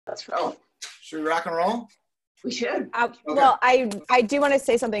Let's roll. Should we rock and roll? We should. Okay. Well, I do want to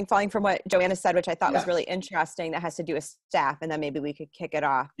say something following from what Joanna said, which I thought was really interesting, that has to do with staff, and then maybe we could kick it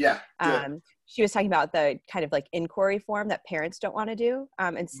off. Yeah. She was talking about the kind of like inquiry form that parents don't want to do,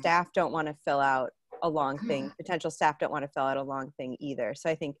 and staff don't want to fill out a long thing. Potential staff don't want to fill out a long thing either. So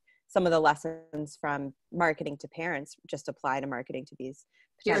I think some of the lessons from marketing to parents just apply to marketing to these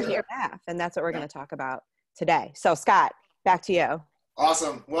potential staff, and that's what we're going to talk about today. So Scott, back to you.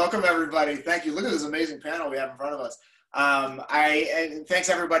 Awesome. Welcome, everybody. Thank you. Look at this amazing panel we have in front of us. And thanks,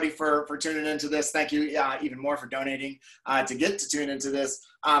 everybody, for tuning into this. Thank you even more for donating to get to tune into this.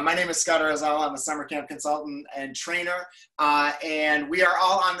 My name is Scott Arazala. I'm a summer camp consultant and trainer. And we are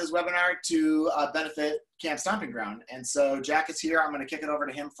all on this webinar to benefit Camp Stomping Ground. And so Jack is here. I'm going to kick it over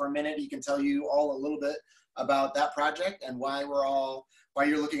to him for a minute. He can tell you all a little bit about that project and why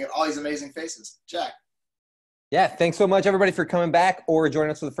you're looking at all these amazing faces. Jack. Yeah, thanks so much, everybody, for coming back or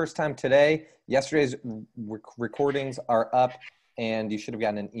joining us for the first time today. Yesterday's recordings are up, and you should have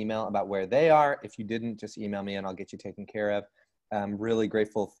gotten an email about where they are. If you didn't, just email me, and I'll get you taken care of. I'm really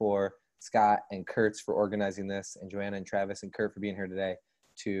grateful for Scott and Kurtz for organizing this, and Joanna and Travis and Kurt for being here today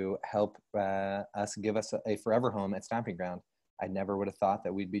to help us give us a forever home at Stomping Ground. I never would have thought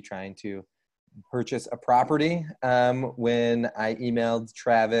that we'd be trying to purchase a property when I emailed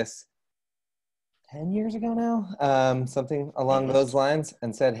Travis 10 years ago now, something along those lines,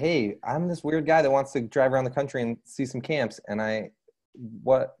 and said, hey, I'm this weird guy that wants to drive around the country and see some camps. And I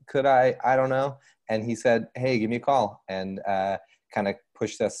don't know. And he said, hey, give me a call, and kind of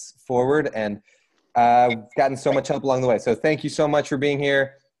pushed us forward, and gotten so much help along the way. So thank you so much for being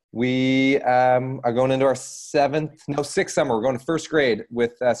here. We are going into our sixth summer. We're going to first grade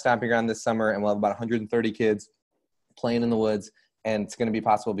with Stomping Ground this summer, and we'll have about 130 kids playing in the woods. And it's going to be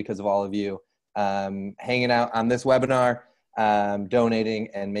possible because of all of you hanging out on this webinar, donating,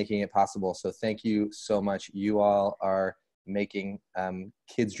 and making it possible. So thank you so much. You all are making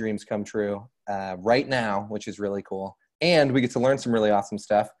kids' dreams come true right now, which is really cool. And we get to learn some really awesome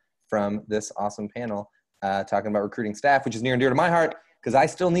stuff from this awesome panel talking about recruiting staff, which is near and dear to my heart because I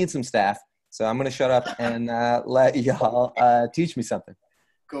still need some staff. So I'm going to shut up and let y'all teach me something.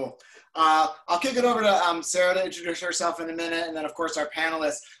 Cool. I'll kick it over to Sarah to introduce herself in a minute, and then, of course, our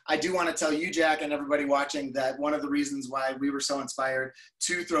panelists. I do want to tell you, Jack, and everybody watching, that one of the reasons why we were so inspired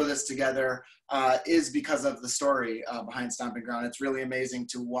to throw this together is because of the story behind Stomping Ground. It's really amazing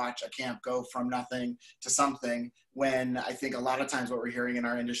to watch a camp go from nothing to something, when I think a lot of times what we're hearing in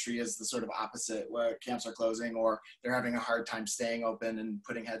our industry is the sort of opposite, where camps are closing or they're having a hard time staying open and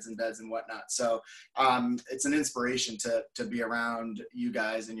putting heads in beds and whatnot. So it's an inspiration to be around you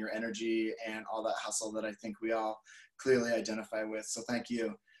guys and your energy and all that hustle that I think we all clearly identify with. So thank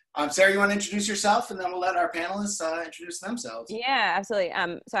you. Sarah, you want to introduce yourself, and then we'll let our panelists introduce themselves. Yeah, absolutely.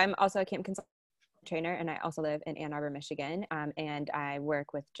 So I'm also a camp consultant trainer, and I also live in Ann Arbor, Michigan, and I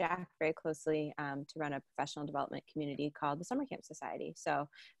work with Jack very closely to run a professional development community called the Summer Camp Society. So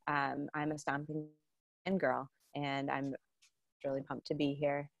I'm a Stomping girl, and I'm really pumped to be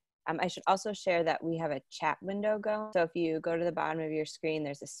here. I should also share that we have a chat window going. So if you go to the bottom of your screen,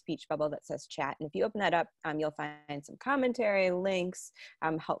 there's a speech bubble that says chat. And if you open that up, you'll find some commentary, links,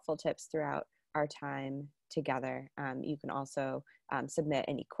 helpful tips throughout our time together. You can also submit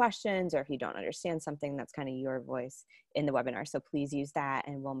any questions, or if you don't understand something, that's kind of your voice in the webinar. So please use that,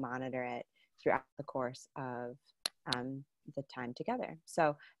 and we'll monitor it throughout the course of the time together.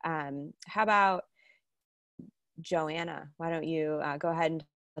 So how about Joanna? Why don't you go ahead and tell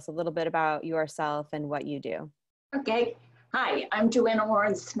us a little bit about yourself and what you do? Okay. Hi, I'm Joanna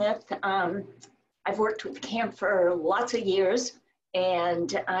Warren-Smith. I've worked with camp for lots of years,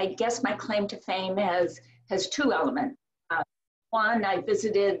 and I guess my claim to fame has two elements. One, I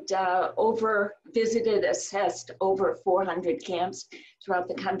assessed over 400 camps throughout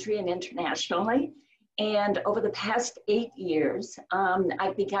the country and internationally. And over the past 8 years,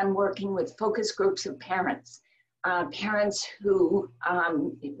 I've begun working with focus groups of parents, parents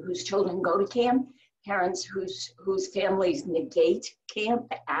whose children go to camp, parents whose families negate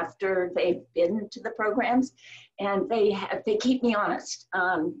camp after they've been to the programs, and they keep me honest.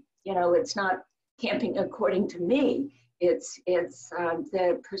 It's not camping according to me. It's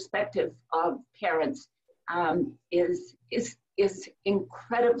the perspective of parents is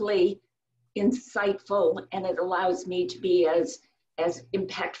incredibly insightful, and it allows me to be as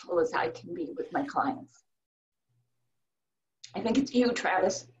impactful as I can be with my clients. I think it's you,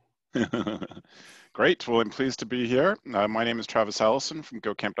 Travis. Great. Well, I'm pleased to be here. My name is Travis Allison from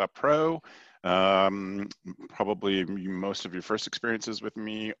GoCamp.pro. Probably most of your first experiences with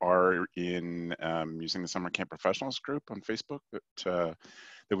me are in using the Summer Camp Professionals group on Facebook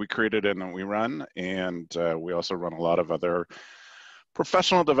that that we created and that we run. And we also run a lot of other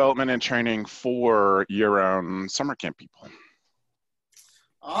professional development and training for year-round summer camp people.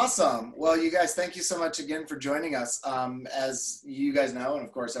 Awesome. Well, you guys, thank you so much again for joining us. As you guys know, and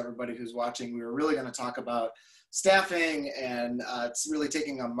of course, everybody who's watching, we were really going to talk about staffing, and it's really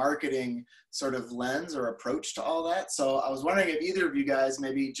taking a marketing sort of lens or approach to all that. So I was wondering if either of you guys,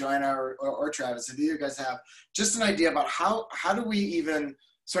 maybe Joanna or Travis, if either of you guys have just an idea about how do we even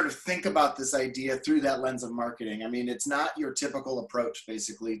sort of think about this idea through that lens of marketing? I mean, it's not your typical approach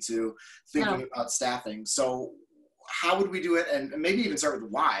basically to thinking about staffing. So how would we do it? And maybe even start with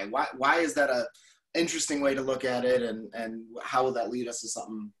why? Why is that a interesting way to look at it? And how will that lead us to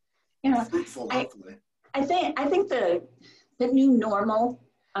something fruitful, hopefully? I think the new normal,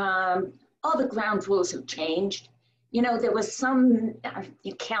 all the ground rules have changed. You know, there was some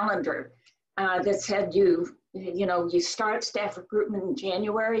calendar that said you start staff recruitment in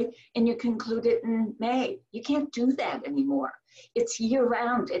January and you conclude it in May. You can't do that anymore. It's year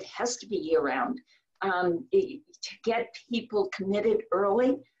round. It has to be year round. To get people committed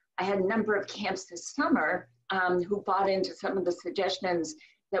early. I had a number of camps this summer who bought into some of the suggestions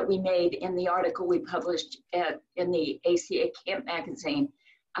that we made in the article we published in the ACA Camp magazine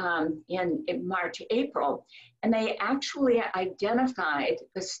in March, April. And they actually identified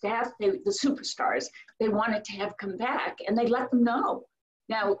the staff, the superstars, they wanted to have come back, and they let them know.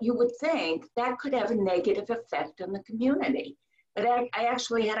 Now, you would think that could have a negative effect on the community. But I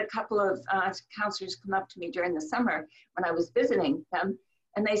actually had a couple of counselors come up to me during the summer when I was visiting them,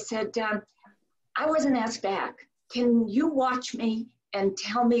 and they said, I wasn't asked back. Can you watch me and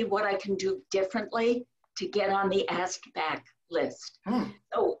tell me what I can do differently to get on the asked back list?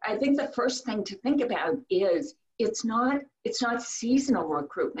 So I think the first thing to think about is it's not seasonal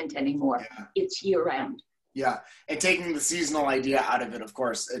recruitment anymore. Yeah. It's year round. Yeah, and taking the seasonal idea out of it, of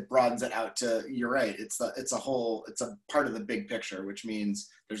course, it broadens it out to, you're right, it's a part of the big picture, which means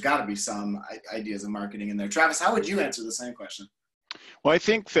there's got to be some ideas of marketing in there. Travis, how would you answer the same question? Well, I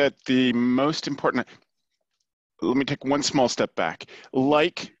think that the most important, let me take one small step back.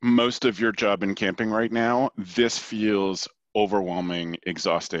 Like most of your job in camping right now, this feels overwhelming,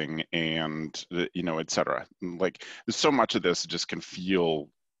 exhausting, and, et cetera. Like, there's so much of this just can feel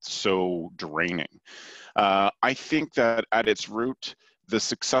so draining. I think that at its root, the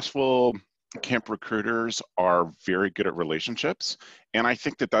successful camp recruiters are very good at relationships. And I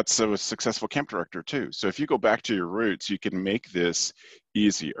think that that's a successful camp director too. So if you go back to your roots, you can make this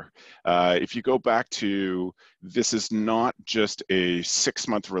easier. If you go back to, this is not just a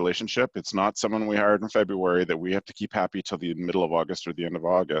 6-month relationship. It's not someone we hired in February that we have to keep happy till the middle of August or the end of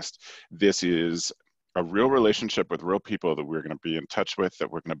August. This is a real relationship with real people that we're going to be in touch with, that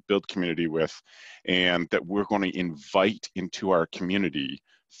we're going to build community with, and that we're going to invite into our community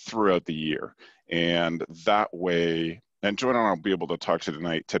throughout the year. And that way, and Joanna and I will be able to talk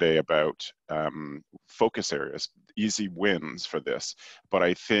today about focus areas, easy wins for this. But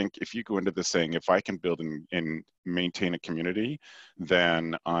I think if you go into this saying, if I can build and maintain a community,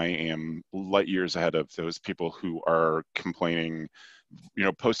 then I am light years ahead of those people who are complaining,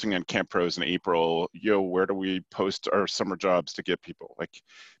 posting on Camp Pros in April, where do we post our summer jobs to get people? Like,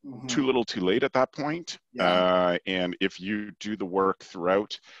 too little too late at that point. Yeah. And if you do the work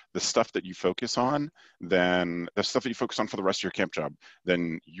throughout, the stuff that you focus on, then the stuff that you focus on for the rest of your camp job,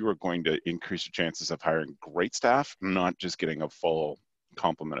 then you are going to increase your chances of hiring great staff, not just getting a full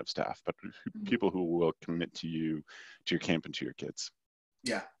complement of staff, but people who will commit to you, to your camp, and to your kids.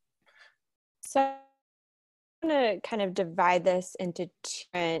 Yeah. So I'm going to kind of divide this into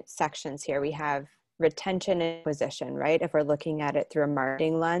different sections here. We have retention and acquisition, right? If we're looking at it through a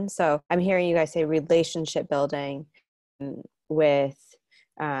marketing lens. So I'm hearing you guys say relationship building with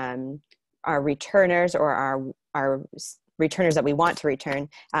our returners, or our returners that we want to return,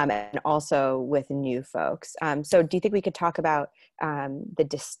 and also with new folks. So do you think we could talk about the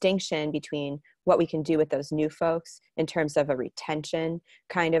distinction between what we can do with those new folks in terms of a retention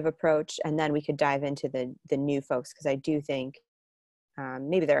kind of approach, and then we could dive into the new folks, because I do think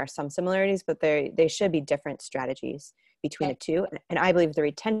maybe there are some similarities, but they should be different strategies between the two. And I believe the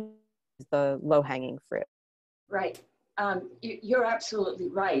retention is the low-hanging fruit. Right. You're absolutely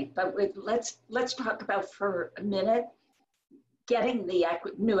right. But let's talk about for a minute getting the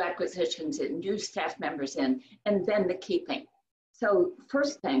new acquisitions in, new staff members in, and then the keeping. So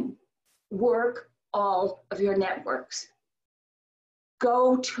first thing, work all of your networks.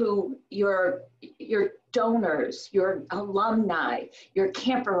 Go to your donors, your alumni, your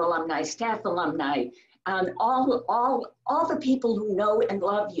camper alumni, staff alumni, all the people who know and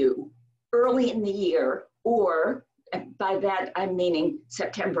love you early in the year, or by that I'm meaning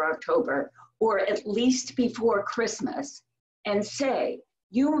September, October, or at least before Christmas, and say,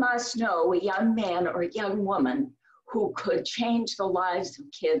 you must know a young man or a young woman who could change the lives of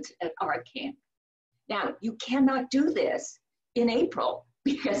kids at our camp. Now, you cannot do this in April,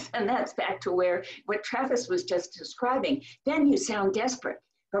 because then that's back to what Travis was just describing. Then you sound desperate.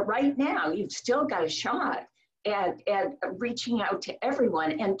 But right now, you've still got a shot at reaching out to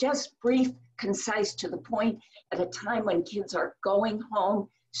everyone, and just brief, concise, to the point, at a time when kids are going home,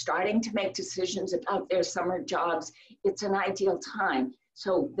 starting to make decisions about their summer jobs. It's an ideal time.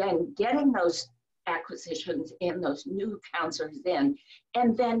 So then getting those acquisitions in, those new counselors in,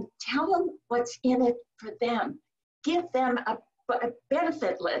 and then tell them what's in it for them. Give them a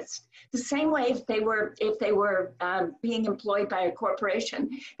benefit list. The same way if they were being employed by a corporation,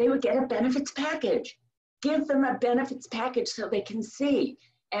 they would get a benefits package. Give them a benefits package so they can see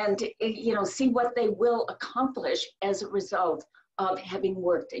and see what they will accomplish as a result of having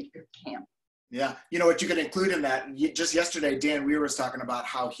worked at your camp. Yeah, what you could include in that. Just yesterday, Dan Weir was talking about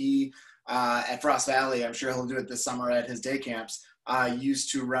how he at Frost Valley, I'm sure he'll do it this summer at his day camps,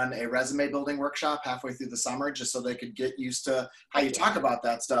 used to run a resume building workshop halfway through the summer, just so they could get used to how you talk about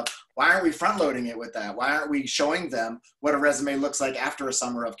that stuff. Why aren't we front loading it with that? Why aren't we showing them what a resume looks like after a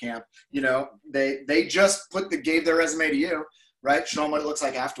summer of camp? They just gave their resume to you, right? Show them what it looks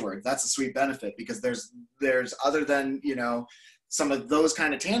like afterwards. That's a sweet benefit, because there's other than, some of those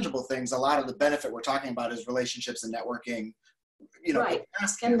kind of tangible things, a lot of the benefit we're talking about is relationships and networking. Right.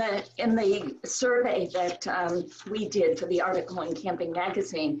 In the survey that we did for the article in Camping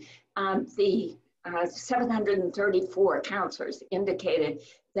Magazine, the 734 counselors indicated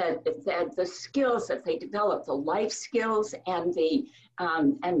that the skills that they developed, the life skills and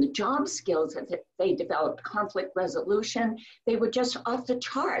the job skills that they developed, conflict resolution, they were just off the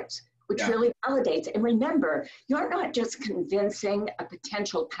charts, which really validates. And remember, you're not just convincing a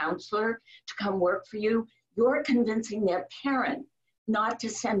potential counselor to come work for you, you're convincing their parent not to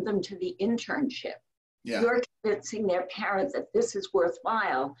send them to the internship. Yeah. You're convincing their parent that this is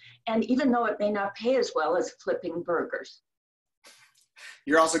worthwhile. And even though it may not pay as well as flipping burgers.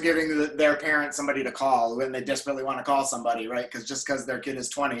 You're also giving their parent somebody to call when they desperately want to call somebody, right? Because just because their kid is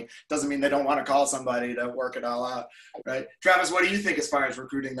 20 doesn't mean they don't want to call somebody to work it all out, right? Travis, what do you think as far as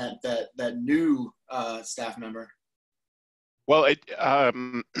recruiting that new staff member? Well,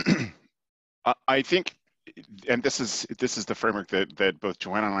 I think, and this is the framework that both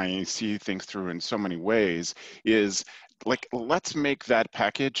Joanna and I see things through in so many ways, is like, let's make that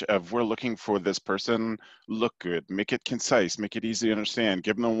package of we're looking for this person look good, make it concise, make it easy to understand,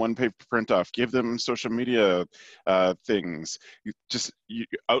 give them a one-page print off, give them social media things. You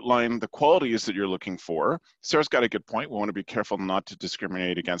outline the qualities that you're looking for. Sarah's got a good point. We want to be careful not to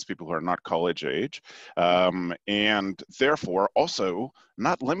discriminate against people who are not college age, and therefore also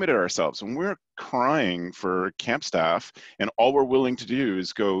not limit ourselves. When we're crying for camp staff and all we're willing to do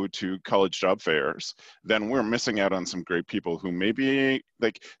is go to college job fairs, then we're missing out on some great people who maybe,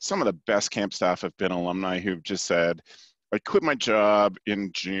 like, some of the best camp staff have been alumni who've just said, I quit my job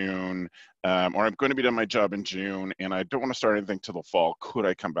in June, or I'm going to be done my job in June, and I don't want to start anything till the fall. Could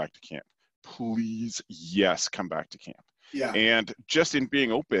I come back to camp? Please, yes, come back to camp. Yeah. And just in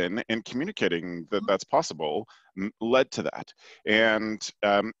being open and communicating that that's possible led to that. And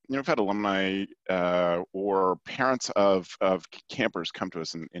we've had alumni or parents of campers come to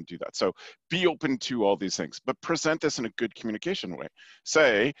us and do that. So be open to all these things, but present this in a good communication way.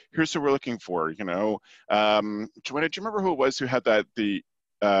 Say, here's who we're looking for. Joanna, do you remember who it was who had that? It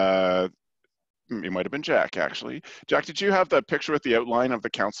might have been Jack, actually. Jack, did you have the picture with the outline of the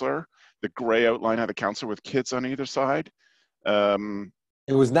counselor? The gray outline of the counselor with kids on either side?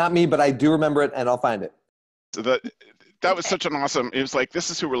 It was not me, but I do remember it, and I'll find it. So that was such an awesome, it was like, this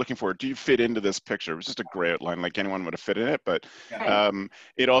is who we're looking for. Do you fit into this picture? It was just a gray outline, like anyone would have fit in it, but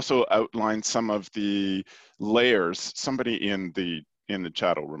it also outlined some of the layers. Somebody in the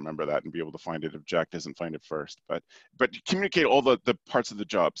chat will remember that and be able to find it if Jack doesn't find it first. But communicate all the parts of the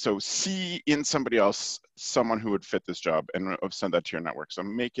job. So see in somebody else someone who would fit this job, and send that to your network. So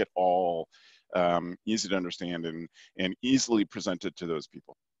make it all easy to understand and easily presented to those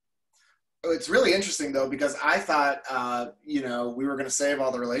people. It's really interesting, though, because I thought, we were going to save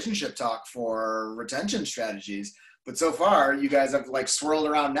all the relationship talk for retention strategies. But so far, you guys have swirled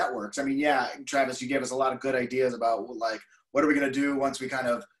around networks. I mean, yeah, Travis, you gave us a lot of good ideas about what are we going to do once we kind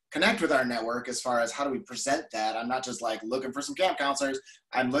of connect with our network as far as how do we present that. I'm not just looking for some camp counselors.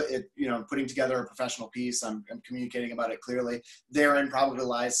 I'm putting together a professional piece. I'm communicating about it clearly. Therein probably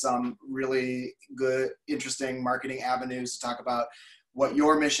lies some really good, interesting marketing avenues to talk about what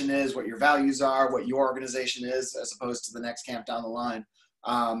your mission is, what your values are, what your organization is, as opposed to the next camp down the line.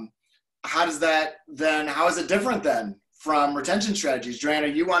 How is it different then from retention strategies? Joanna,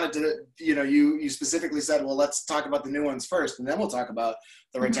 you wanted to, you specifically said, well, let's talk about the new ones first, and then we'll talk about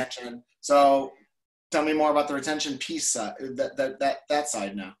the retention. So tell me more about the retention piece, that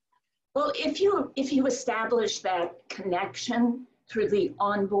side now. Well, if you establish that connection through the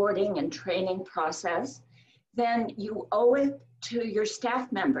onboarding and training process, then you owe it to your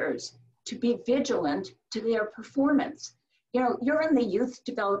staff members to be vigilant to their performance. You're in the youth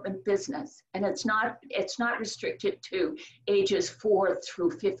development business, and it's not restricted to ages 4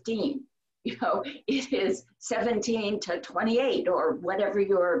 through 15. It is 17 to 28 or whatever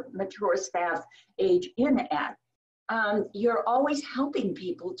your mature staff age in at. You're always helping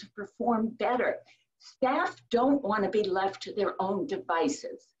people to perform better. Staff don't want to be left to their own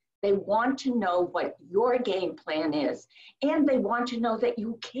devices. They want to know what your game plan is, and they want to know that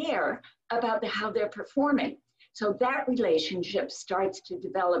you care about how they're performing. So that relationship starts to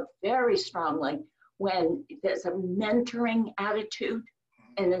develop very strongly when there's a mentoring attitude,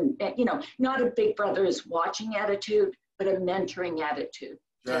 and not a big brother is watching attitude, but a mentoring attitude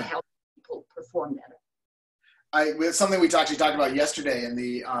to help people perform better. It's something we talked about yesterday in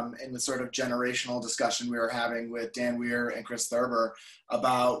the sort of generational discussion we were having with Dan Weir and Chris Thurber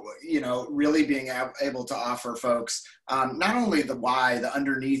about, really being able to offer folks not only the why, the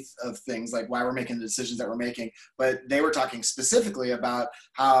underneath of things, like why we're making the decisions that we're making, but they were talking specifically about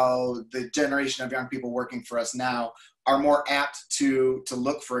how the generation of young people working for us now are more apt to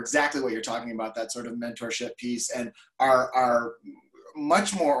look for exactly what you're talking about, that sort of mentorship piece, and are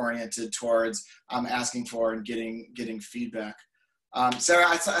much more oriented towards asking for and getting feedback. Sarah,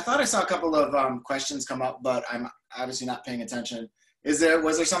 I thought I saw a couple of questions come up, but I'm obviously not paying attention. Was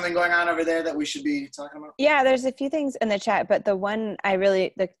there something going on over there that we should be talking about? Yeah, there's a few things in the chat, but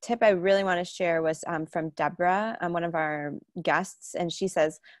the tip I really want to share was from Deborah, one of our guests, and she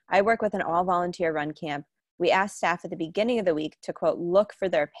says, I work with an all-volunteer run camp. We ask staff at the beginning of the week to, quote, look for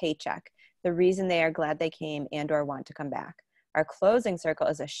their paycheck, the reason they are glad they came and or want to come back. Our closing circle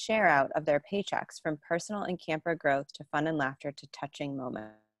is a share out of their paychecks, from personal and camper growth to fun and laughter to touching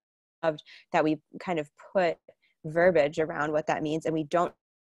moments. That we kind of put verbiage around what that means, and we don't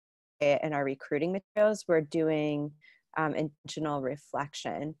say it in our recruiting materials. We're doing intentional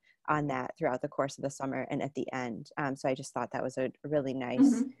reflection on that throughout the course of the summer and at the end. So I just thought that was a really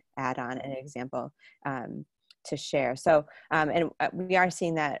nice add-on and example to share. So, and we are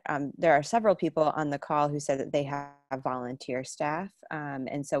seeing that there are several people on the call who said that they have volunteer staff.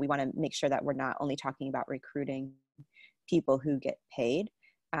 And so we want to make sure that we're not only talking about recruiting people who get paid.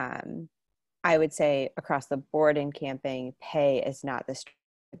 I would say across the board in camping, pay is not the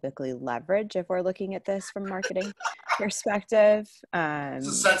typically leverage if we're looking at this from marketing perspective. It's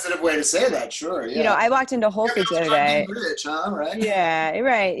a sensitive way to say that, sure. Yeah. I walked into Whole Foods the other day. Rich, huh? Right? Yeah,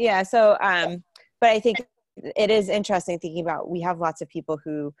 right. Yeah. So, but I think it is interesting thinking about, we have lots of people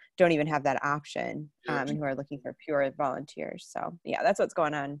who don't even have that option and who are looking for pure volunteers. So yeah, that's what's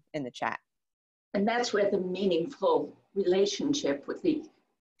going on in the chat. And that's where the meaningful relationship with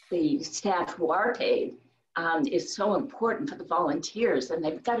the staff who are paid is so important for the volunteers, and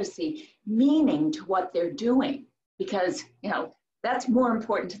they've got to see meaning to what they're doing, because that's more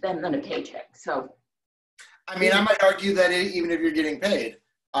important to them than a paycheck. So I mean, I might argue that even if you're getting paid,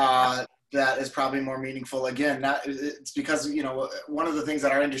 that is probably more meaningful. Again, it's because one of the things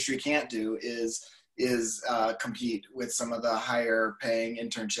that our industry can't do is compete with some of the higher paying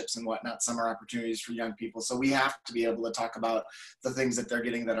internships and whatnot, summer opportunities for young people. So we have to be able to talk about the things that they're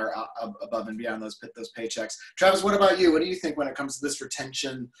getting that are above and beyond those paychecks. Travis, what about you? What do you think when it comes to this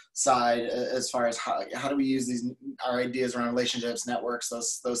retention side, as far as how do we use our ideas around relationships, networks,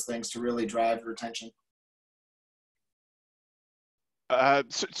 those things to really drive retention?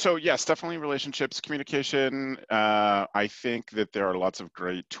 So yes, definitely relationships, communication. I think that there are lots of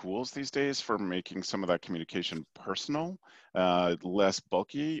great tools these days for making some of that communication personal, less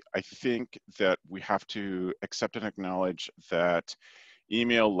bulky. I think that we have to accept and acknowledge that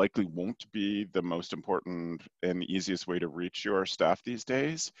email likely won't be the most important and easiest way to reach your staff these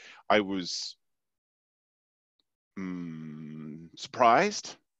days. I was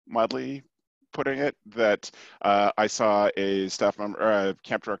surprised, mildly putting it, that I saw a staff member, a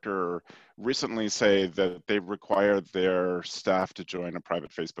camp director recently say that they require their staff to join a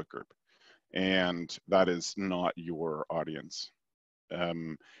private Facebook group. And that is not your audience.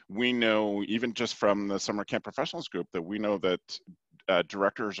 We know, even just from the Summer Camp Professionals group, that we know that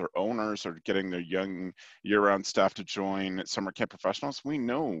directors or owners are getting their young year-round staff to join summer camp professionals, we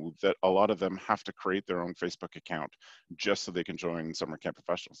know that a lot of them have to create their own Facebook account just so they can join summer camp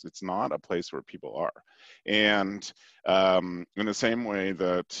professionals. It's not a place where people are. And in the same way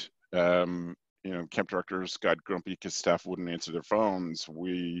that camp directors got grumpy because staff wouldn't answer their phones,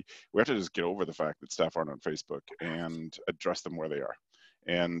 we have to just get over the fact that staff aren't on Facebook and address them where they are.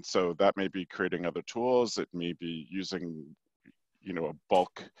 And so that may be creating other tools. It may be using, a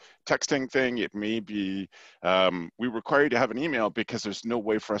bulk texting thing. It may be, we require you to have an email because there's no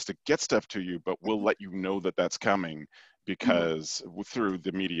way for us to get stuff to you, but we'll let you know that that's coming because through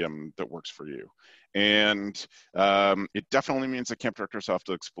the medium that works for you. And it definitely means that camp directors have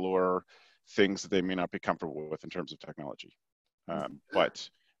to explore things that they may not be comfortable with in terms of technology. But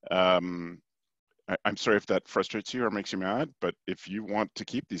I'm sorry if that frustrates you or makes you mad, but if you want to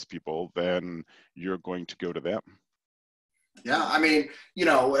keep these people, then you're going to go to them. Yeah, I mean,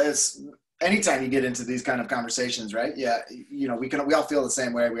 as anytime you get into these kind of conversations, right? Yeah, we all feel the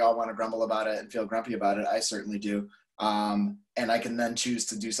same way. We all want to grumble about it and feel grumpy about it. I certainly do. And I can then choose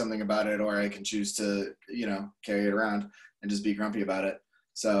to do something about it, or I can choose to, carry it around and just be grumpy about it.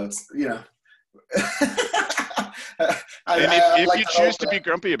 So it's, if you choose to be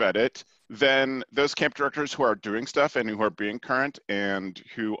grumpy about it, then those camp directors who are doing stuff and who are being current and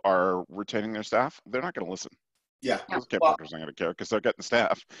who are retaining their staff, they're not going to listen. Yeah. Those camp directors aren't going to care because they're getting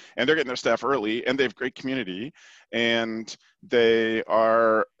staff, and they're getting their staff early, and they have great community, and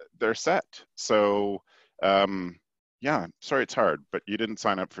they're set. So, yeah, sorry it's hard, but you didn't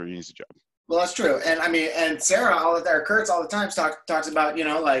sign up for an easy job. Well, that's true. And I mean, and Sarah, Kurtz all the time talks about,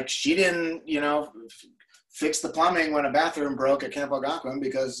 like she didn't, fix the plumbing when a bathroom broke at Camp Algonquin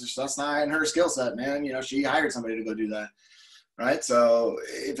because that's not in her skill set, man. She hired somebody to go do that. Right. So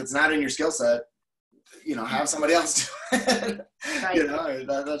if it's not in your skill set, have somebody else do it. Right.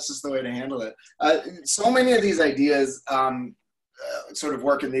 That's just the way to handle it. So many of these ideas sort of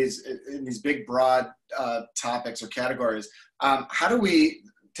work in these big, broad topics or categories. How do we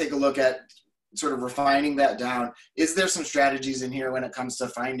take a look at sort of refining that down? Is there some strategies in here when it comes to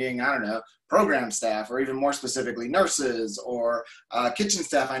finding, I don't know, program staff, or even more specifically nurses or kitchen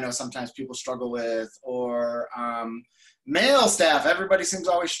staff? I know sometimes people struggle with, or male staff. Everybody seems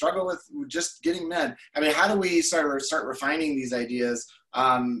to always struggle with just getting men. I mean, how do we start refining these ideas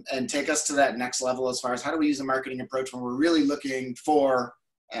and take us to that next level as far as how do we use a marketing approach when we're really looking for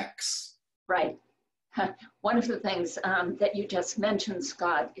X? Right. One of the things that you just mentioned,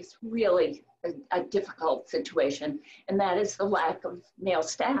 Scott, is really a difficult situation, and that is the lack of male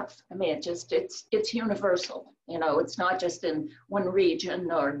staff. I mean, it's universal. It's not just in one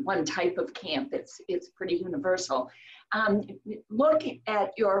region or one type of camp. It's pretty universal. Look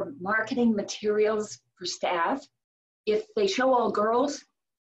at your marketing materials for staff. If they show all girls,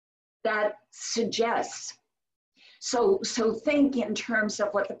 that suggests. So think in terms of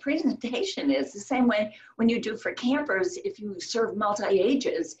what the presentation is. The same way when you do for campers, if you serve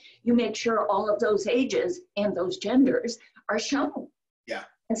multi-ages, you make sure all of those ages and those genders are shown. Yeah.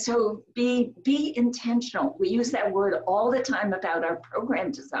 And so be intentional. We use that word all the time about our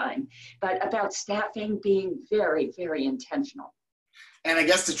program design, but about staffing being very, very intentional. And I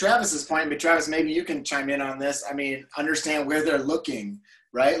guess to Travis's point, but Travis, maybe you can chime in on this. I mean, understand where they're looking,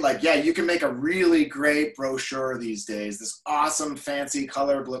 right? Like, yeah, you can make a really great brochure these days, this awesome, fancy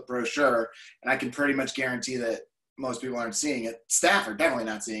color brochure, and I can pretty much guarantee that most people aren't seeing it. Staff are definitely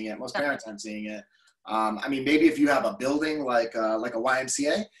not seeing it. Most parents aren't seeing it. I mean, maybe if you have a building like a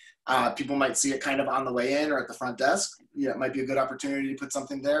YMCA, people might see it kind of on the way in or at the front desk. Yeah, it might be a good opportunity to put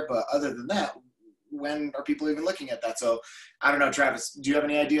something there. But other than that, when are people even looking at that? So I don't know, Travis, do you have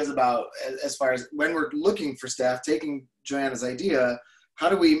any ideas about as far as when we're looking for staff, taking Joanna's idea, how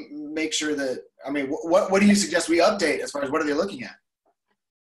do we make sure that, I mean, what do you suggest we update as far as what are they looking at?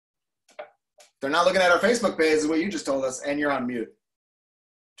 They're not looking at our Facebook page is what you just told us, and you're on mute.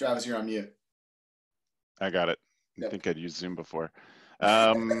 Travis, you're on mute. I got it. Yep. I think I'd used Zoom before.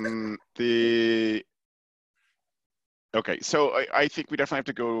 Okay, so I think we definitely have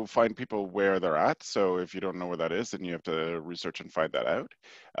to go find people where they're at. So if you don't know where that is, then you have to research and find that out.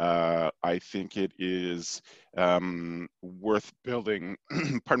 I think it is worth building,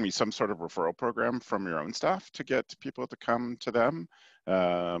 pardon me, some sort of referral program from your own staff to get people to come to them.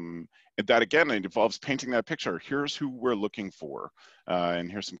 And that, again, it involves painting that picture. Here's who we're looking for,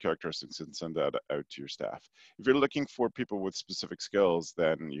 and here's some characteristics, and send that out to your staff. If you're looking for people with specific skills,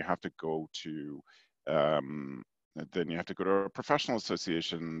 then you have to go to a professional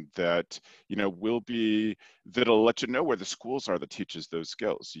association that that'll let you know where the schools are that teaches those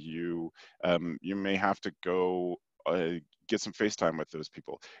skills. You may have to go get some FaceTime with those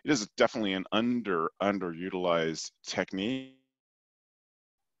people. It is definitely an underutilized technique.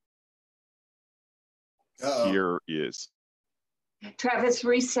 Here is. Travis,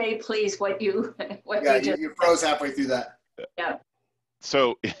 re-say please what you just you froze halfway through that. Yeah.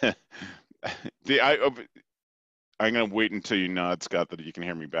 So I'm going to wait until you nod, Scott, that you can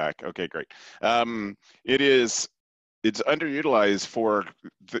hear me back. Okay, great. It's underutilized for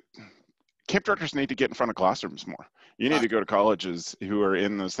the camp directors need to get in front of classrooms more. You need to go to colleges who are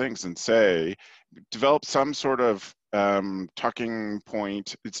in those things and say, develop some sort of talking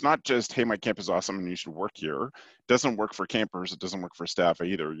point. It's not just, hey, my camp is awesome and you should work here. It doesn't work for campers. It doesn't work for staff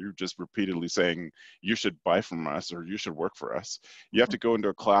either. You're just repeatedly saying you should buy from us or you should work for us. You have to go into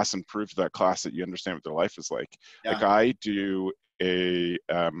a class and prove to that class that you understand what their life is like. Yeah. Like I do a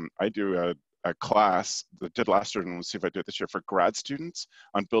class that did last year, and we'll see if I do it this year, for grad students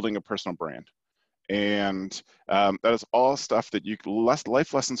on building a personal brand. And that is all stuff that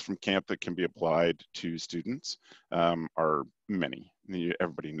life lessons from camp that can be applied to students are many.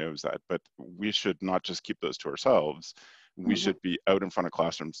 Everybody knows that, but we should not just keep those to ourselves. We should be out in front of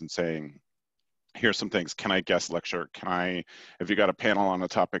classrooms and saying, here's some things. Can I guest lecture? Have you got a panel on a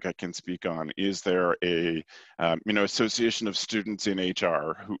topic I can speak on? Is there a, association of students in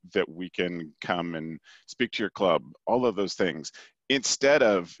HR that we can come and speak to your club? All of those things. Instead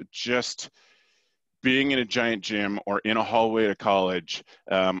of just being in a giant gym or in a hallway at a college,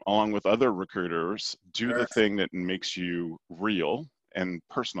 along with other recruiters, do the thing that makes you real and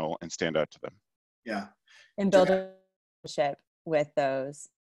personal and stand out to them. Yeah. And build a relationship with those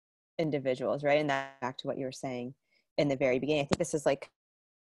individuals, right? And that back to what you were saying in the very beginning. I think this is like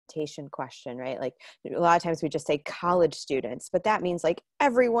a question, right? Like a lot of times we just say college students, but that means like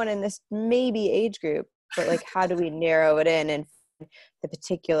everyone in this maybe age group, but like how do we narrow it in and the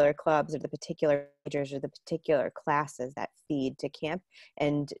particular clubs or the particular majors or the particular classes that feed to camp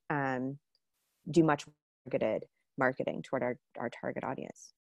and do much targeted marketing toward our target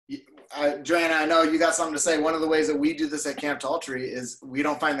audience. Joanna, I know you got something to say. One of the ways that we do this at Camp Taltree is we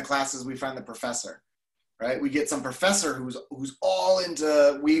don't find the classes, we find the professor, right? We get some professor who's all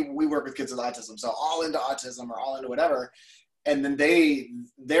into, we work with kids with autism, so all into autism or all into whatever. And then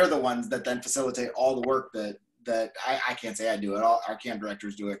they're the ones that then facilitate all the work that I can't say I do it. All our camp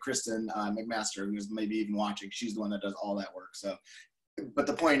directors do it. Kristen McMaster, who's maybe even watching, she's the one that does all that work. So, but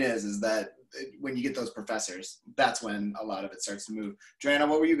the point is that when you get those professors, that's when a lot of it starts to move. Joanna,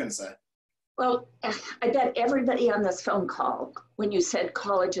 what were you going to say? Well, I bet everybody on this phone call, when you said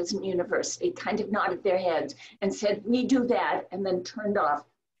colleges and university, kind of nodded their heads and said, we do that, and then turned off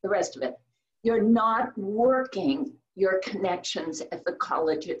the rest of it. You're not working your connections at the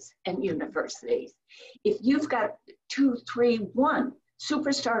colleges and universities. If you've got 1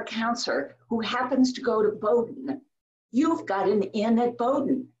 superstar counselor who happens to go to Bowdoin, you've got an in at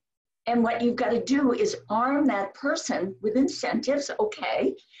Bowdoin. And what you've got to do is arm that person with incentives,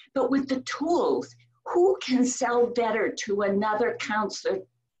 okay, but with the tools. Who can sell better to another counselor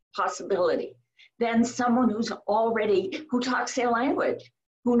possibility than someone who talks their language,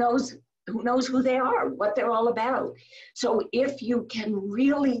 who knows who they are, what they're all about. So if you can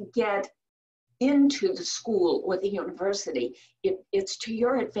really get into the school or the university, it's to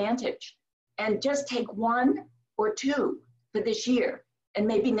your advantage. And just take 1 or 2 for this year. And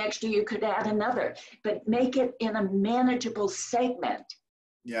maybe next year you could add another, but make it in a manageable segment.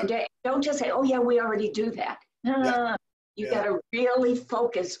 Yeah. Don't just say, oh yeah, we already do that. No. You got to really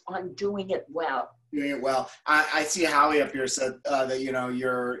focus on doing it well. Doing it well. I see Howie up here said that,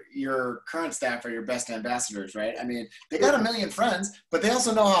 your current staff are your best ambassadors, right? I mean, they got a million friends, but they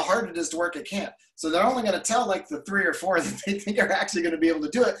also know how hard it is to work at camp. So they're only going to tell like the 3 or 4 that they think are actually going to be able to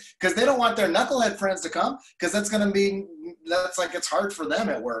do it, because they don't want their knucklehead friends to come, because that's going to mean that's like it's hard for them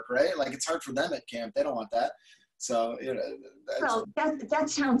at work, right? Like it's hard for them at camp. They don't want that. So, well, that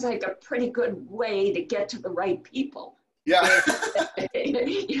sounds like a pretty good way to get to the right people. Yeah.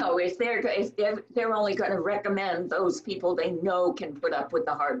 If they're only going to recommend those people they know can put up with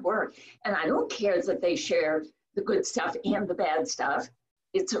the hard work. And I don't care that they share the good stuff and the bad stuff.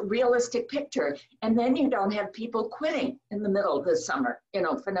 It's a realistic picture. And then you don't have people quitting in the middle of the summer,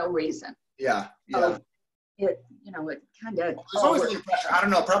 for no reason. Yeah. It kind of. There's always a little pressure. I don't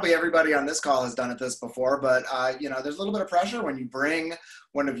know, probably everybody on this call has done it this before, but there's a little bit of pressure when you bring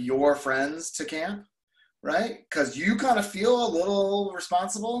one of your friends to camp. Right? Because you kind of feel a little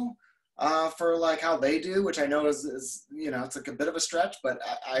responsible for like how they do, which I know is it's like a bit of a stretch, but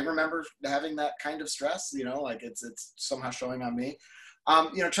I remember having that kind of stress, like it's somehow showing on me.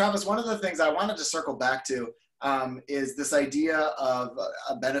 Travis, one of the things I wanted to circle back to is this idea of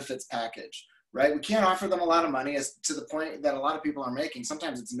a benefits package, right? We can't offer them a lot of money, as to the point that a lot of people are making.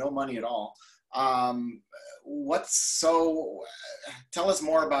 Sometimes it's no money at all. Tell us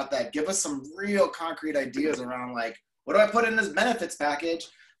more about that. Give us some real concrete ideas around, like, what do I put in this benefits package?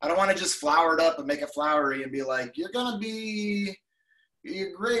 I don't want to just flower it up and make it flowery and be like, you're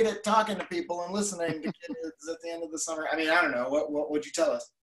great at talking to people and listening to kids at the end of the summer. I mean, I don't know. What would you tell us?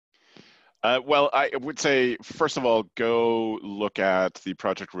 Well, I would say, first of all, go look at the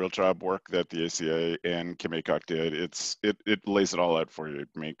Project Real Job work that the ACA and Kim Aycock did. It lays it all out for you.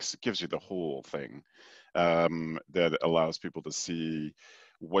 It gives you the whole thing, that allows people to see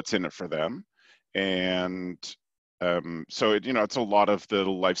what's in it for them. And so it's a lot of the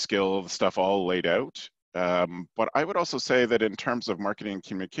life skill stuff all laid out. But I would also say that in terms of marketing and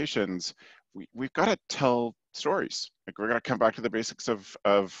communications, we've got to tell stories. Like, we're going to come back to the basics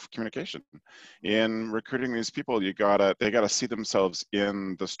of communication. In recruiting these people, they gotta see themselves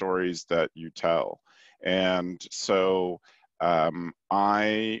in the stories that you tell. And so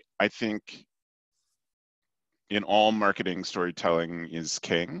I think in all marketing, storytelling is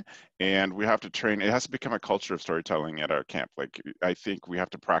king, and we have to train. It has to become a culture of storytelling at our camp. Like, I think we have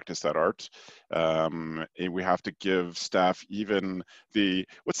to practice that art. And we have to give staff even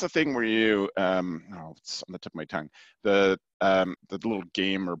what's the thing where you it's on the tip of my tongue, the little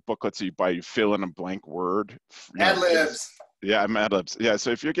game or booklets that you buy, you fill in a blank word. Mad Libs. Yeah, Mad Libs. Yeah,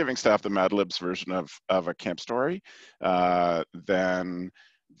 so if you're giving staff the Mad Libs version of a camp story, then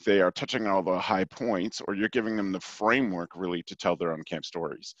they are touching on all the high points, or you're giving them the framework really to tell their own camp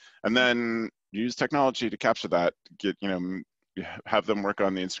stories. And then use technology to capture that, have them work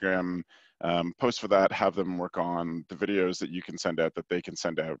on the Instagram post for that, have them work on the videos that you can send out, that they can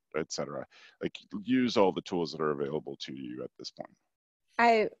send out, etc. Like, use all the tools that are available to you at this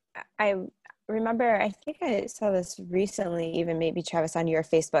point. I remember, I think I saw this recently, even maybe Travis on your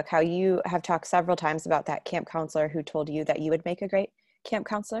Facebook, how you have talked several times about that camp counselor who told you that you would make a great camp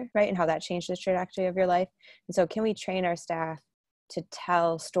counselor, right? And how that changed the trajectory of your life. And so can we train our staff to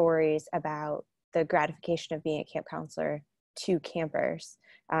tell stories about the gratification of being a camp counselor to campers?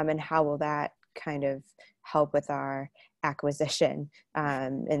 And how will that kind of help with our acquisition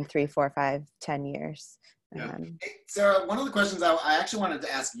in 3, 4, 5, 10 years? Yeah. Hey, Sarah, one of the questions I actually wanted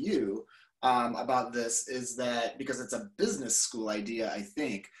to ask you about this is that, because it's a business school idea, I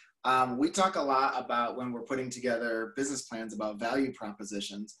think, we talk a lot about, when we're putting together business plans, about value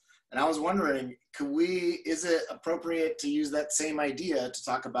propositions. And I was wondering, is it appropriate to use that same idea to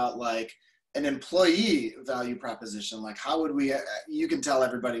talk about, like, an employee value proposition? Like, how would we, you can tell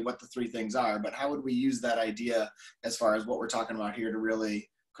everybody what the 3 things are, but how would we use that idea as far as what we're talking about here to really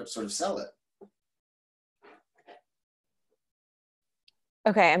sort of sell it?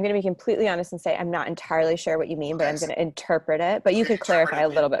 Okay, I'm going to be completely honest and say I'm not entirely sure what you mean, but I'm going to interpret it. But you could clarify a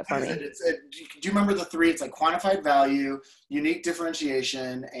little bit for me. Do you remember the 3? It's like quantified value, unique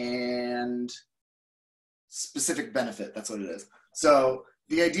differentiation, and specific benefit. That's what it is. So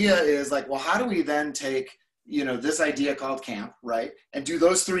the idea is, like, well, how do we then take, this idea called camp, right, and do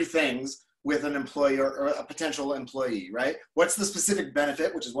those 3 things with an employee or a potential employee, right? What's the specific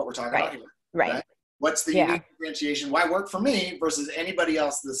benefit, which is what we're talking about here, right? What's the unique differentiation? Why work for me versus anybody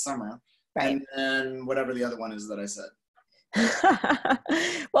else this summer? Right. And whatever the other one is that I said.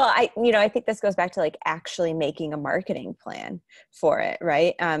 Well, I think this goes back to, like, actually making a marketing plan for it,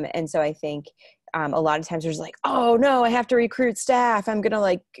 right? And so I think a lot of times there's like, oh no, I have to recruit staff. I'm gonna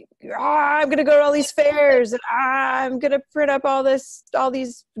I'm gonna go to all these fairs, and I'm gonna print up all these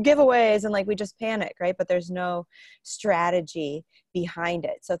giveaways, and, like, we just panic, right? But there's no strategy behind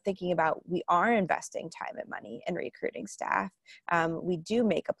it. So thinking about, we are investing time and money in recruiting staff. We do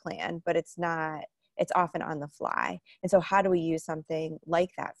make a plan, but it's often on the fly. And so how do we use something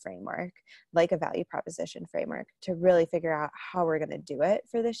like that framework, like a value proposition framework, to really figure out how we're going to do it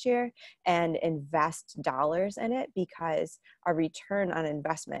for this year and invest dollars in it? Because our return on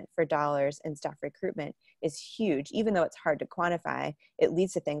investment for dollars in staff recruitment is huge. Even though it's hard to quantify, it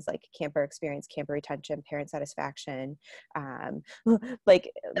leads to things like camper experience, camper retention, parent satisfaction,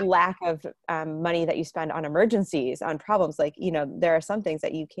 like lack of money that you spend on emergencies, on problems. Like, there are some things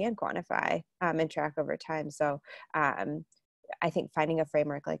that you can quantify and track over time. So I think finding a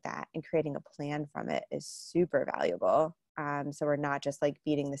framework like that and creating a plan from it is super valuable. So we're not just, like,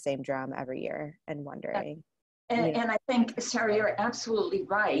 beating the same drum every year and wondering. And I think, Sarah, you're absolutely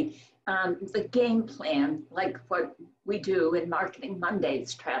right. the game plan, like what we do in Marketing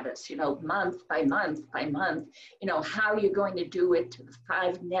Mondays, Travis, month by month by month, how you're going to do it to the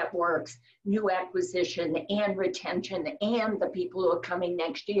 5 networks, new acquisition and retention, and the people who are coming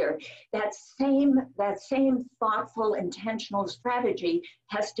next year. That same thoughtful, intentional strategy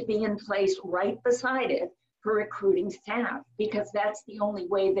has to be in place right beside it for recruiting staff, because that's the only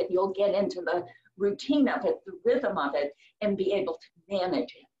way that you'll get into the routine of it, the rhythm of it, and be able to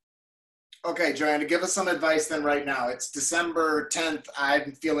manage it. Okay, Joanna, give us some advice then right now. It's December 10th.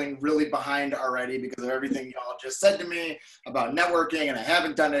 I'm feeling really behind already because of everything y'all just said to me about networking, and I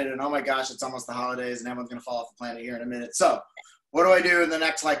haven't done it, and oh my gosh, it's almost the holidays and everyone's gonna fall off the planet here in a minute. So what do I do in the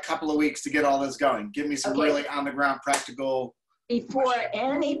next couple of weeks to get all this going? Give me some really on the ground practical. Before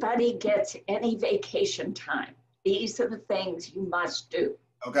anybody gets any vacation time, these are the things you must do.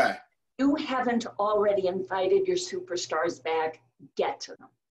 Okay. You haven't already invited your superstars back, get to them.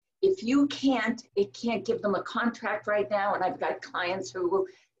 If you can't give them a contract right now, and I've got clients who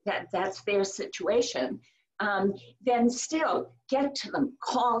that's their situation, then still get to them,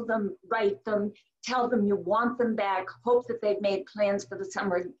 call them, write them, tell them you want them back, hope that they've made plans for the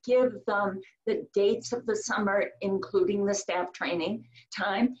summer, give them the dates of the summer, including the staff training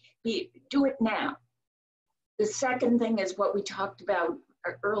time. Do it now. The second thing is what we talked about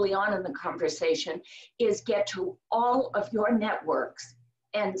early on in the conversation, is get to all of your networks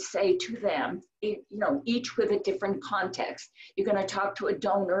and say to them, each with a different context. You're going to talk to a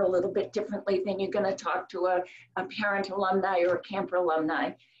donor a little bit differently than you're going to talk to a parent alumni or a camper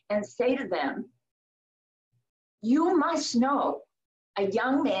alumni, and say to them, you must know a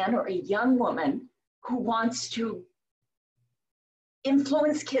young man or a young woman who wants to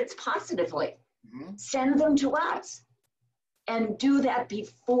influence kids positively. Mm-hmm. Send them to us, and do that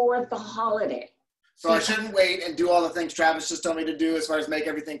before the holiday. So I shouldn't wait and do all the things Travis just told me to do as far as make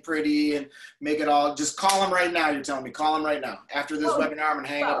everything pretty and make it all. Just call them right now, you're telling me. Call them right now. After this webinar, I'm going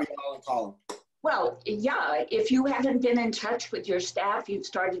to hang up and call them. Well, yeah, if you haven't been in touch with your staff, you've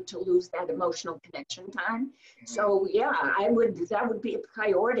started to lose that emotional connection time. Mm-hmm. So yeah, that would be a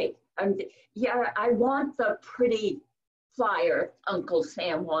priority. I want the pretty flyer, Uncle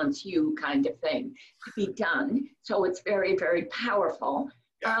Sam wants you kind of thing to be done. So it's very, very powerful.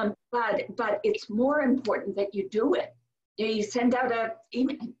 Yeah. But it's more important that you do it. You send out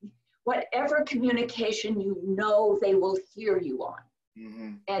whatever communication they will hear you on.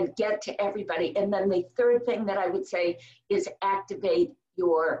 Mm-hmm. And get to everybody. And then the third thing that I would say is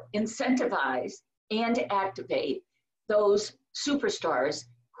incentivize and activate those superstars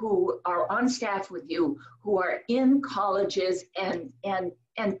who are on staff with you, who are in colleges, and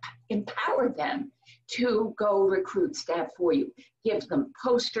empower them to go recruit staff for you. Give them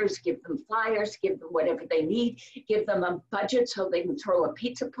posters, give them flyers, give them whatever they need, give them a budget so they can throw a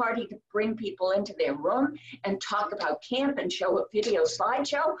pizza party to bring people into their room and talk about camp and show a video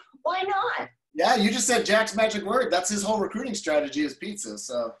slideshow. Why not? Yeah, you just said Jack's magic word. That's his whole recruiting strategy is pizza.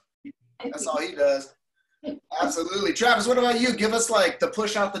 So that's all he does. Absolutely. Travis, what about you? Give us the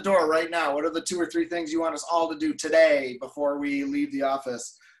push out the door right now. What are the 2 or 3 things you want us all to do today before we leave the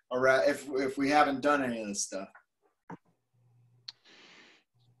office, or if we haven't done any of this stuff?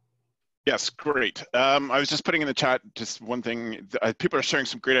 Yes, great. I was just putting in the chat just one thing. People are sharing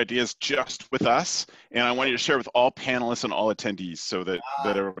some great ideas just with us, and I want you to share with all panelists and all attendees so that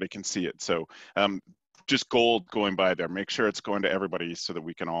everybody can see it. So just gold going by there. Make sure it's going to everybody so that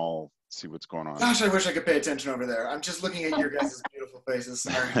we can all see what's going on. Gosh, I wish I could pay attention over there. I'm just looking at your guys' beautiful faces.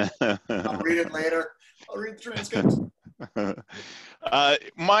 Sorry. I'll read it later. I'll read the transcript.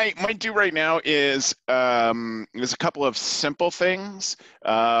 My do right now is there's a couple of simple things,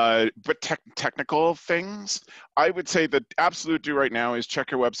 but technical things. I would say the absolute do right now is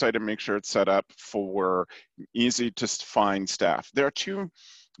check your website and make sure it's set up for easy to find staff. There are 2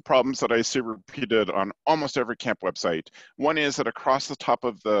 problems that I see repeated on almost every camp website. One is that across the top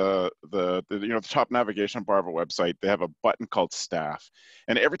of the top navigation bar of a website, they have a button called staff.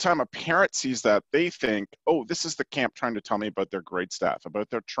 And every time a parent sees that, they think, oh, this is the camp trying to tell me about their great staff, about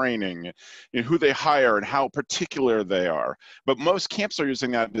their training, who they hire and how particular they are. But most camps are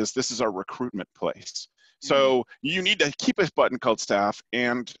using that as this is our recruitment place. So you need to keep a button called staff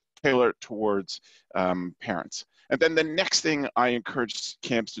and tailor it towards parents. And then the next thing I encourage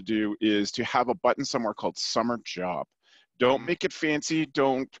camps to do is to have a button somewhere called summer job. Don't make it fancy.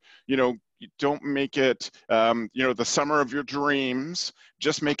 Don't make it, the summer of your dreams.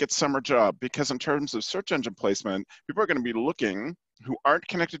 Just make it summer job, because in terms of search engine placement, people are going to be looking who aren't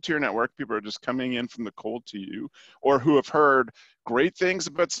connected to your network, people are just coming in from the cold to you, or who have heard great things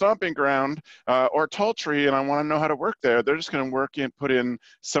about Stomping Ground or Tall Tree, and I want to know how to work there. They're just going to put in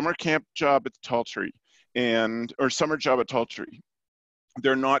summer camp job at Tall Tree or summer job at Tall Tree.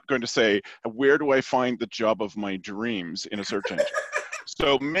 They're not going to say, where do I find the job of my dreams in a search engine?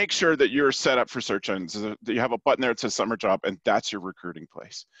 So make sure that you're set up for search engines, that you have a button there that says summer job, and that's your recruiting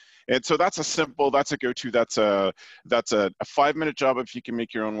place. And so that's a go-to, that's a 5-minute job if you can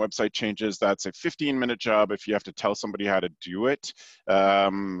make your own website changes. That's a 15-minute job if you have to tell somebody how to do it.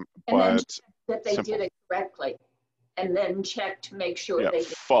 And then that they simple. did it correctly. And then check to make sure they did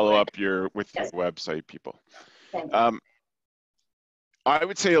follow up with yes. your website people. Thank you. I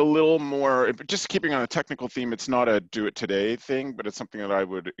would say a little more, just keeping on a technical theme, it's not a do it today thing, but it's something that I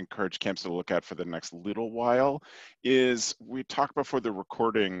would encourage camps to look at for the next little while, is we talked before the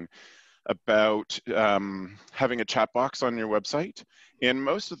recording about having a chat box on your website. And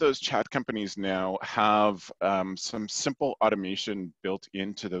most of those chat companies now have some simple automation built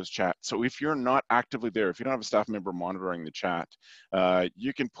into those chats. So if you're not actively there, if you don't have a staff member monitoring the chat,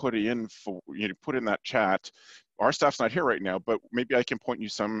 you can put in that chat. Our staff's not here right now, but maybe I can point you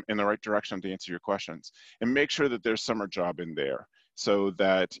some in the right direction to answer your questions, and make sure that there's summer job in there so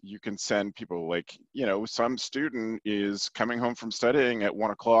that you can send people, like, some student is coming home from studying at 1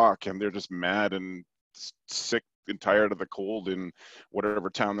 o'clock and they're just mad and sick and tired of the cold in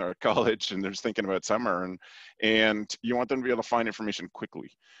whatever town they're at college, and they're just thinking about summer, and you want them to be able to find information quickly.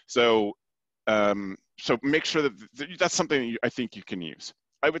 So make sure that that's something I think you can use.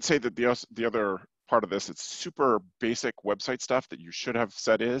 I would say that the other part of this, it's super basic website stuff that you should have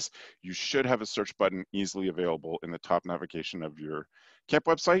set you should have a search button easily available in the top navigation of your camp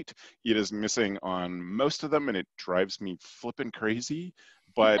website. It is missing on most of them, and it drives me flipping crazy.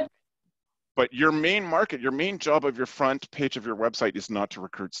 But your main job of your front page of your website is not to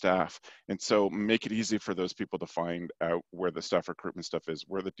recruit staff. And so make it easy for those people to find out where the staff recruitment stuff is,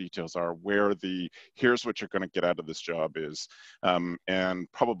 where the details are, here's what you're going to get out of this job is.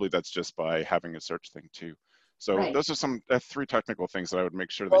 And probably that's just by having a search thing too. So right. Those are some 3 technical things that I would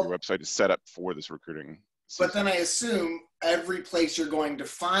make sure that your website is set up for this recruiting season. But then I assume every place you're going to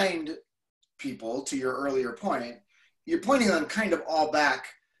find people, to your earlier point, you're pointing them kind of all back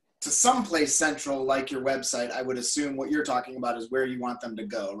to some place central, like your website. I would assume what you're talking about is where you want them to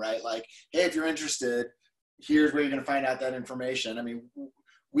go, right? Like, hey, if you're interested, here's where you're going to find out that information. I mean,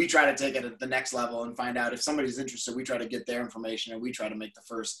 we try to take it at the next level and find out if somebody's interested. We try to get their information, and we try to make the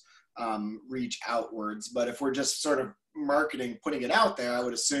first reach outwards. But if we're just sort of marketing, putting it out there, I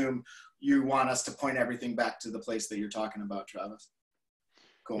would assume you want us to point everything back to the place that you're talking about, Travis.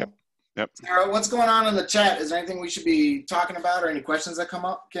 Cool. Yep. Sarah, what's going on in the chat? Is there anything we should be talking about, or any questions that came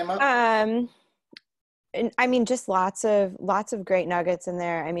up? And I mean, just lots of great nuggets in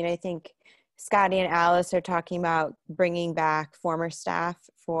there. I mean, I think Scotty and Alice are talking about bringing back former staff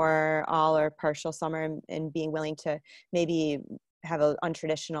for all or partial summer, and being willing to maybe have an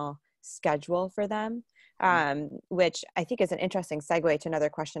untraditional schedule for them. Which I think is an interesting segue to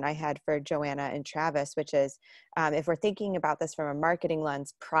another question I had for Joanna and Travis, which is, if we're thinking about this from a marketing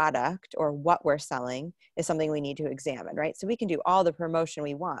lens, product or what we're selling is something we need to examine, right? So we can do all the promotion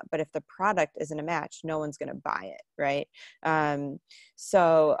we want, but if the product isn't a match, no one's going to buy it, right?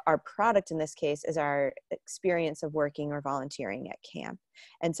 So our product in this case is our experience of working or volunteering at camp.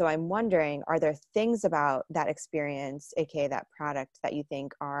 And so I'm wondering, are there things about that experience, aka that product, that you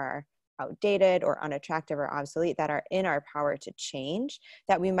think are outdated or unattractive or obsolete that are in our power to change,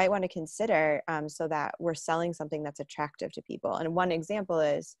 that we might want to consider, so that we're selling something that's attractive to people? And one example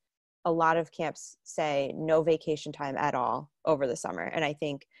is, a lot of camps say no vacation time at all over the summer. And I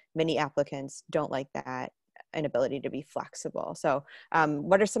think many applicants don't like that inability to be flexible. So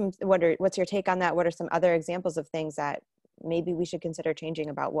what's your take on that? What are some other examples of things that maybe we should consider changing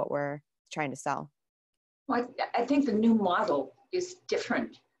about what we're trying to sell? Well, I think the new model is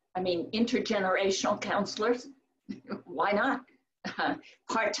different. I mean, intergenerational counselors, why not?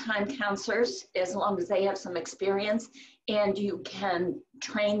 Part-time counselors, as long as they have some experience and you can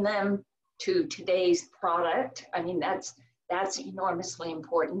train them to today's product. I mean, that's enormously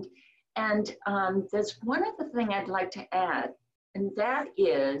important. And there's one other thing I'd like to add, and that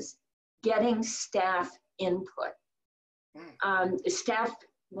is getting staff input. Staff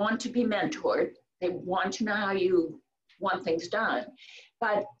want to be mentored. They want to know how you want things done.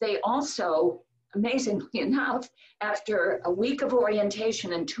 But they also, amazingly enough, after a week of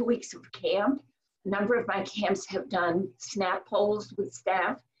orientation and 2 weeks of camp, a number of my camps have done snap polls with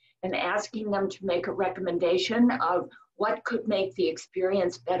staff and asking them to make a recommendation of what could make the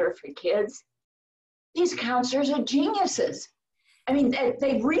experience better for kids. These counselors are geniuses. I mean,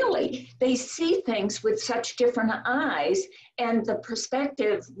 they see things with such different eyes, and the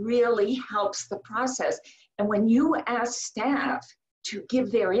perspective really helps the process. And when you ask staff to give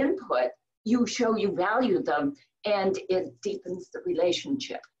their input, you show you value them, and it deepens the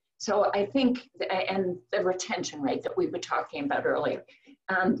relationship. So I think, and the retention rate that we were talking about earlier.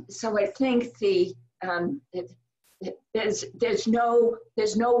 So I think there's no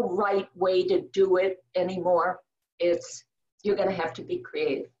right way to do it anymore. You're going to have to be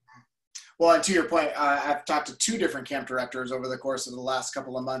creative. Well, and to your point, I've talked to 2 different camp directors over the course of the last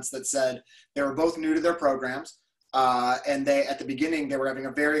couple of months that said they were both new to their programs, and at the beginning they were having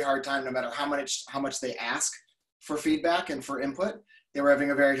a very hard time, no matter how much they ask for feedback and for input. They were having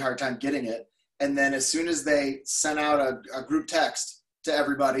a very hard time getting it. And then as soon as they sent out a group text to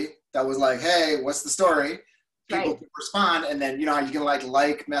everybody that was like, "Hey, what's the story?" People could respond, and then you know how you can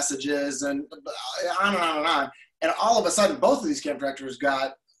like messages and on and on and on. And all of a sudden, both of these camp directors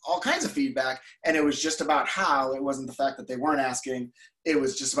got all kinds of feedback, and it was just about how. It wasn't the fact that they weren't asking; it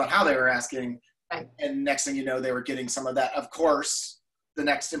was just about how they were asking. Right. And next thing you know, they were getting some of that. Of course, the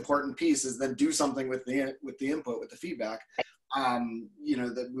next important piece is then do something with the input, with the feedback. You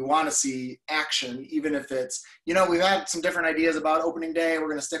know, that we want to see action, even if it's, you know, we've had some different ideas about opening day. We're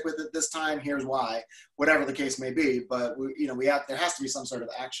going to stick with it this time. Here's why, whatever the case may be. But there has to be some sort of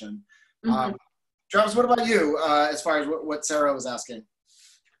action. Mm-hmm. Travis, what about you, as far as what Sarah was asking?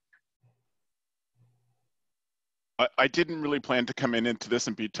 I didn't really plan to come into this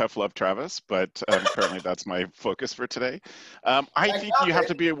and be tough love Travis, but apparently that's my focus for today. I think you have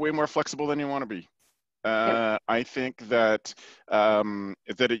to be way more flexible than you want to be. I think that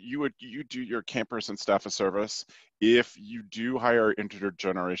you do your campers and staff a service if you do hire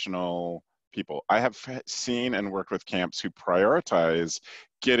intergenerational people. I have seen and worked with camps who prioritize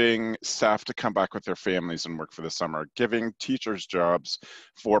getting staff to come back with their families and work for the summer, giving teachers jobs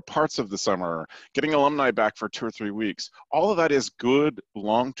for parts of the summer, getting alumni back for 2 or 3 weeks. All of that is good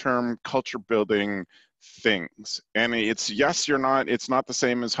long-term culture building things. And it's not the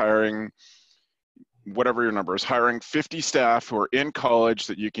same as hiring whatever your number is, hiring 50 staff who are in college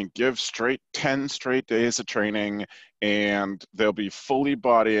that you can give 10 straight days of training, and they'll be fully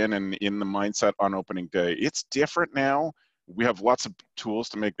bought in and in the mindset on opening day. It's different now. We have lots of tools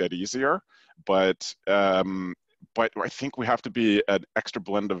to make that easier, but I think we have to be an extra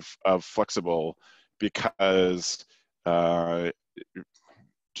blend of flexible, because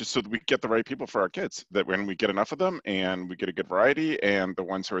just so that we get the right people for our kids, that when we get enough of them and we get a good variety, and the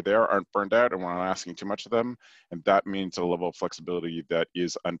ones who are there aren't burned out and we're not asking too much of them. And that means a level of flexibility that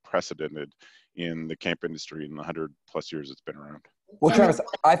is unprecedented in the camp industry in the 100+ years it's been around. Well, Travis,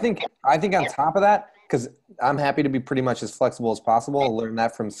 I think on top of that, because I'm happy to be pretty much as flexible as possible. I learned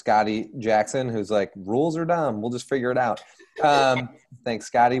that from Scotty Jackson, who's like, rules are dumb. We'll just figure it out. Thanks,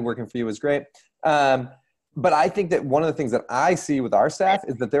 Scotty. Working for you was great. But I think that one of the things that I see with our staff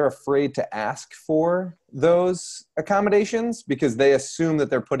is that they're afraid to ask for those accommodations because they assume that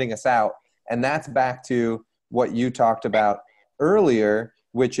they're putting us out. And that's back to what you talked about earlier,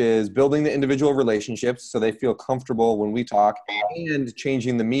 which is building the individual relationships so they feel comfortable when we talk, and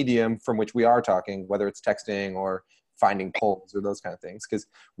changing the medium from which we are talking, whether it's texting or finding polls or those kind of things. Because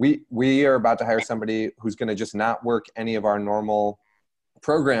we are about to hire somebody who's going to just not work any of our normal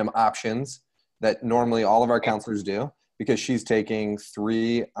program options that normally all of our counselors do, because she's taking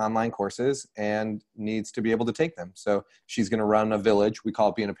 3 online courses and needs to be able to take them. So she's going to run a village, we call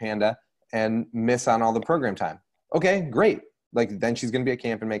it being a panda, and miss on all the program time. Okay, great. Like, then she's going to be at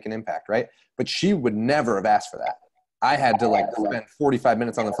camp and make an impact, right? But she would never have asked for that. I had to spend 45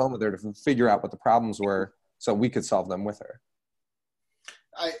 minutes on the phone with her to figure out what the problems were so we could solve them with her.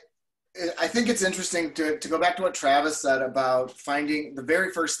 I think it's interesting to go back to what Travis said about finding the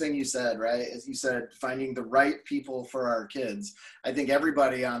very first thing you said, right? Is you said finding the right people for our kids. I think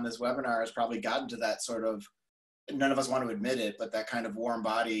everybody on this webinar has probably gotten to that sort of, none of us want to admit it, but that kind of warm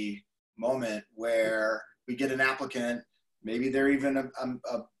body moment where we get an applicant, maybe they're even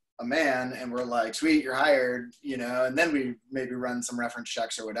a man, and we're like, sweet, you're hired, and then we maybe run some reference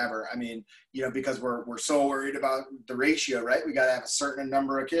checks or whatever. I mean, because we're so worried about the ratio, right? We got to have a certain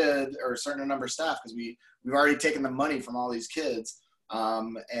number of kids or a certain number of staff because we've already taken the money from all these kids.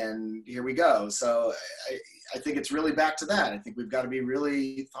 And here we go. So I think it's really back to that. I think we've got to be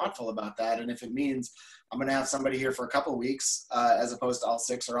really thoughtful about that. And if it means I'm going to have somebody here for a couple of weeks as opposed to all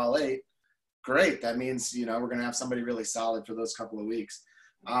 6 or all 8, great. That means, we're going to have somebody really solid for those couple of weeks.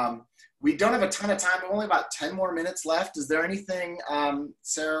 We don't have a ton of time. We have only about 10 more minutes left. Is there anything,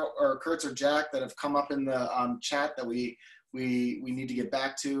 Sarah or Kurtz or Jack, that have come up in the chat that we need to get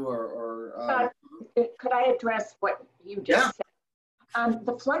back to? Could I address what you just said?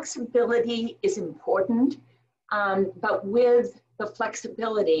 The flexibility is important, but with the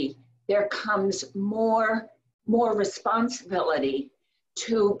flexibility, there comes more responsibility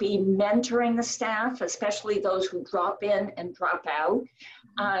to be mentoring the staff, especially those who drop in and drop out,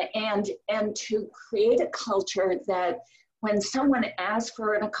 and to create a culture that when someone asks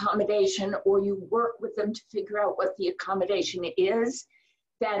for an accommodation or you work with them to figure out what the accommodation is,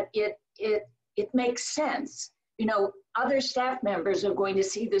 that it makes sense. You know, other staff members are going to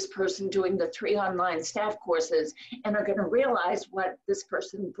see this person doing the 3 online staff courses and are going to realize what this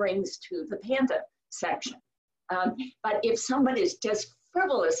person brings to the Panda section. But if somebody is just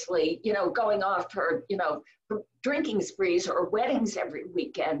frivolously, you know, going off for, you know, for drinking sprees or weddings every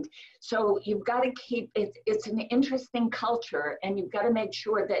weekend, so you've got to keep it. It's an interesting culture, and you've got to make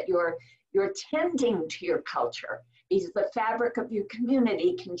sure that you're tending to your culture, because the fabric of your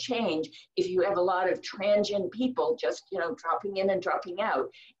community can change if you have a lot of transient people just, you know, dropping in and dropping out,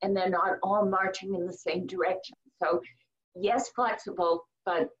 and they're not all marching in the same direction. So yes, flexible,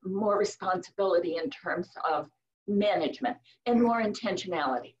 but more responsibility in terms of management and more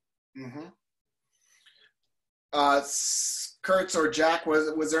intentionality. Mm-hmm. Kurtz or Jack,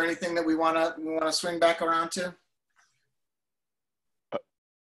 was there anything that we want to swing back around to?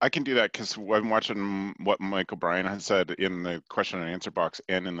 I can do that because I'm watching what Mike O'Brien has said in the question and answer box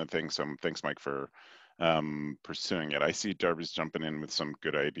and in the thing. So thanks, Mike, for pursuing it. I see Darby's jumping in with some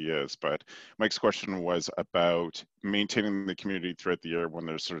good ideas, but Mike's question was about maintaining the community throughout the year when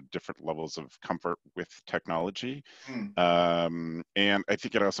there's sort of different levels of comfort with technology. And I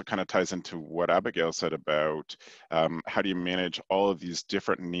think it also kind of ties into what Abigail said about how do you manage all of these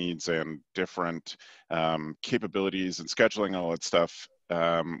different needs and different capabilities and scheduling, all that stuff,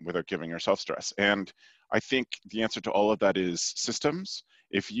 without giving yourself stress. And I think the answer to all of that is systems.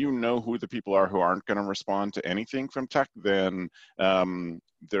 If you know who the people are who aren't going to respond to anything from tech, then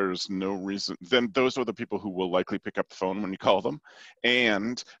there's no reason, then those are the people who will likely pick up the phone when you call them.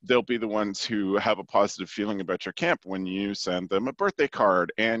 And they'll be the ones who have a positive feeling about your camp when you send them a birthday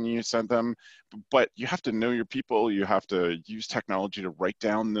card and you send them, but you have to know your people. You have to use technology to write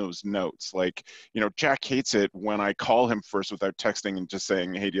down those notes. Like, you know, Jack hates it when I call him first without texting and just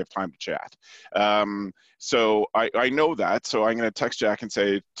saying, hey, do you have time to chat? So I know that, so I'm going to text Jack and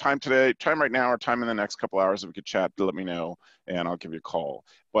say, time today, time right now, or time in the next couple hours that we could chat, let me know, and I'll give you a call.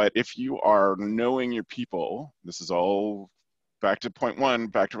 But if you are knowing your people, this is all back to point one,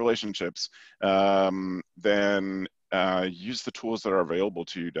 back to relationships, then use the tools that are available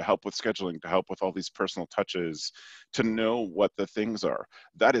to you to help with scheduling, to help with all these personal touches, to know what the things are.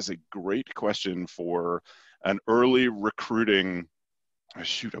 That is a great question for an early recruiting. Oh,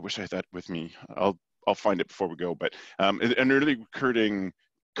 shoot, I wish I had that with me. I'll find it before we go, but an early recruiting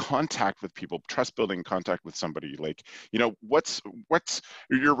contact with people, trust building contact with somebody. Like, you know, what's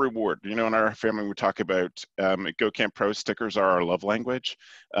your reward? You know, in our family, we talk about at Go Camp Pro, stickers are our love language.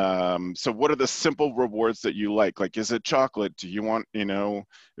 So what are the simple rewards that you like? Like, is it chocolate? Do you want, you know,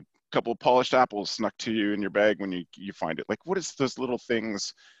 a couple of polished apples snuck to you in your bag when you find it? Like, what is those little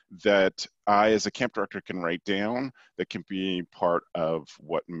things that I, as a camp director, can write down that can be part of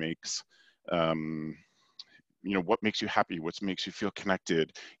what makes you know, what makes you happy? What makes you feel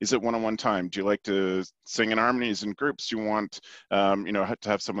connected? Is it one-on-one time? Do you like to sing in harmonies in groups? You want, you know, to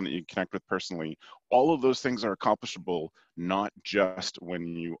have someone that you connect with personally. All of those things are accomplishable, not just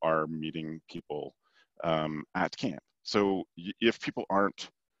when you are meeting people at camp. So if people aren't,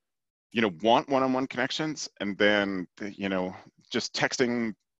 you know, want one-on-one connections, and then, you know, just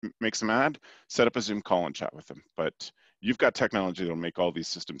texting makes them mad, set up a Zoom call and chat with them. But you've got technology that'll make all these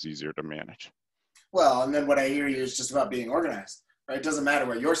systems easier to manage. Well, and then what I hear you is just about being organized, right? It doesn't matter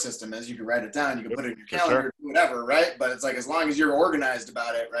what your system is. You can write it down, you can put it in your calendar, do whatever, right? But it's like, as long as you're organized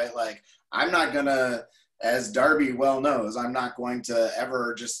about it, right? Like, I'm not gonna, as Darby well knows, I'm not going to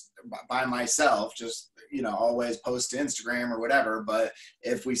ever just by myself, just, you know, always post to Instagram or whatever. But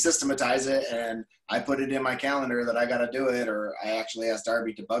if we systematize it and I put it in my calendar that I got to do it, or I actually ask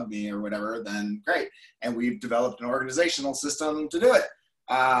Darby to bug me or whatever, then great. And we've developed an organizational system to do it.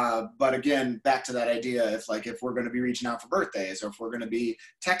 But again, back to that idea, if we're going to be reaching out for birthdays, or if we're going to be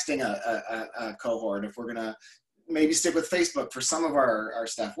texting a cohort, if we're going to maybe stick with Facebook for some of our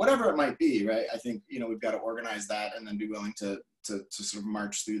stuff, whatever it might be, right? I think, you know, we've got to organize that and then be willing to sort of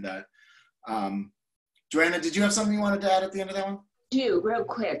march through that. Joanna, did you have something you wanted to add at the end of that one? Real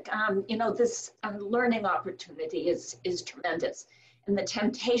quick. You know, this learning opportunity is tremendous. And the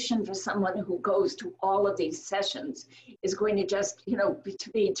temptation for someone who goes to all of these sessions is going to just, you know,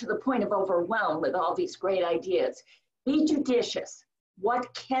 be to the point of overwhelm with all these great ideas. Be judicious.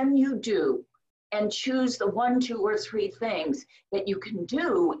 What can you do and choose the 1, 2, or 3 things that you can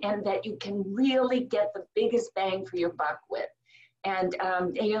do and that you can really get the biggest bang for your buck with. And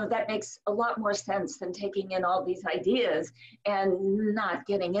that makes a lot more sense than taking in all these ideas and not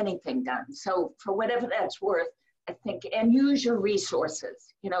getting anything done. So for whatever that's worth, I think, and use your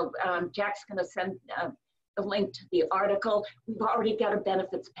resources. Jack's going to send the link to the article. We've already got a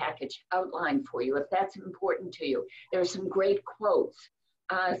benefits package outlined for you if that's important to you. There's some great quotes.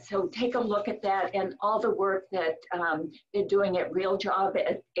 So take a look at that and all the work that they're doing at Real Job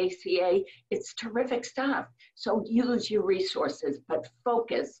at ACA. It's terrific stuff. So use your resources, but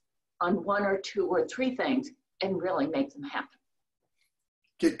focus on 1 or 2 or 3 things and really make them happen.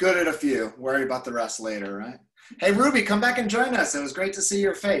 Get good at a few, worry about the rest later, right? Hey, Ruby, come back and join us. It was great to see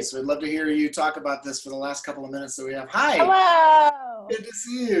your face. We'd love to hear you talk about this for the last couple of minutes that we have. Hi. Hello. Good to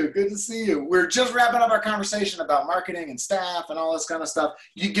see you. Good to see you. We're just wrapping up our conversation about marketing and staff and all this kind of stuff.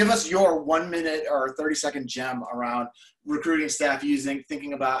 You give us your 1 minute or 30-second gem around recruiting staff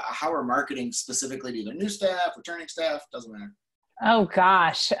thinking about how we're marketing specifically to either new staff, returning staff, doesn't matter. Oh,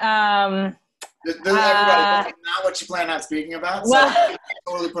 gosh. Everybody, that's not what you plan on speaking about. So I'm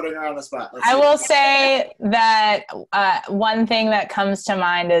totally putting her on the spot. I will say that one thing that comes to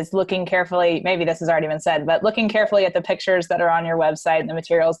mind is looking carefully, maybe this has already been said, but looking carefully at the pictures that are on your website and the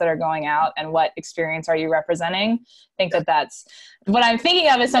materials that are going out and what experience are you representing. I think that's what I'm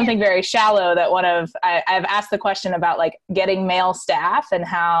thinking of is something very shallow that I've asked the question about like getting male staff and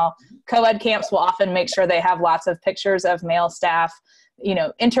how co-ed camps will often make sure they have lots of pictures of male staff,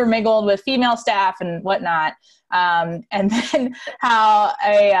 intermingled with female staff and whatnot. And then how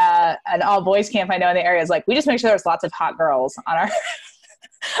an all boys camp I know in the area is like, we just make sure there's lots of hot girls on our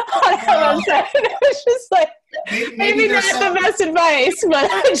website. It's just like, maybe not the best advice,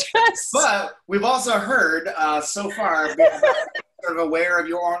 but we've also heard so far, sort of aware of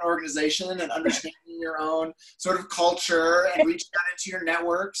your own organization and understanding your own sort of culture and reaching out into your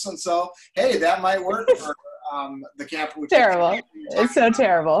networks. And so, hey, that might work for the camp. Terrible. It's so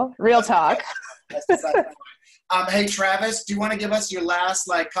terrible. Real talk. Hey, Travis, do you want to give us your last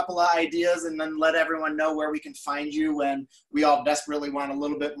couple of ideas and then let everyone know where we can find you when we all desperately want a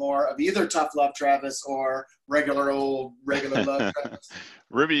little bit more of either Tough Love Travis or regular love Travis?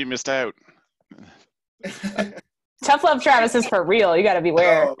 Ruby, you missed out. Tough Love Travis is for real. You got to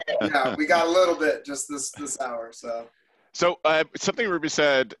beware. Oh, yeah, we got a little bit just this hour, so. So something Ruby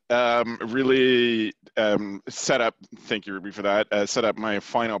said really set up, thank you, Ruby, for that, set up my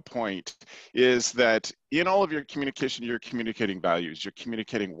final point, is that in all of your communication, you're communicating values. You're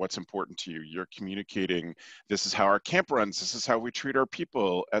communicating what's important to you. You're communicating, this is how our camp runs, this is how we treat our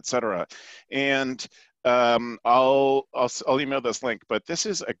people, etc. And I'll email this link, but this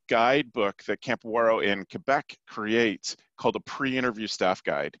is a guidebook that Camp Waro in Quebec creates called a pre-interview staff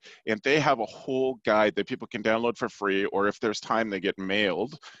guide. And they have a whole guide that people can download for free, or if there's time, they get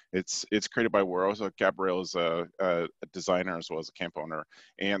mailed. It's created by Waro, so Gabrielle is a designer as well as a camp owner.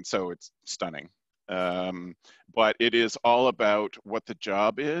 And so it's stunning. But it is all about what the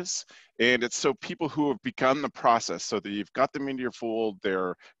job is, and it's so people who have begun the process, so that you've got them into your fold,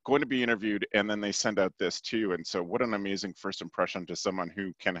 they're going to be interviewed, and then they send out this too. And so what an amazing first impression to someone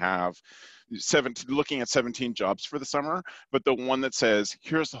who can have looking at 17 jobs for the summer, but the one that says,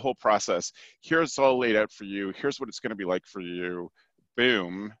 here's the whole process, here's all laid out for you, here's what it's going to be like for you,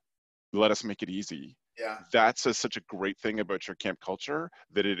 boom, let us make it easy. Yeah, That's such a great thing about your camp culture,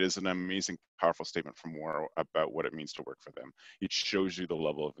 that it is an amazing, powerful statement from Waro about what it means to work for them. It shows you the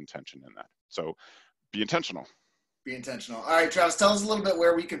level of intention in that. So be intentional. Be intentional. All right, Travis, tell us a little bit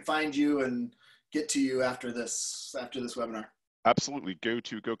where we can find you and get to you after this webinar. Absolutely. Go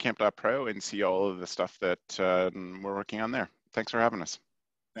to gocamp.pro and see all of the stuff that we're working on there. Thanks for having us.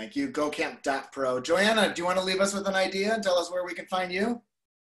 Thank you. Gocamp.pro. Joanna, do you want to leave us with an idea and tell us where we can find you?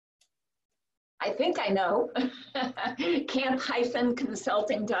 I think I know,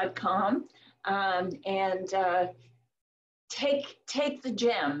 camp-consulting.com, and take the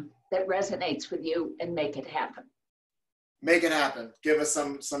gem that resonates with you and make it happen. Make it happen. Give us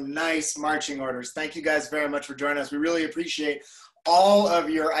some nice marching orders. Thank you guys very much for joining us. We really appreciate all of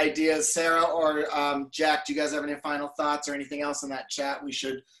your ideas. Sarah or Jack, do you guys have any final thoughts or anything else in that chat we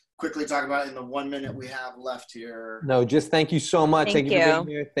should quickly talk about in the 1 minute we have left here? No, just thank you so much. Thank you for being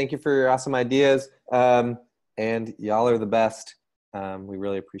here. Thank you for your awesome ideas. And y'all are the best. We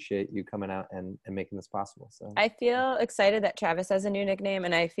really appreciate you coming out and making this possible. So I feel excited that Travis has a new nickname,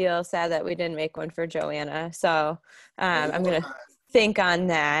 and I feel sad that we didn't make one for Joanna. So I'm going to think on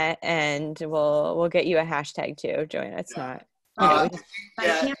that, and we'll get you a hashtag too, Joanna. It's not. My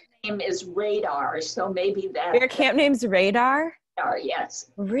camp name is Radar, so maybe that. Your camp name's Radar?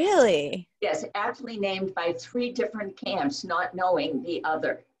 Yes. Really? Yes, aptly named by 3 different camps, not knowing the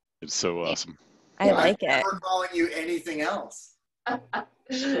other. It's so awesome. I like it. I'm never calling you anything else. That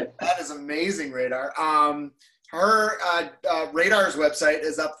is amazing, Radar. Her Radar's website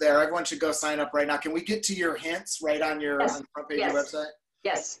is up there. Everyone should go sign up right now. Can we get to your hints right on your on the front page of your website?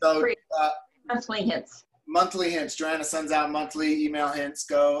 Yes. So, free monthly hints. Monthly hints. Joanna sends out monthly email hints.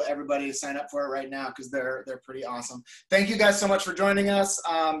 Go, everybody, sign up for it right now because they're pretty awesome. Thank you guys so much for joining us.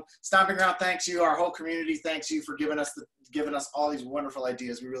 Stomping Ground thanks you. Our whole community thanks you for giving us all these wonderful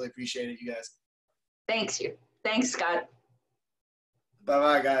ideas. We really appreciate it, you guys. Thanks you. Thanks, Scott.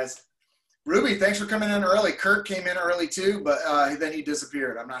 Bye-bye, guys. Ruby, thanks for coming in early. Kurt came in early too, but then he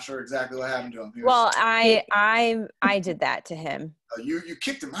disappeared. I'm not sure exactly what happened to him. Well, I did that to him. Oh, you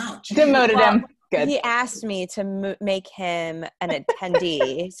kicked him out. Jeez. Demoted him. Good. He asked me to make him an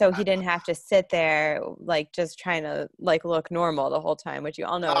attendee, so he didn't have to sit there like just trying to like look normal the whole time, which you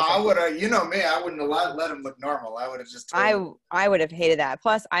all know. I would have, you know me, I wouldn't have let him look normal. I would have just. I would have hated that.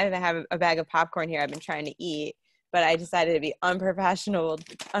 Plus, I have a bag of popcorn here. I've been trying to eat, but I decided to be unprofessional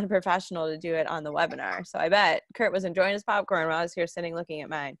to do it on the webinar. So I bet Kurt was enjoying his popcorn while I was here sitting looking at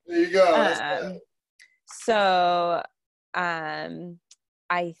mine. There you go. So,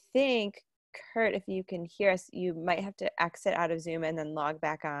 I think. Kurt, if you can hear us, you might have to exit out of Zoom and then log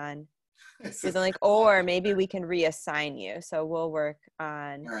back on with the link, or maybe we can reassign you. So we'll work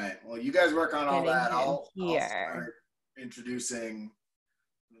on. All right. Well, you guys work on all that. I'll start introducing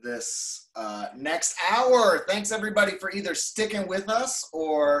this next hour. Thanks everybody for either sticking with us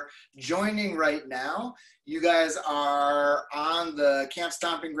or joining right now. You guys are on the Camp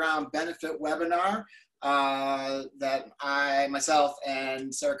Stomping Ground benefit webinar. That myself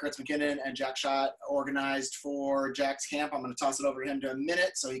and Sarah Kurtz-McKinnon and Jack Schott organized for Jack's camp. I'm going to toss it over to him in a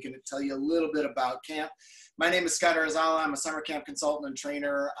minute so he can tell you a little bit about camp. My name is Scott Arizala. I'm a summer camp consultant and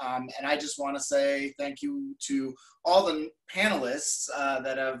trainer, and I just want to say thank you to all the panelists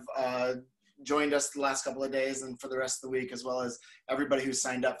that have joined us the last couple of days and for the rest of the week, as well as everybody who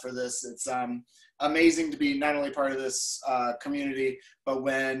signed up for this. It's amazing to be not only part of this community, but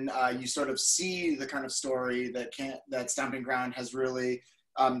when you sort of see the kind of story that Stomping Ground has really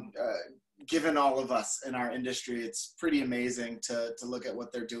given all of us in our industry. It's pretty amazing to look at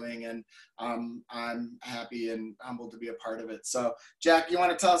what they're doing, and I'm happy and humbled to be a part of it. So Jack, you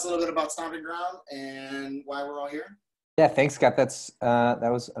want to tell us a little bit about Stomping Ground and why we're all here? Yeah, thanks, Scott.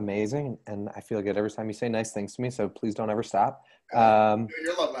 That was amazing, and I feel good every time you say nice things to me. So please don't ever stop. Your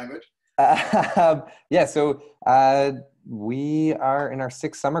love language. Yeah, so we are in our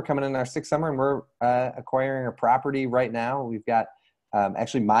 6th summer, and we're acquiring a property right now. We've got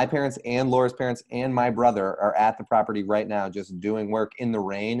actually my parents and Laura's parents and my brother are at the property right now, just doing work in the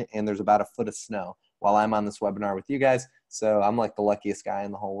rain, and there's about a foot of snow while I'm on this webinar with you guys. So I'm like the luckiest guy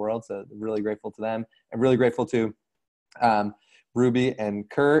in the whole world. So really grateful to them, and really grateful to Ruby and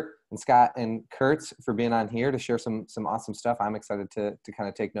Kurt and Scott and Kurtz for being on here to share some awesome stuff. I'm excited to kind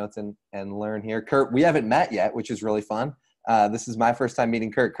of take notes and learn here. Kurt, we haven't met yet, which is really fun. This is my first time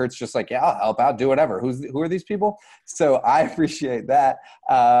meeting Kurt. Kurt's just like, yeah, I'll help out, do whatever. Who are these people? So I appreciate that,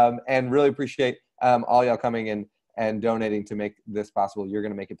 and really appreciate all y'all coming and donating to make this possible. You're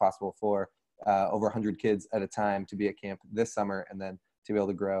going to make it possible for over 100 kids at a time to be at camp this summer, and then to be able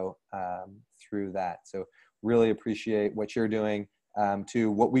to grow through that. So really appreciate what you're doing to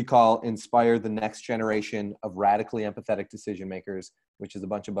what we call inspire the next generation of radically empathetic decision makers, which is a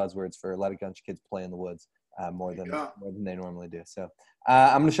bunch of buzzwords for let a bunch of kids play in the woods more than they normally do. So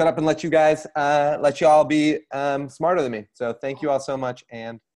I'm going to shut up and let you all be smarter than me. So thank you all so much.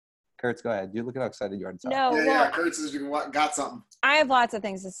 And Kurtz, go ahead. You look at how excited you are to talk. No, yeah, Kurtz has got something. I have lots of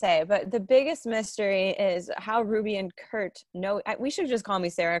things to say, but the biggest mystery is how Ruby and Kurt know. We should just call me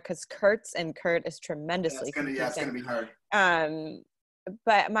Sarah, because Kurtz and Kurt is tremendously confusing. It's gonna be hard.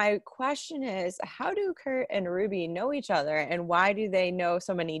 But my question is, how do Kurt and Ruby know each other, and why do they know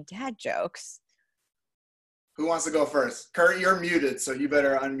so many dad jokes? Who wants to go first? Kurt, you're muted, so you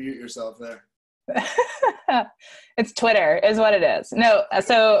better unmute yourself there. It's Twitter is what it is. No,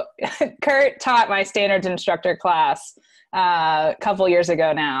 so Kurt taught my standards instructor class a couple years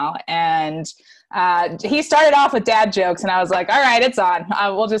ago now, and he started off with dad jokes, and I was like, all right, it's on.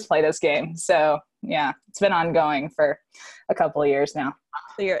 We'll just play this game. So yeah, it's been ongoing for a couple of years now.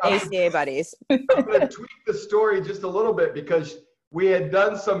 So you're ACA buddies. I'm going to tweak the story just a little bit, because we had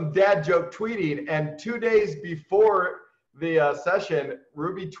done some dad joke tweeting, and 2 days before the session,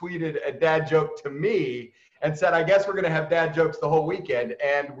 Ruby tweeted a dad joke to me and said, I guess we're going to have dad jokes the whole weekend.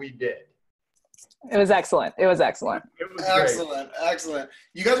 And we did. It was excellent. It was excellent. It was great. Excellent, excellent.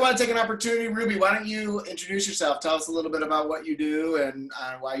 You guys want to take an opportunity, Ruby? Why don't you introduce yourself? Tell us a little bit about what you do and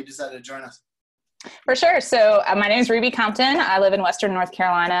why you decided to join us. For sure. So my name is Ruby Compton. I live in Western North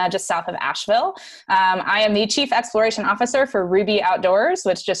Carolina, just south of Asheville. I am the Chief Exploration Officer for Ruby Outdoors,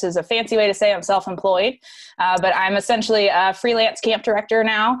 which just is a fancy way to say I'm self-employed. But I'm essentially a freelance camp director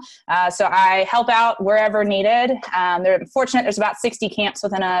now. So I help out wherever needed. They're fortunate there's about 60 camps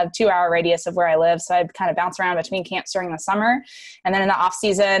within a 2-hour radius of where I live. So I kind of bounce around between camps during the summer. And then in the off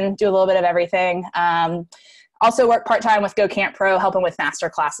season, do a little bit of everything. Also work part-time with Go Camp Pro, helping with master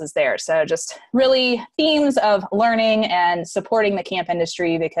classes there. So just really themes of learning and supporting the camp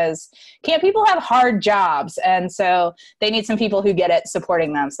industry, because camp people have hard jobs. And so they need some people who get it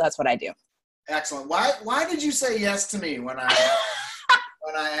supporting them. So that's what I do. Excellent. Why did you say yes to me when I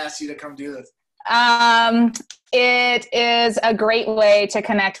asked you to come do this? It is a great way to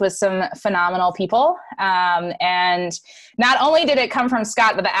connect with some phenomenal people. And not only did it come from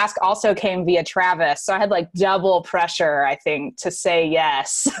Scott, but the ask also came via Travis. So I had like double pressure, I think, to say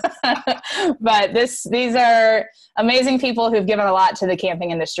yes. But these are amazing people who've given a lot to the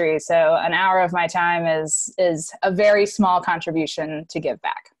camping industry. So an hour of my time is a very small contribution to give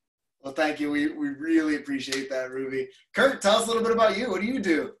back. Well, thank you. We really appreciate that, Ruby. Kurt, tell us a little bit about you. What do you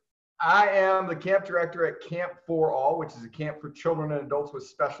do? I am the camp director at Camp For All, which is a camp for children and adults with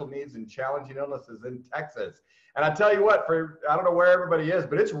special needs and challenging illnesses in Texas. And I tell you what, I don't know where everybody is,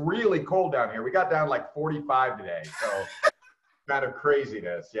 but it's really cold down here. We got down like 45 today, so kind of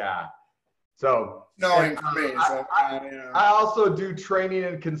craziness, yeah. So I also do training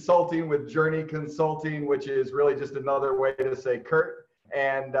and consulting with Journey Consulting, which is really just another way to say Kurt.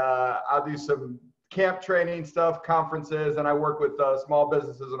 And I'll do some camp training stuff, conferences, and I work with small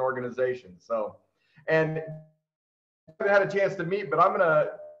businesses and organizations. So, and I haven't had a chance to meet, but I'm going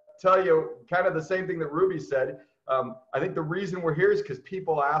to tell you kind of the same thing that Ruby said. I think the reason we're here is because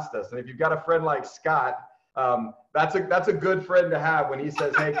people asked us. And if you've got a friend like Scott, that's a good friend to have when he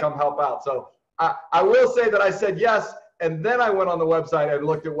says, hey, come help out. So I will say that I said yes, and then I went on the website and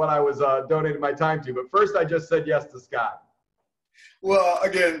looked at what I was donating my time to. But first I just said yes to Scott. Well,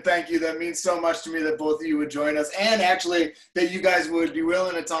 again, thank you. That means so much to me that both of you would join us, and actually that you guys would be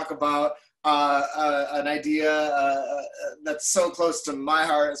willing to talk about an idea that's so close to my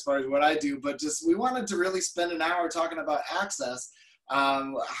heart as far as what I do. But just we wanted to really spend an hour talking about access.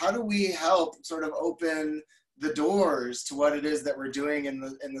 How do we help sort of open the doors to what it is that we're doing in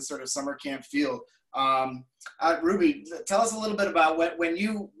the sort of summer camp field? Ruby, tell us a little bit about when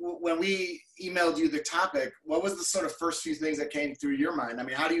we emailed you the topic, what was the sort of first few things that came through your mind? I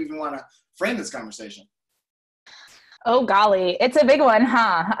mean, how do you even want to frame this conversation? Oh, golly. It's a big one,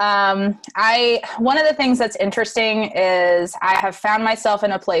 huh? One of the things that's interesting is I have found myself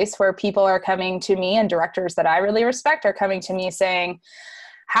in a place where people are coming to me, and directors that I really respect are coming to me saying,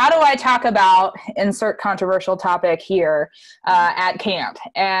 how do I talk about insert controversial topic here at camp?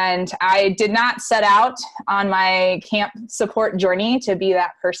 And I did not set out on my camp support journey to be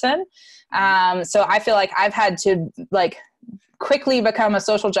that person. So I feel like I've had to quickly become a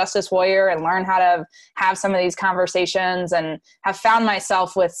social justice warrior and learn how to have some of these conversations, and have found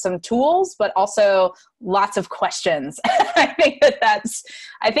myself with some tools, but also lots of questions. I think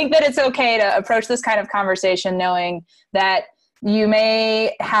that it's okay to approach this kind of conversation knowing that you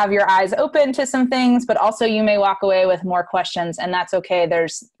may have your eyes open to some things, but also you may walk away with more questions, and that's okay.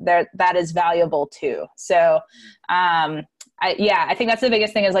 That is valuable too. So, I think that's the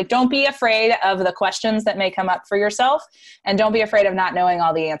biggest thing is don't be afraid of the questions that may come up for yourself, and don't be afraid of not knowing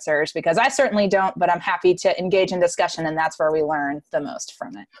all the answers, because I certainly don't, but I'm happy to engage in discussion, and that's where we learn the most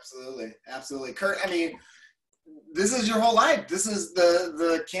from it. Absolutely. Absolutely. Kurt, I mean, this is your whole life. This is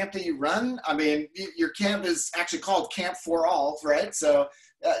the camp that you run. I mean, your camp is actually called Camp For All, right? So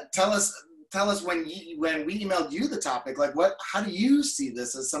tell us when we emailed you the topic, how do you see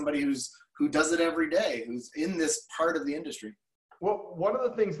this as somebody who does it every day, who's in this part of the industry? Well, one of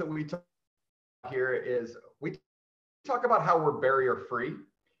the things that we talk here is we talk about how we're barrier free.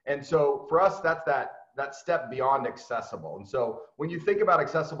 And so for us, that's that step beyond accessible. And so when you think about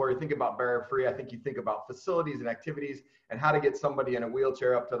accessible, or you think about barrier free, I think you think about facilities and activities and how to get somebody in a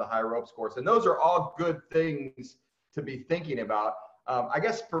wheelchair up to the high ropes course. And those are all good things to be thinking about. I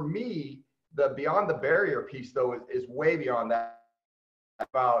guess for me, the beyond the barrier piece though is way beyond that,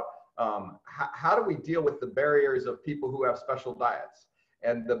 about how do we deal with the barriers of people who have special diets,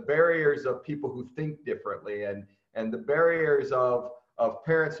 and the barriers of people who think differently, and the barriers of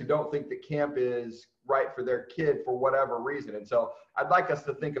parents who don't think that camp is right for their kid for whatever reason. And so I'd like us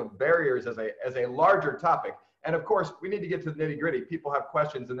to think of barriers as a larger topic. And of course, we need to get to the nitty gritty. People have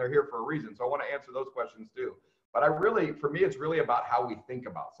questions and they're here for a reason. So I want to answer those questions too. But for me, it's really about how we think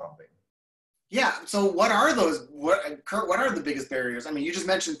about something. Yeah. So what are those, Kurt, what are the biggest barriers? I mean, you just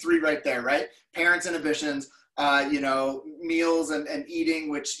mentioned 3 right there, right? Parents' inhibitions, meals and eating,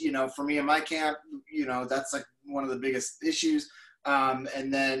 which, for me in my camp, that's like one of the biggest issues.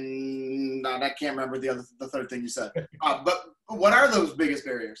 And then I can't remember the third thing you said. But what are those biggest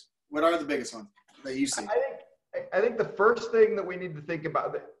barriers? What are the biggest ones that you see? I think the first thing that we need to think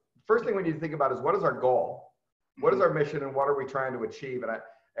about, is what is our goal? What is our mission and what are we trying to achieve?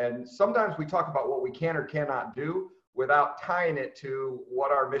 And sometimes we talk about what we can or cannot do without tying it to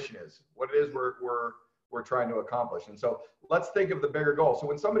what our mission is, what it is we're trying to accomplish. And so let's think of the bigger goal. So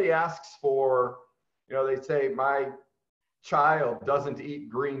when somebody asks for, they say, my child doesn't eat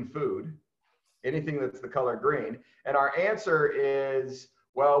green food, anything that's the color green. And our answer is,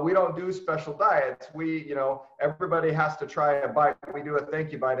 well, we don't do special diets. We, everybody has to try a bite. We do a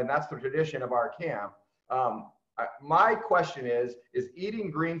thank you bite, and that's the tradition of our camp. My question is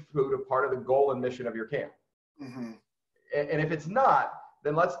eating green food a part of the goal and mission of your camp? Mm-hmm. And if it's not,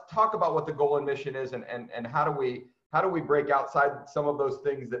 then let's talk about what the goal and mission is and how do we break outside some of those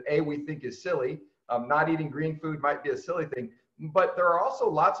things that we think is silly. Not eating green food might be a silly thing, but there are also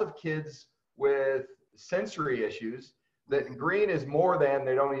lots of kids with sensory issues that green is more than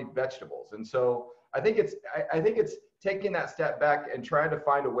they don't eat vegetables. And so I think it's taking that step back and trying to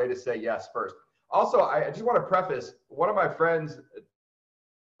find a way to say yes first. Also, I just want to preface, one of my friends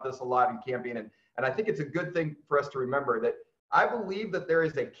this a lot in camping, and I think it's a good thing for us to remember that I believe that there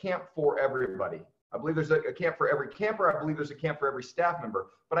is a camp for everybody. I believe there's a camp for every camper. I believe there's a camp for every staff member,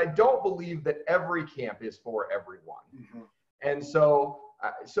 but I don't believe that every camp is for everyone. Mm-hmm. And so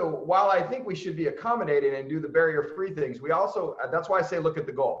while I think we should be accommodating and do the barrier-free things, we also, that's why I say look at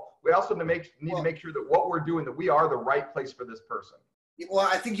the goal. We also need to make sure that what we're doing, that we are the right place for this person. Well,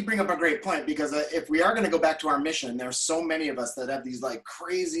 I think you bring up a great point, because if we are going to go back to our mission, there's so many of us that have these like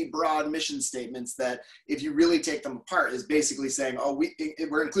crazy broad mission statements that if you really take them apart is basically saying,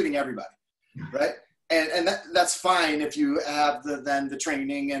 we're including everybody, right? And that's fine if you have the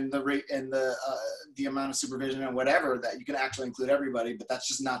training and the amount of supervision and whatever that you can actually include everybody, but that's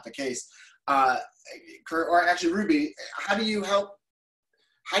just not the case. Kurt, or actually Ruby, how do you help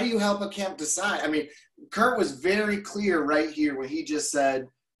a camp decide? I mean, Kurt was very clear right here when he just said,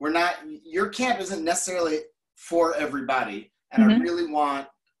 your camp isn't necessarily for everybody. And mm-hmm. I really want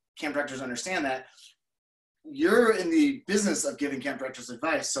camp directors to understand that. You're in the business of giving camp directors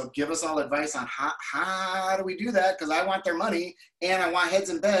advice. So give us all advice on how do we do that? Because I want their money and I want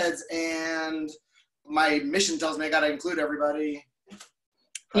heads and beds, and my mission tells me I got to include everybody.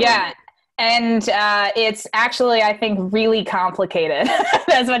 Yeah. And it's actually, I think, really complicated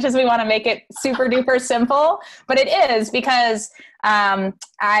as much as we want to make it super duper simple. But it is, because I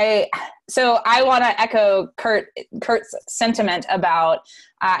want to echo Kurt's sentiment about,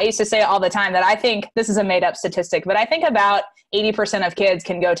 I used to say all the time that I think, this is a made up statistic, but I think about 80% of kids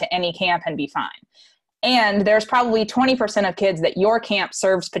can go to any camp and be fine. And there's probably 20% of kids that your camp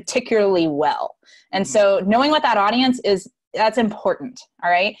serves particularly well. And so knowing what that audience is, that's important.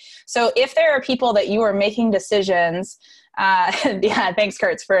 All right. So if there are people that you are making decisions, yeah, thanks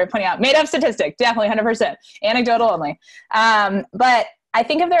Kurtz for pointing out, made up statistic, definitely 100%, anecdotal only. But I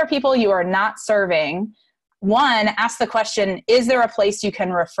think if there are people you are not serving, one, ask the question, is there a place you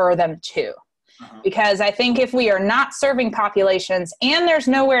can refer them to? Uh-huh. Because I think if we are not serving populations and there's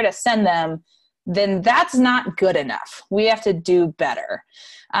nowhere to send them, then that's not good enough. We have to do better.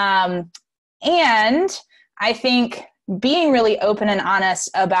 And I think being really open and honest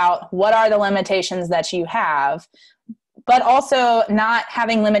about what are the limitations that you have, but also not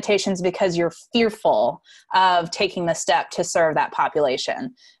having limitations because you're fearful of taking the step to serve that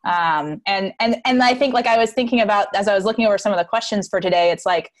population. And I think, like I was thinking about as I was looking over some of the questions for today, it's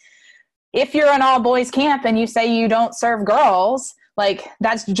like, if you're an all boys camp and you say you don't serve girls, like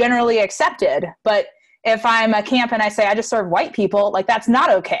that's generally accepted. But if I'm a camp and I say I just serve white people, like that's not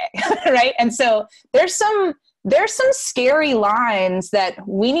okay. Right. And so there's some scary lines that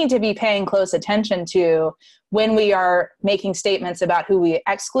we need to be paying close attention to when we are making statements about who we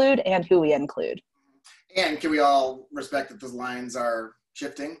exclude and who we include. And can we all respect that those lines are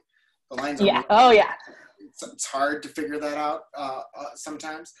shifting? The lines are moving. Oh yeah. It's hard to figure that out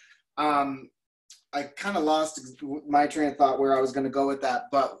sometimes. I kind of lost my train of thought where I was going to go with that,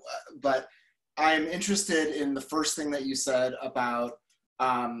 but I'm interested in the first thing that you said about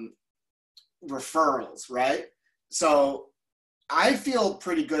referrals, right? So I feel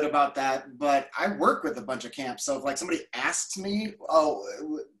pretty good about that, but I work with a bunch of camps. So if like somebody asks me,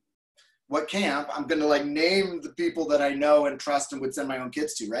 what camp, I'm going to like name the people that I know and trust and would send my own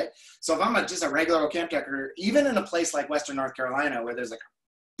kids to, right? So if I'm just a regular old camp director, even in a place like Western North Carolina, where there's like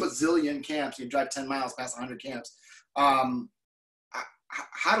a bazillion camps, you drive 10 miles past 100 camps. How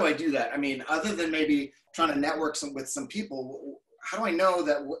do I do that? I mean, other than maybe trying to network with some people, how do I know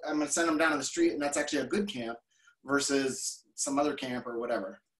that I'm going to send them down to the street and that's actually a good camp versus some other camp or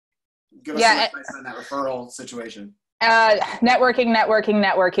whatever? Give us some advice on that referral situation. Networking.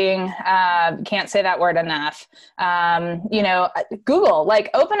 Can't say that word enough. Google,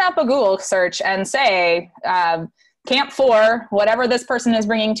 like open up a Google search and say, Camp 4, whatever this person is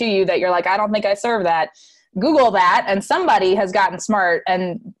bringing to you that you're like, I don't think I serve that. Google that, and somebody has gotten smart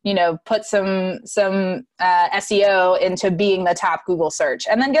and, put some SEO into being the top Google search,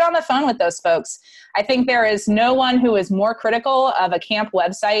 and then get on the phone with those folks. I think there is no one who is more critical of a camp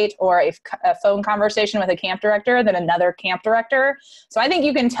website or a phone conversation with a camp director than another camp director. So I think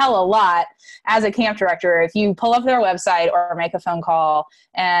you can tell a lot as a camp director if you pull up their website or make a phone call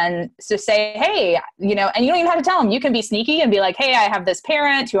and to say, hey, and you don't even have to tell them. You can be sneaky and be like, hey, I have this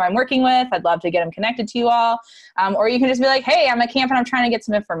parent who I'm working with. I'd love to get them connected to you all. Or you can just be like, hey, I'm a camp and I'm trying to get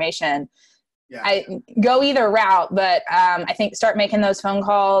some information. Yeah. I go either route, but I think start making those phone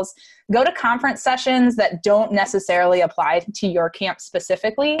calls. Go to conference sessions that don't necessarily apply to your camp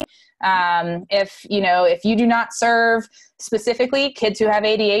specifically. If you do not serve specifically kids who have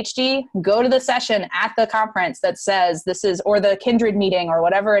ADHD, go to the session at the conference that says this is, or the Kindred meeting or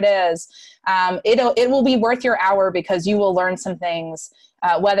whatever it is. It will be worth your hour because you will learn some things.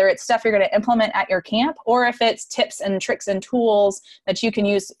 Whether it's stuff you're going to implement at your camp or if it's tips and tricks and tools that you can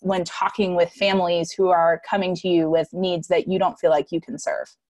use when talking with families who are coming to you with needs that you don't feel like you can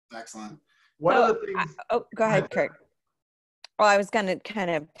serve. Excellent. One of the things. Go ahead, Kurt. Well, I was going to kind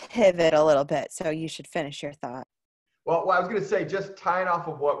of pivot a little bit, so you should finish your thought. Well, I was going to say, just tying off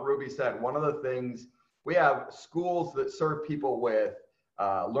of what Ruby said, one of the things, we have schools that serve people with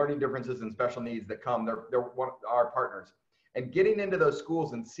learning differences and special needs that come. They're our partners. And getting into those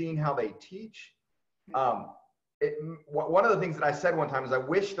schools and seeing how they teach. One of the things that I said one time is I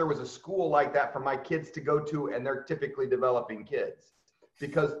wish there was a school like that for my kids to go to, and they're typically developing kids,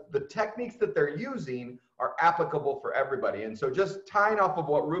 because the techniques that they're using are applicable for everybody. And so just tying off of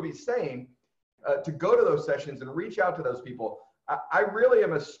what Ruby's saying, to go to those sessions and reach out to those people. I really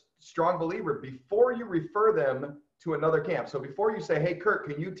am a strong believer before you refer them to another camp. So before you say, hey, Kurt,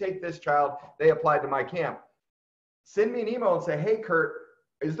 can you take this child? They applied to my camp. Send me an email and say, hey, Kurt,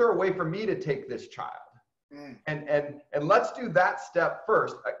 is there a way for me to take this child? And let's do that step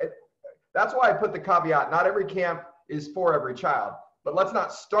first. That's why I put the caveat, not every camp is for every child, but let's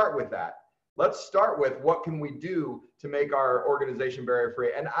not start with that. Let's start with what can we do to make our organization barrier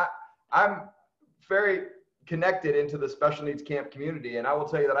free. And I'm very connected into the special needs camp community. And I will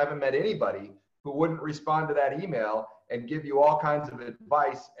tell you that I haven't met anybody who wouldn't respond to that email and give you all kinds of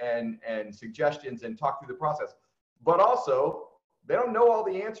advice and suggestions and talk through the process. But also, they don't know all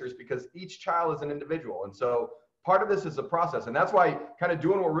the answers because each child is an individual. And so part of this is a process. And that's why kind of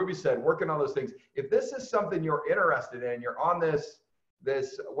doing what Ruby said, working on those things. If this is something you're interested in, you're on this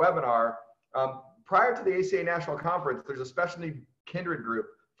webinar, prior to the ACA National Conference, there's a special need kindred group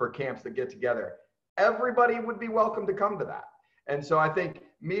for camps that get together. Everybody would be welcome to come to that. And so I think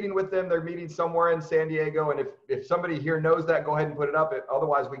meeting with them, they're meeting somewhere in San Diego. And if somebody here knows that, go ahead and put it up.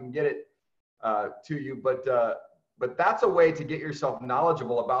 Otherwise, we can get it to you. But that's a way to get yourself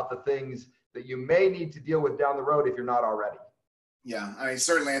knowledgeable about the things that you may need to deal with down the road if you're not already. Yeah, I mean,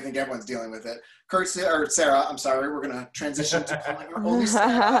 certainly I think everyone's dealing with it. Kurt, or Sarah, I'm sorry, we're going to transition to calling her only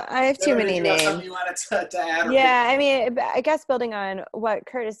Sarah. I have too many names. You wanted to add? Yeah, I mean, I guess building on what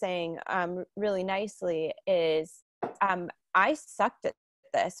Kurt is saying really nicely is I sucked at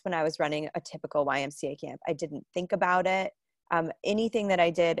this when I was running a typical YMCA camp. I didn't think about it. Anything that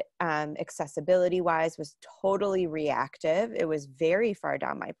I did accessibility-wise was totally reactive. It was very far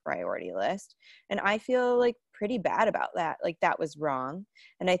down my priority list. And I feel like pretty bad about that. Like that was wrong.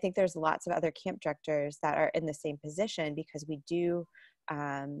 And I think there's lots of other camp directors that are in the same position because we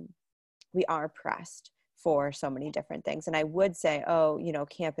are pressed for so many different things. And I would say,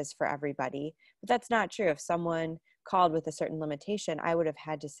 camp is for everybody. But that's not true. If someone called with a certain limitation, I would have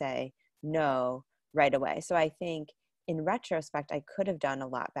had to say no right away. So I think in retrospect, I could have done a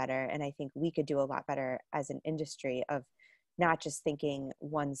lot better. And I think we could do a lot better as an industry of not just thinking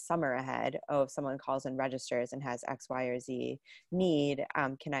one summer ahead. Oh, if someone calls and registers and has X, Y, or Z need,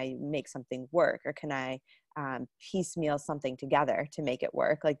 can I make something work? Or can I piecemeal something together to make it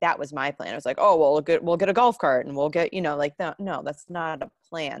work? Like that was my plan. I was like, oh, well, we'll get a golf cart and we'll get, no, that's not a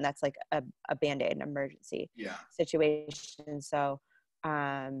plan. That's like a Band-Aid, an emergency situation. So,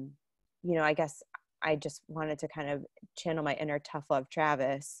 I guess I just wanted to kind of channel my inner tough love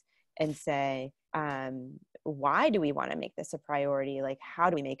Travis and say, why do we want to make this a priority? Like, how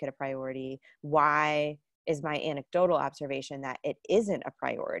do we make it a priority? Why is my anecdotal observation that it isn't a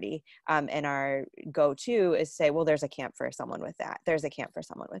priority? And our go-to is say, well, there's a camp for someone with that. There's a camp for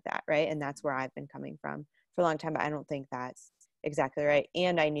someone with that, right? And that's where I've been coming from for a long time, but I don't think that's exactly right.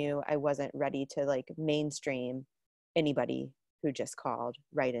 And I knew I wasn't ready to like mainstream anybody who just called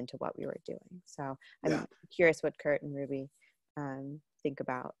right into what we were doing. So I'm curious what Kurt and Ruby think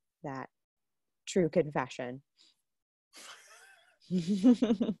about that true confession.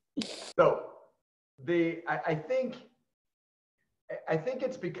 So I think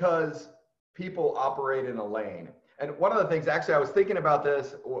it's because people operate in a lane. And one of the things, actually, I was thinking about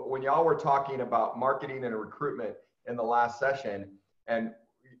this when y'all were talking about marketing and recruitment in the last session. And,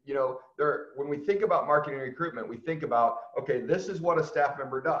 when we think about marketing and recruitment, we think about, okay, this is what a staff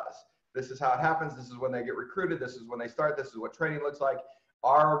member does. This is how it happens. This is when they get recruited. This is when they start. This is what training looks like.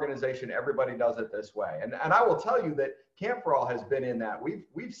 Our organization, everybody does it this way. And I will tell you that Camp for All has been in that.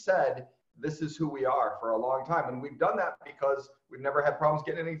 We've said this is who we are for a long time. And we've done that because we've never had problems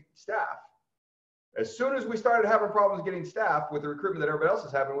getting any staff. As soon as we started having problems getting staff with the recruitment that everybody else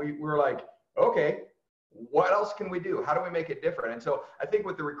is having, we were like, okay, what else can we do? How do we make it different? And so I think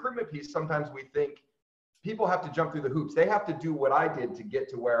with the recruitment piece, sometimes we think people have to jump through the hoops. They have to do what I did to get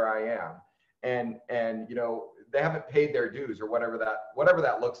to where I am. And they haven't paid their dues or whatever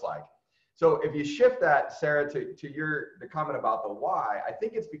that looks like. So if you shift that, Sarah, to the comment about the why, I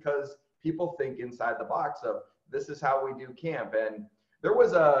think it's because people think inside the box of this is how we do camp. And there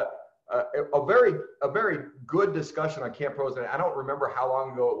was a very good discussion on Camp Pros, and I don't remember how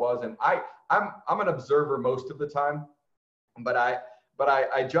long ago it was. And I'm an observer most of the time, but I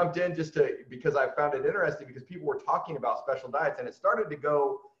jumped in because I found it interesting because people were talking about special diets, and it started to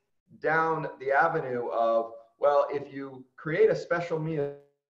go down the avenue of, well, if you create a special meal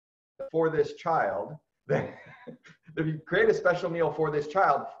for this child, then if you create a special meal for this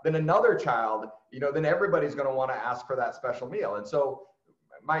child, then another child, then everybody's going to want to ask for that special meal. And so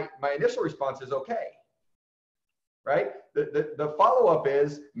my initial response is okay, right? The follow-up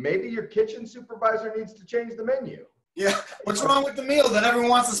is maybe your kitchen supervisor needs to change the menu. Yeah, what's wrong with the meal that everyone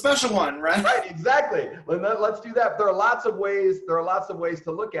wants a special one, right? Right, exactly. Let's do that. There are lots of ways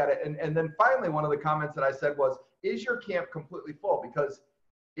to look at it. And then finally, one of the comments that I said was, is your camp completely full? Because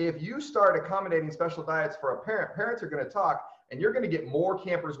if you start accommodating special diets for a parent, parents are going to talk, and you're going to get more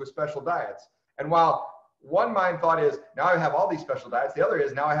campers with special diets. And while one mind thought is, now I have all these special diets, the other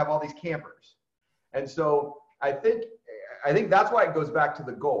is, now I have all these campers. And so I think that's why it goes back to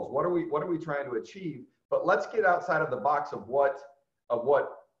the goals. What are we trying to achieve? But let's get outside of the box of what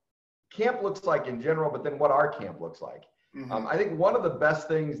camp looks like in general, but then what our camp looks like. Mm-hmm. I think one of the best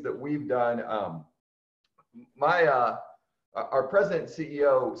things that we've done, our president and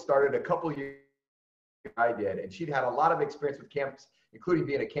CEO started a couple years ago, I did, and she'd had a lot of experience with camps, including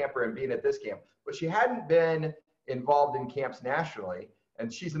being a camper and being at this camp, but she hadn't been involved in camps nationally,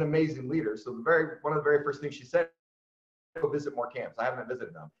 and she's an amazing leader. So one of the very first things she said, go visit more camps. I haven't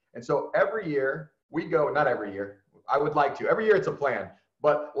visited them. And so every year we go, not every year, I would like to, every year it's a plan,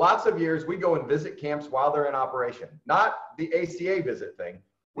 but lots of years we go and visit camps while they're in operation, not the ACA visit thing.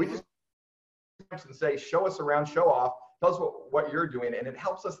 We just and say, show us around, show off, tell us what you're doing. And it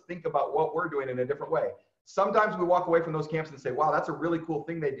helps us think about what we're doing in a different way. Sometimes we walk away from those camps and say, wow, that's a really cool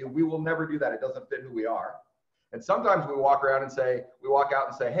thing they do. We will never do that. It doesn't fit who we are. And sometimes we walk out and say,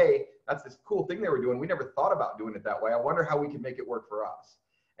 hey, that's this cool thing they were doing. We never thought about doing it that way. I wonder how we can make it work for us.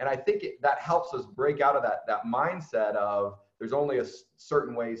 And I think that helps us break out of that mindset of there's only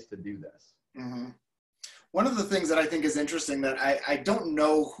certain ways to do this. Mm-hmm. One of the things that I think is interesting that I don't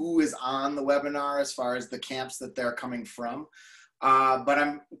know who is on the webinar as far as the camps that they're coming from, but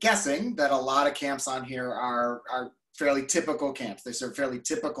I'm guessing that a lot of camps on here are fairly typical camps. They serve fairly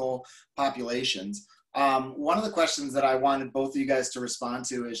typical populations. One of the questions that I wanted both of you guys to respond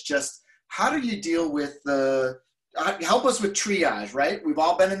to is just, how do you deal with help us with triage, right? We've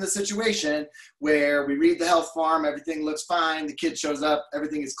all been in the situation where we read the health form, everything looks fine, the kid shows up,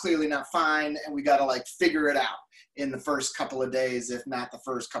 everything is clearly not fine, and we got to like figure it out in the first couple of days, if not the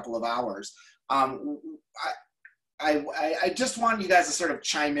first couple of hours. I just want you guys to sort of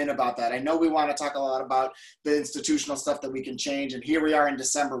chime in about that. I know we want to talk a lot about the institutional stuff that we can change, and here we are in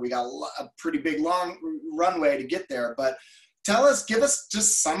December. We got a pretty big long runway to get there, but give us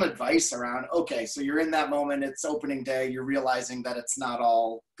just some advice around, okay, so you're in that moment, it's opening day, you're realizing that it's not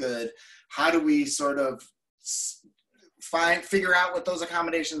all good. How do we sort of figure out what those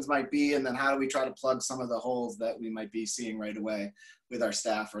accommodations might be, and then how do we try to plug some of the holes that we might be seeing right away with our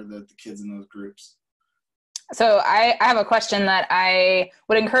staff or the kids in those groups. So I have a question that I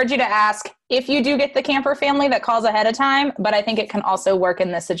would encourage you to ask if you do get the camper family that calls ahead of time, but I think it can also work in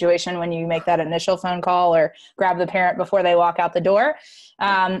this situation when you make that initial phone call or grab the parent before they walk out the door,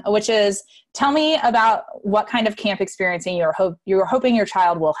 which is, tell me about what kind of camp experiencing you're hoping your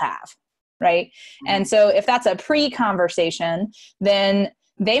child will have, right? Mm-hmm. And so if that's a pre-conversation, then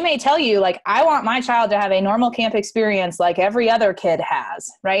they may tell you, like, I want my child to have a normal camp experience like every other kid has,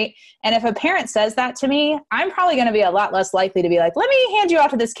 right? And if a parent says that to me, I'm probably going to be a lot less likely to be like, let me hand you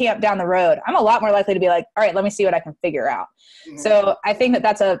off to this camp down the road. I'm a lot more likely to be like, all right, let me see what I can figure out. Mm-hmm. So I think that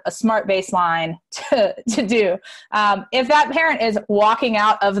that's a smart baseline to do. If that parent is walking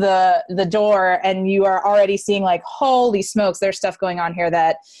out of the door and you are already seeing like, holy smokes, there's stuff going on here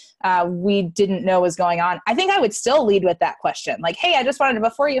that we didn't know was going on, I think I would still lead with that question. Like, hey, I just wanted to,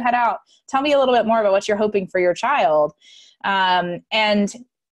 before you head out, tell me a little bit more about what you're hoping for your child. And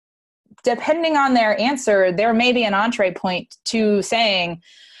depending on their answer, there may be an entree point to saying,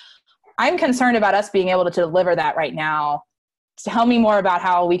 I'm concerned about us being able to deliver that right now. Tell me more about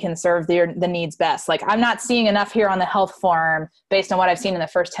how we can serve the needs best. Like, I'm not seeing enough here on the health form based on what I've seen in the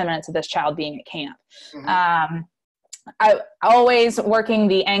first 10 minutes of this child being at camp. Mm-hmm. I always working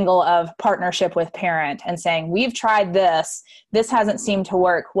the angle of partnership with parent and saying, we've tried this hasn't seemed to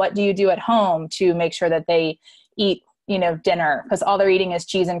work. What do you do at home to make sure that they eat, dinner? Because all they're eating is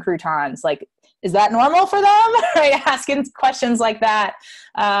cheese and croutons. Like, is that normal for them? Right? Asking questions like that.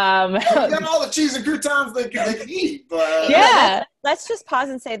 They've got all the cheese and croutons they can eat. But yeah. Let's just pause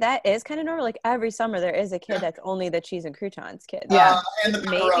and say that is kind of normal. Like, every summer there is a kid that's only the cheese and croutons kid. Yeah. And the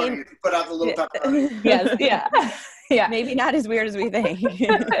pepperoni. Maybe, put out the little pepperoni. Yes. Yeah. Yeah. Maybe not as weird as we think.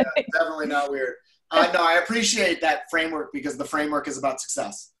 Yeah, definitely not weird. No, I appreciate that framework, because the framework is about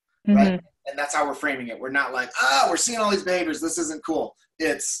success, right? Mm-hmm. And that's how we're framing it. We're not like, we're seeing all these behaviors, this isn't cool.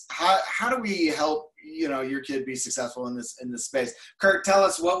 It's how do we help your kid be successful in this space? Kurt, tell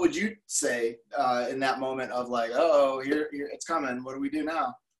us, what would you say in that moment of like, here it's coming. What do we do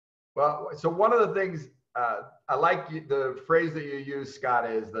now? Well, so one of the things I like the phrase that you use,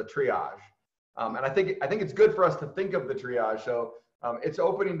 Scott, is the triage. And I think it's good for us to think of the triage. So it's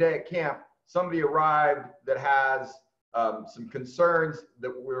opening day at camp. Somebody arrived that has some concerns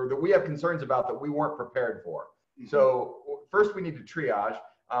that we have concerns about that we weren't prepared for. Mm-hmm. So first we need to triage.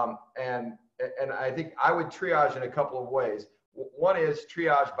 And I think I would triage in a couple of ways. One is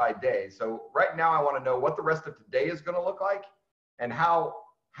triage by day. So right now I want to know what the rest of today is going to look like and how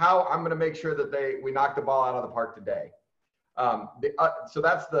I'm going to make sure that we knock the ball out of the park today. So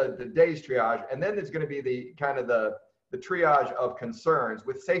that's the day's triage. And then there's going to be the triage of concerns,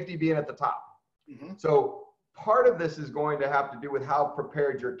 with safety being at the top. Mm-hmm. So part of this is going to have to do with how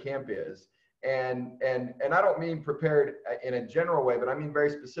prepared your camp is. And I don't mean prepared in a general way, but I mean very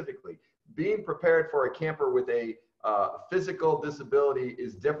specifically. Being prepared for a camper with a physical disability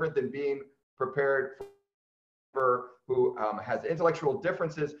is different than being prepared for who has intellectual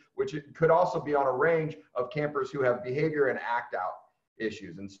differences, which could also be on a range of campers who have behavior and act out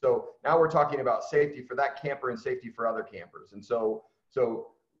issues. And so now we're talking about safety for that camper and safety for other campers. And so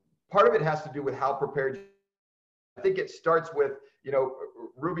part of it has to do with how prepared. I think it starts with,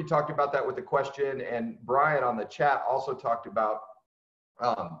 Ruby talked about that with the question, and Brian on the chat also talked about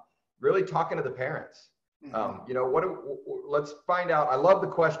really talking to the parents. Mm-hmm. Let's find out. I love the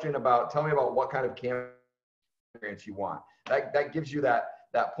question about, tell me about what kind of camp experience you want. That gives you that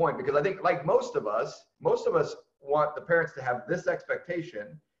point, because I think, like most of us want the parents to have this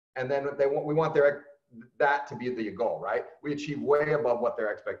expectation, and then we want that to be the goal, right? We achieve way above what their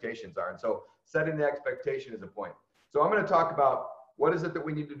expectations are. And so setting the expectation is a point. So I'm going to talk about what is it that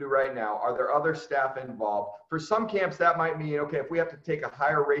we need to do right now. Are there other staff involved? For some camps, that might mean, okay, if we have to take a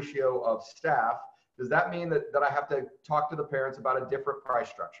higher ratio of staff, does that mean that I have to talk to the parents about a different price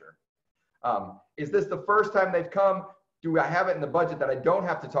structure? Is this the first time they've come? Do I have it in the budget that I don't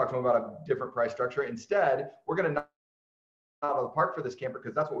have to talk to them about a different price structure? Instead, we're going to knock out of the park for this camper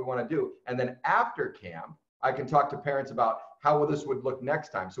because that's what we want to do. And then after camp, I can talk to parents about how this would look next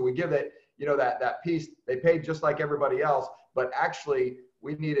time. So we give it, that piece. They paid just like everybody else, but actually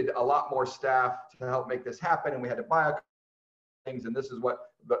we needed a lot more staff to help make this happen, and we had to buy things, and this is what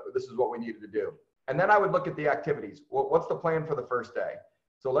we needed to do. And then I would look at the activities. Well, what's the plan for the first day?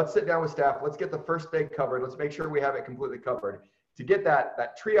 So let's sit down with staff. Let's get the first day covered. Let's make sure we have it completely covered. To get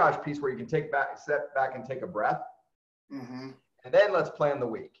that triage piece where you can step back and take a breath. Mm-hmm. And then let's plan the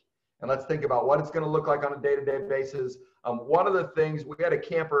week. And let's think about what it's going to look like on a day-to-day basis. One of the things, we had a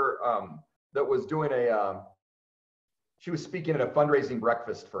camper that was doing she was speaking at a fundraising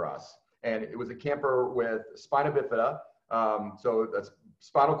breakfast for us. And it was a camper with spina bifida. So that's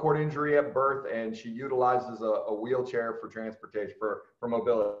spinal cord injury at birth, and she utilizes a wheelchair for transportation, for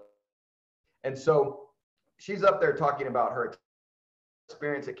mobility. And so she's up there talking about her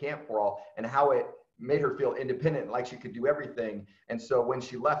experience at Camp for All and how it made her feel independent, like she could do everything. And so when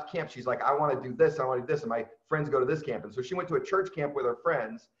she left camp, she's like, I want to do this, I want to do this, and my friends go to this camp. And so she went to a church camp with her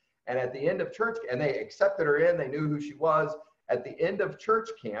friends, and at the end of church, and they accepted her in, they knew who she was. At the end of church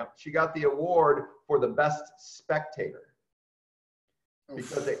camp, she got the award for the best spectator.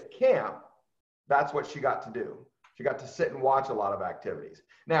 Because at camp, that's what she got to do. She got to sit and watch a lot of activities.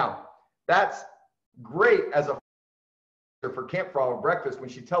 Now, that's great as a for Camp for All breakfast when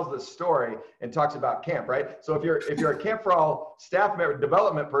she tells this story and talks about camp, right? So if you're a Camp for All staff member,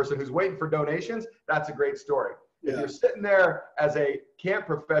 development person who's waiting for donations, that's a great story. Yeah. If you're sitting there as a camp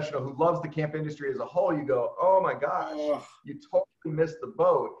professional who loves the camp industry as a whole, you go, oh my gosh, you totally missed the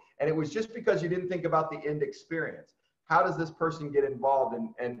boat. And it was just because you didn't think about the end experience. How does this person get involved?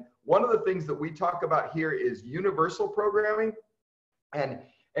 And one of the things that we talk about here is universal programming. And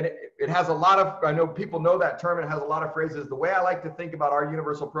it has a lot of, I know people know that term, and it has a lot of phrases. The way I like to think about our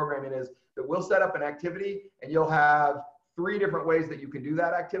universal programming is that we'll set up an activity and you'll have 3 different ways that you can do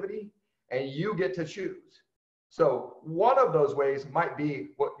that activity, and you get to choose. So one of those ways might be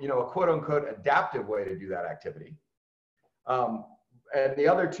what, a quote unquote adaptive way to do that activity. And the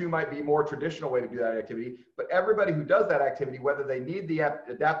other 2 might be more traditional way to do that activity. But everybody who does that activity, whether they need the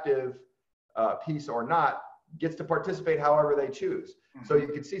adaptive piece or not, gets to participate however they choose. Mm-hmm. So you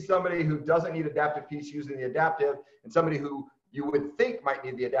can see somebody who doesn't need adaptive piece using the adaptive, and somebody who you would think might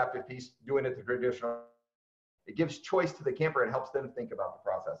need the adaptive piece doing it the traditional. It gives choice to the camper and helps them think about the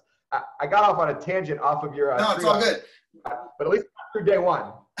process. I got off on a tangent off of your no, it's all good. But at least through day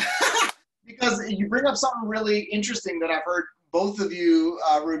 1. Because you bring up something really interesting that I've heard both of you,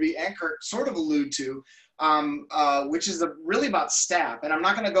 Ruby and Kurt, sort of allude to, which is really about staff. And I'm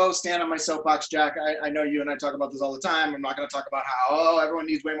not going to go stand on my soapbox, Jack. I know you and I talk about this all the time. I'm not going to talk about how, everyone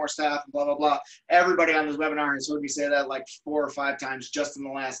needs way more staff and blah, blah, blah. Everybody on this webinar has heard me say that like 4 or 5 times just in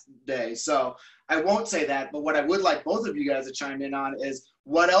the last day. So I won't say that. But what I would like both of you guys to chime in on is,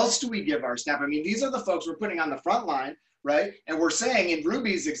 what else do we give our staff? I mean, these are the folks we're putting on the front line, right? And we're saying, in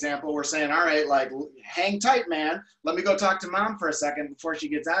Ruby's example, we're saying, all right, like, hang tight, man. Let me go talk to mom for a second before she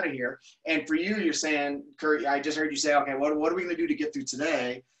gets out of here. And for you, you're saying, Kurt, I just heard you say, okay, what are we going to do to get through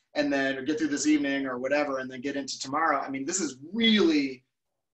today, and then or get through this evening or whatever, and then get into tomorrow? I mean, this is really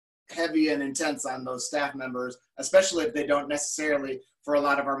heavy and intense on those staff members, especially if they don't necessarily, for a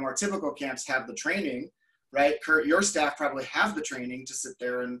lot of our more typical camps, have the training, right? Kurt, your staff probably have the training to sit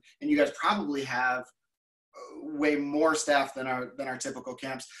there, and you guys probably have way more staff than our typical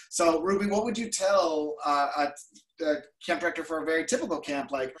camps. So Ruby, what would you tell a camp director for a very typical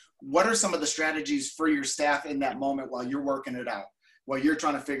camp? Like, what are some of the strategies for your staff in that moment while you're working it out, while you're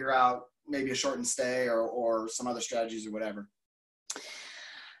trying to figure out maybe a shortened stay or some other strategies or whatever?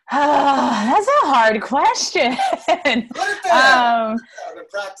 That's a hard question. I've been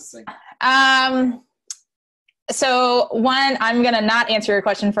practicing. So one, I'm going to not answer your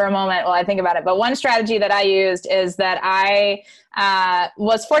question for a moment while I think about it. But one strategy that I used is that I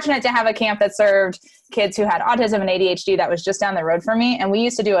was fortunate to have a camp that served kids who had autism and ADHD that was just down the road from me. And we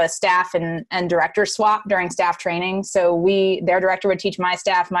used to do a staff and director swap during staff training. So their director would teach my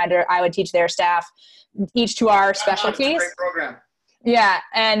staff, I would teach their staff, each to our specialties. Great program. Yeah.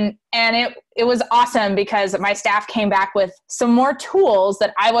 And it was awesome because my staff came back with some more tools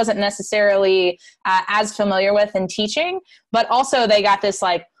that I wasn't necessarily as familiar with in teaching, but also they got this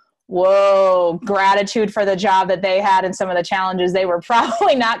like, whoa, gratitude for the job that they had and some of the challenges they were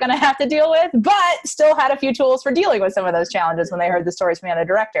probably not going to have to deal with, but still had a few tools for dealing with some of those challenges when they heard the stories from the other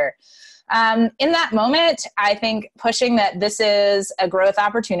director. In that moment, I think pushing that this is a growth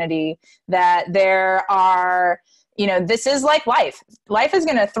opportunity, that there are, this is like life. Life is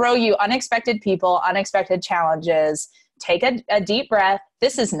going to throw you unexpected people, unexpected challenges. Take a deep breath.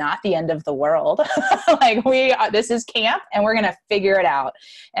 This is not the end of the world. This is camp and we're going to figure it out.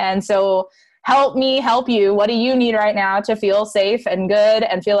 And so help me help you. What do you need right now to feel safe and good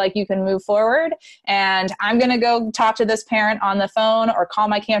and feel like you can move forward? And I'm going to go talk to this parent on the phone or call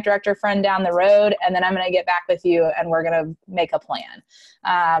my camp director friend down the road. And then I'm going to get back with you and we're going to make a plan.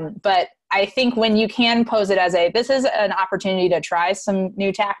 But I think when you can pose it as this is an opportunity to try some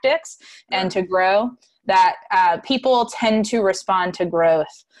new tactics and to grow, that people tend to respond to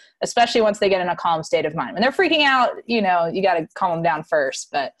growth, especially once they get in a calm state of mind. When they're freaking out, you got to calm them down first,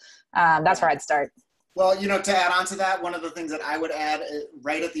 but that's where I'd start. Well, to add on to that, one of the things that I would add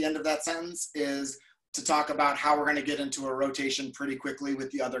right at the end of that sentence is to talk about how we're going to get into a rotation pretty quickly with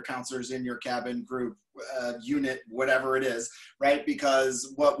the other counselors in your cabin, group, unit, whatever it is, right?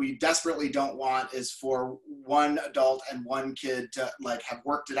 Because what we desperately don't want is for one adult and one kid to like have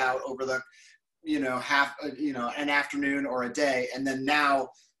worked it out over the, an afternoon or a day. And then now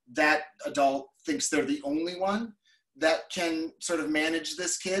that adult thinks they're the only one that can sort of manage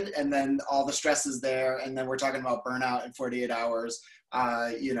this kid, and then all the stress is there, and then we're talking about burnout in 48 hours,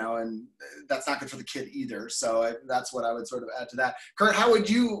 and that's not good for the kid either. So that's what I would sort of add to that. Kurt, what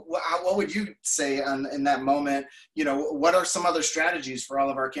would you say in that moment? What are some other strategies for all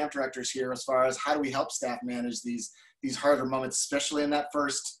of our camp directors here as far as how do we help staff manage these harder moments, especially in that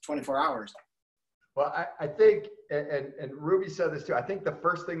first 24 hours? Well, I think, and Ruby said this too, I think the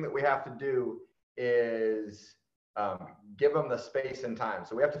first thing that we have to do is give them the space and time.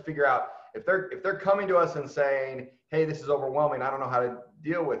 So we have to figure out if they're coming to us and saying, hey, this is overwhelming, I don't know how to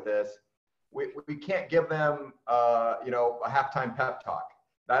deal with this, we can't give them a halftime pep talk.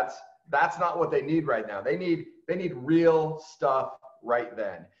 That's not what they need right now. They need real stuff right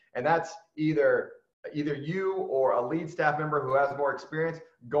then. And that's either you or a lead staff member who has more experience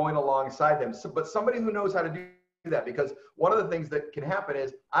going alongside them. But somebody who knows how to do that, because one of the things that can happen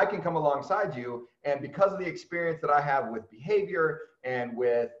is I can come alongside you, and because of the experience that I have with behavior and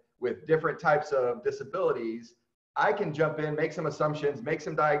with different types of disabilities, I can jump in, make some assumptions, make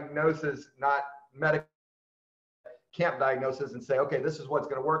some diagnoses, not medical camp diagnosis, and say, okay, this is what's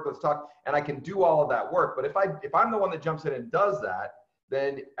going to work, let's talk. And I can do all of that work. But if I'm the one that jumps in and does that,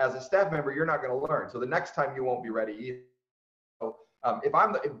 then as a staff member, you're not going to learn. So the next time you won't be ready either. So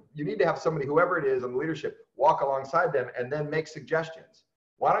you need to have somebody, whoever it is on the leadership, walk alongside them and then make suggestions.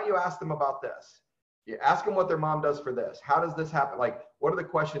 Why don't you ask them about this? You ask them what their mom does for this. How does this happen? Like, what are the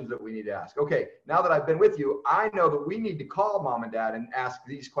questions that we need to ask? Okay, now that I've been with you, I know that we need to call mom and dad and ask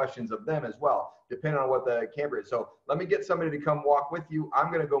these questions of them as well, depending on what the camper is. So let me get somebody to come walk with you. I'm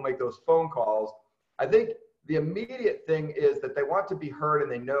going to go make those phone calls. I think the immediate thing is that they want to be heard,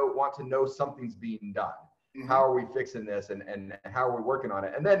 and they want to know something's being done. Mm-hmm. How are we fixing this, and how are we working on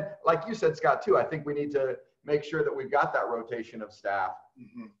it? And then, like you said, Scott, too, I think we need to make sure that we've got that rotation of staff,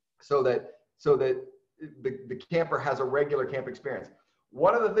 mm-hmm. so that the camper has a regular camp experience.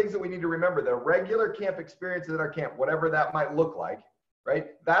 One of the things that we need to remember, the regular camp experience at our camp, whatever that might look like, right?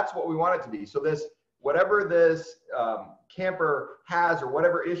 That's what we want it to be. So whatever this camper has, or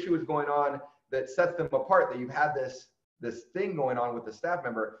whatever issue is going on that sets them apart, that you've had this thing going on with the staff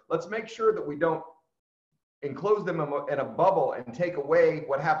member, let's make sure that we don't enclose them in a bubble and take away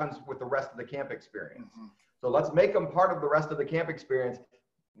what happens with the rest of the camp experience. Mm-hmm. So let's make them part of the rest of the camp experience,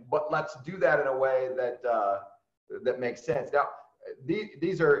 but let's do that in a way that makes sense. Now,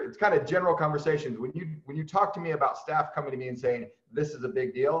 it's kind of general conversations. When you talk to me about staff coming to me and saying, this is a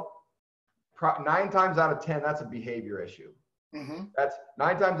big deal, 9 times out of 10, that's a behavior issue. Mm-hmm. That's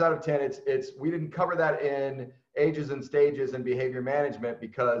 9 times out of 10, we didn't cover that in ages and stages and behavior management,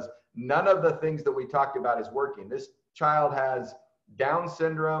 because none of the things that we talked about is working. This child has Down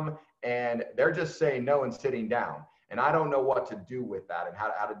syndrome, and they're just saying no and sitting down. And I don't know what to do with that and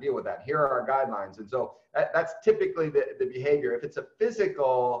how to deal with that. Here are our guidelines. And so that's typically the behavior. If it's a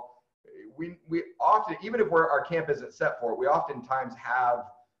physical, we often, even if our camp isn't set for it, we oftentimes have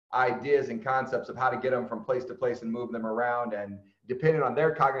ideas and concepts of how to get them from place to place and move them around. And depending on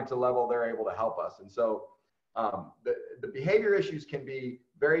their cognitive level, they're able to help us. And so the behavior issues can be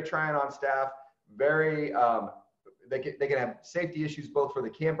very trying on staff, very, they can have safety issues both for the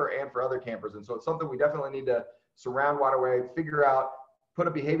camper and for other campers. And so it's something we definitely need to surround Waterway, figure out, put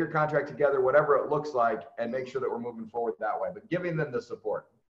a behavior contract together, whatever it looks like, and make sure that we're moving forward that way, but giving them the support.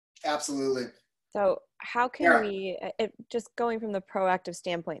 Absolutely. So how can we, just going from the proactive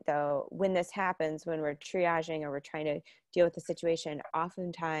standpoint though, when this happens, when we're triaging or we're trying to deal with the situation,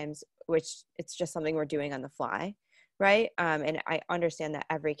 oftentimes, which it's just something we're doing on the fly, right? And I understand that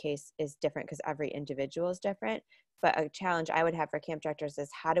every case is different because every individual is different. But a challenge I would have for camp directors is,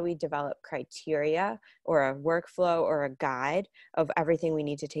 how do we develop criteria or a workflow or a guide of everything we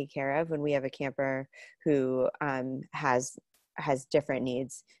need to take care of when we have a camper who has different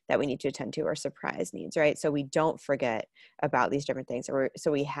needs that we need to attend to, or surprise needs, right? So we don't forget about these different things.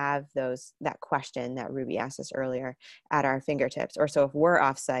 So we have that question that Ruby asked us earlier at our fingertips. Or so if we're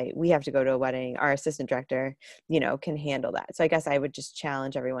offsite, we have to go to a wedding, our assistant director, can handle that. So I guess I would just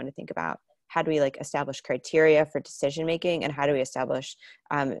challenge everyone to think about, how do we establish criteria for decision making, and how do we establish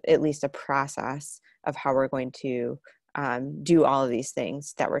at least a process of how we're going to do all of these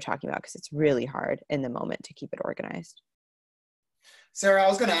things that we're talking about, because it's really hard in the moment to keep it organized. Sarah, I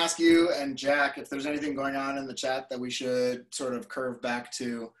was going to ask you and Jack if there's anything going on in the chat that we should sort of curve back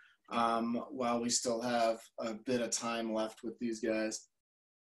to while we still have a bit of time left with these guys.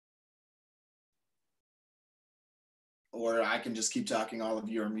 Or I can just keep talking. All of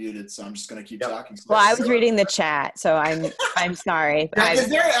you are muted, so I'm just going to keep talking. Well, I was reading the chat, so I'm sorry. Is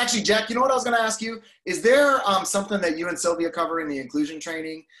there actually, Jack, you know what I was going to ask you? Is there something that you and Sylvia cover in the inclusion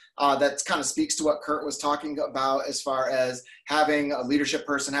training that kind of speaks to what Kurt was talking about as far as having a leadership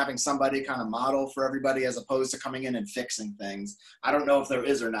person, having somebody kind of model for everybody as opposed to coming in and fixing things? I don't know if there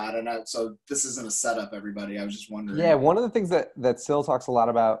is or not, and so this isn't a setup, everybody. I was just wondering. Yeah, one of the things that Syl talks a lot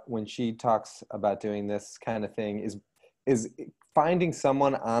about when she talks about doing this kind of thing is finding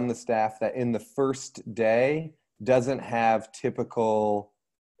someone on the staff that in the first day doesn't have typical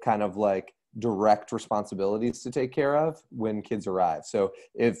kind of like direct responsibilities to take care of when kids arrive. So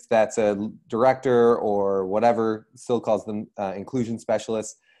if that's a director or whatever Syl calls them, inclusion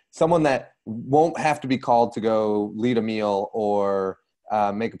specialists, someone that won't have to be called to go lead a meal or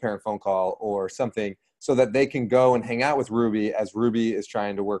make a parent phone call or something, so that they can go and hang out with Ruby as Ruby is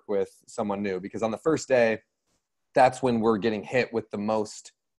trying to work with someone new. Because on the first day, that's when we're getting hit with the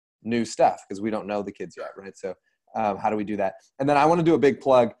most new stuff because we don't know the kids yet, right? So how do we do that? And then I want to do a big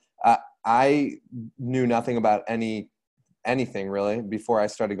plug. I knew nothing about anything really before I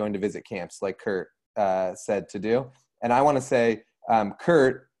started going to visit camps like Kurt said to do. And I want to say,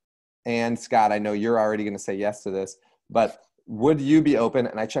 Kurt and Scott, I know you're already going to say yes to this, but would you be open?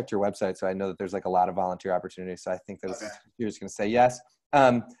 And I checked your website, so I know that there's like a lot of volunteer opportunities. So I think that you're just going to say yes.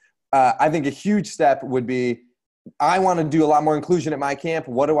 I think a huge step would be, I want to do a lot more inclusion at my camp.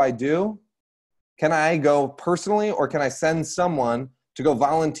 What do I do? Can I go personally, or can I send someone to go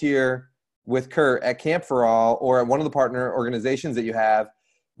volunteer with Kurt at Camp for All or at one of the partner organizations that you have,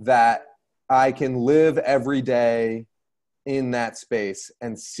 that I can live every day in that space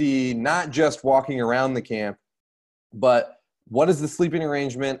and see not just walking around the camp, but what does the sleeping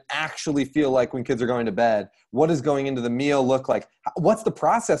arrangement actually feel like when kids are going to bed? What does going into the meal look like? What's the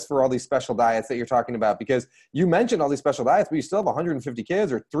process for all these special diets that you're talking about? Because you mentioned all these special diets, but you still have 150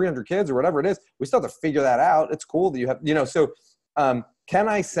 kids or 300 kids or whatever it is. We still have to figure that out. It's cool that you have, so can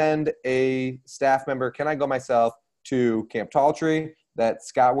I send a staff member? Can I go myself to Camp Tall Tree that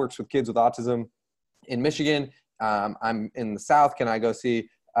Scott works with kids with autism in Michigan? I'm in the South. Can I go see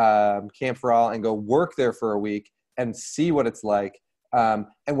Camp for All and go work there for a week and see what it's like? And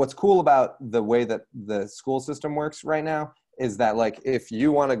what's cool about the way that the school system works right now is that, like, if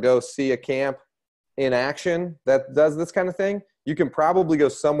you want to go see a camp in action that does this kind of thing, you can probably go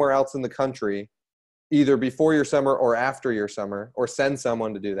somewhere else in the country, either before your summer or after your summer, or send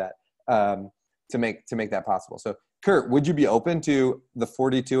someone to do that to make that possible. So, Kurt, would you be open to the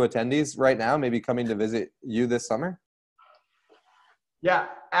 42 attendees right now maybe coming to visit you this summer? Yeah,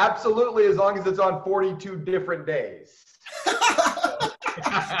 absolutely, as long as it's on 42 different days.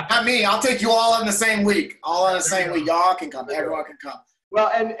 Not me. I'll take you all in the same week. All in the same week. Y'all can come. Everyone can come.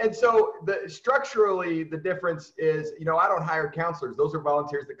 Well, and so structurally, the difference is, I don't hire counselors. Those are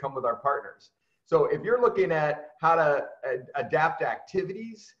volunteers that come with our partners. So if you're looking at how to adapt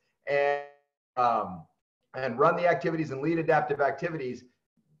activities and run the activities and lead adaptive activities,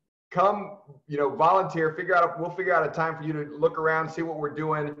 come, volunteer, we'll figure out a time for you to look around, see what we're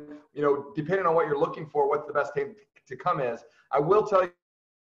doing, depending on what you're looking for, what the best time to come is. I will tell you,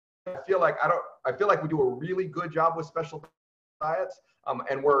 I feel like we do a really good job with special diets,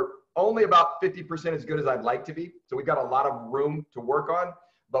 and we're only about 50% as good as I'd like to be. So we've got a lot of room to work on,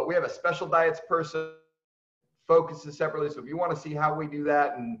 but we have a special diets person focuses separately. So if you want to see how we do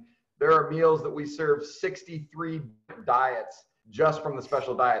that, and there are meals that we serve 63 diets just from the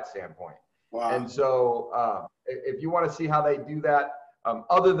special diet standpoint. Wow. And so if you want to see how they do that,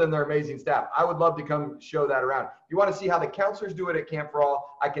 other than their amazing staff, I would love to come show that around. If you want to see how the counselors do it at Camp for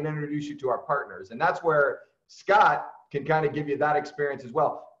All, I can introduce you to our partners. And that's where Scott can kind of give you that experience as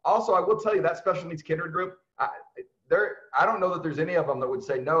well. Also, I will tell you that special needs kindred group, I don't know that there's any of them that would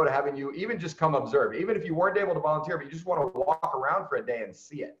say no to having you even just come observe. Even if you weren't able to volunteer, but you just want to walk around for a day and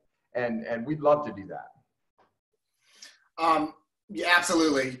see it. And we'd love to do that. Yeah,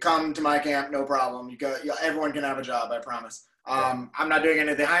 absolutely. Come to my camp, no problem. Everyone can have a job, I promise. I'm not doing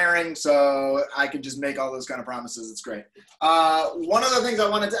any of the hiring, so I can just make all those kind of promises. It's great. One of the things I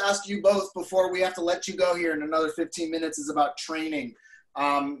wanted to ask you both before we have to let you go here in another 15 minutes is about training.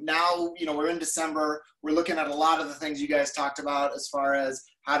 Now, we're in December. We're looking at a lot of the things you guys talked about as far as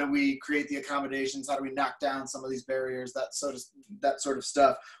how do we create the accommodations, how do we knock down some of these barriers, that sort of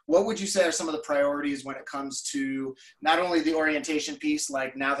stuff. What would you say are some of the priorities when it comes to not only the orientation piece,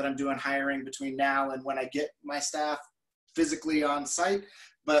 like now that I'm doing hiring between now and when I get my staff, physically on site,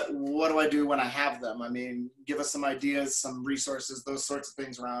 but what do I do when I have them? I mean, give us some ideas, some resources, those sorts of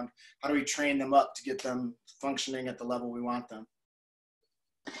things around how do we train them up to get them functioning at the level we want them.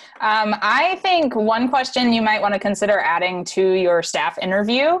 I think one question you might want to consider adding to your staff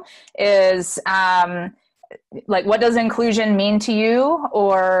interview is like, what does inclusion mean to you?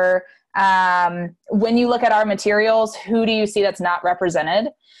 Or when you look at our materials, who do you see that's not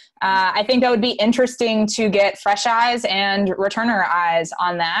represented? I think that would be interesting to get fresh eyes and returner eyes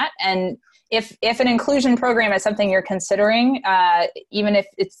on that. And if an inclusion program is something you're considering, even if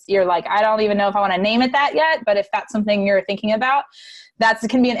you're like, I don't even know if I want to name it that yet, but if that's something you're thinking about, that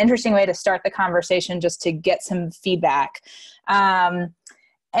can be an interesting way to start the conversation, just to get some feedback.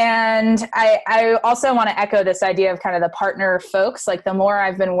 And I also want to echo this idea of kind of the partner folks. Like, the more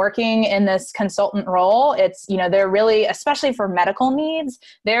I've been working in this consultant role, it's, they're really, especially for medical needs,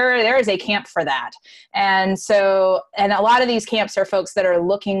 there is a camp for that. And so, and a lot of these camps are folks that are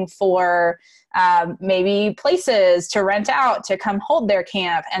looking for maybe places to rent out to come hold their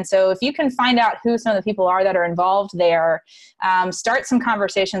camp. And so if you can find out who some of the people are that are involved there, start some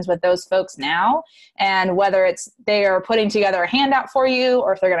conversations with those folks now. And whether it's they are putting together a handout for you,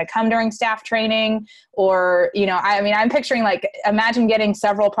 or if they're going to come during staff training, or, I'm picturing, like, imagine getting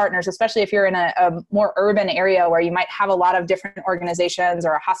several partners, especially if you're in a more urban area where you might have a lot of different organizations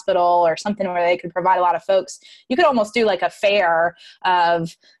or a hospital or something where they could provide a lot of folks. You could almost do like a fair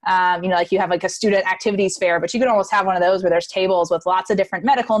of, like you have like a student activities fair, but you could almost have one of those where there's tables with lots of different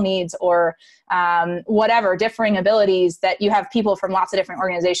medical needs or whatever, differing abilities, that you have people from lots of different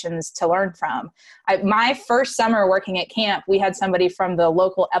organizations to learn from. My first summer working at camp, we had somebody from the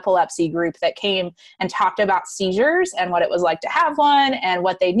local epilepsy group that came and talked about seizures and what it was like to have one and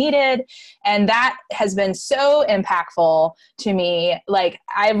what they needed. And that has been so impactful to me. Like,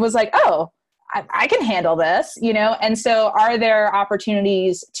 I was like, oh, I can handle this, And so are there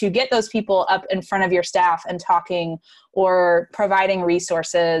opportunities to get those people up in front of your staff and talking, or providing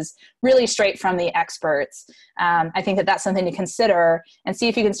resources really straight from the experts? I think that that's something to consider, and see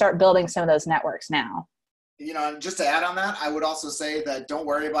if you can start building some of those networks now. Just to add on that, I would also say that don't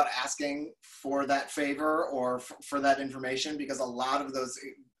worry about asking for that favor or for that information, because a lot of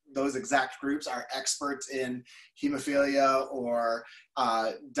those exact groups are experts in hemophilia or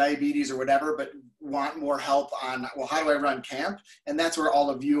diabetes or whatever, but want more help on, well, how do I run camp? And that's where all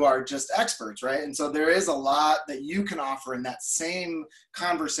of you are just experts, right? And so there is a lot that you can offer in that same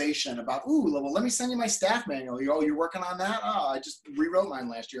conversation about, ooh, well, let me send you my staff manual. You're working on that? Oh, I just rewrote mine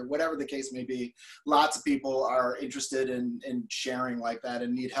last year, whatever the case may be. Lots of people are interested in sharing like that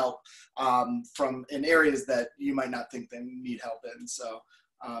and need help from in areas that you might not think they need help in. So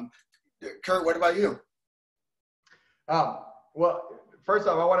Kurt, what about you? Well, first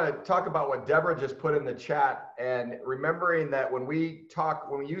off, I want to talk about what Deborah just put in the chat, and remembering that when we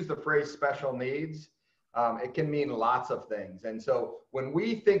use the phrase special needs, it can mean lots of things. And so when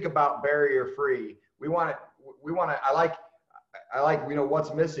we think about barrier free, I like,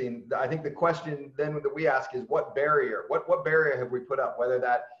 what's missing. I think the question then that we ask is what barrier have we put up, whether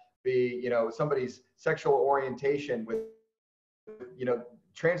that be, somebody's sexual orientation with,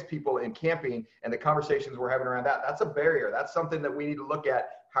 trans people in camping and the conversations we're having around that. That's a barrier. That's something that we need to look at.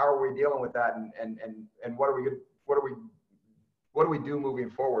 How are we dealing with that, and what do we do moving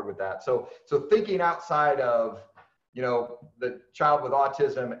forward with that? So thinking outside of, the child with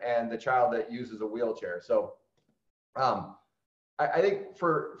autism and the child that uses a wheelchair. So I think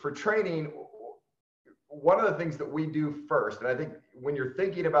for training, one of the things that we do first, and I think when you're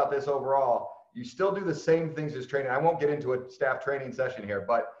thinking about this overall, you still do the same things as training. I won't get into a staff training session here,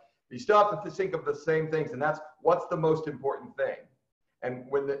 but you still have to think of the same things, and that's what's the most important thing. And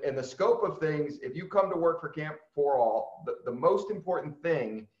in the scope of things, if you come to work for Camp For All, the most important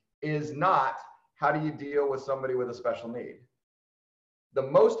thing is not how do you deal with somebody with a special need. The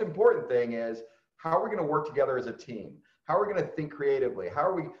most important thing is how are we going to work together as a team? How are we going to think creatively?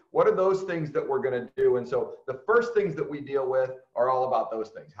 What are those things that we're going to do? And so the first things that we deal with are all about those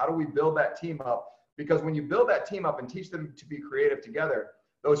things. How do we build that team up? Because when you build that team up and teach them to be creative together,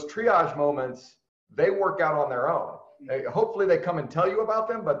 those triage moments, they work out on their own. Hopefully they come and tell you about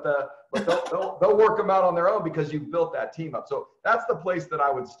them, but they'll work them out on their own because you've built that team up. So that's the place that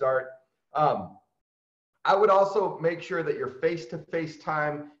I would start. I would also make sure that your face-to-face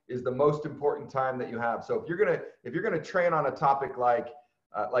time is the most important time that you have. So if you're gonna train on a topic like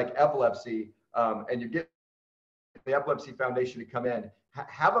epilepsy, and you get the Epilepsy Foundation to come in,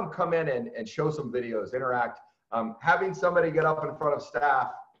 have them come in and show some videos, interact. Having somebody get up in front of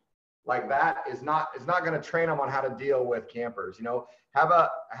staff like that is not going to train them on how to deal with campers. Have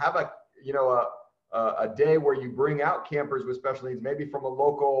a a day where you bring out campers with special needs, maybe from a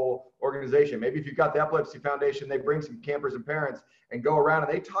local organization. Maybe if you've got the Epilepsy Foundation, they bring some campers and parents and go around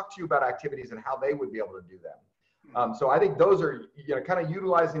and they talk to you about activities and how they would be able to do them. So I think those are, kind of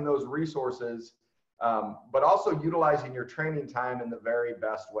utilizing those resources, but also utilizing your training time in the very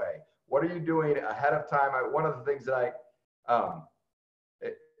best way. What are you doing ahead of time? One of the things that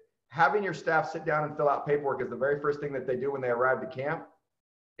having your staff sit down and fill out paperwork is the very first thing that they do when they arrive to camp,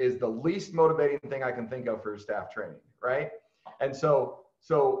 is the least motivating thing I can think of for staff training, right? And so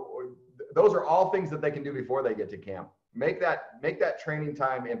those are all things that they can do before they get to camp. Make that training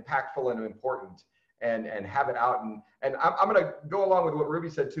time impactful and important, and have it out. And I'm going to go along with what Ruby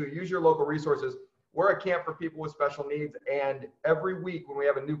said too. Use your local resources. We're a camp for people with special needs, and every week when we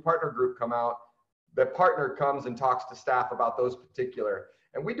have a new partner group come out, the partner comes and talks to staff about those particular.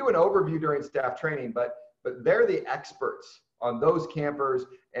 And we do an overview during staff training, but they're the experts on those campers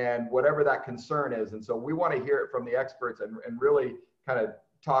and whatever that concern is. And so we want to hear it from the experts and really kind of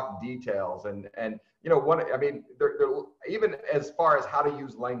talk details. And they're even as far as how to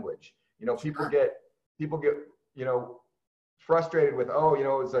use language. People get frustrated with,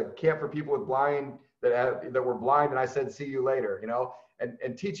 it's a camp for people with blind that were blind, and I said, see you later,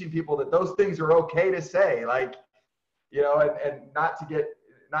 and teaching people that those things are okay to say, like, and not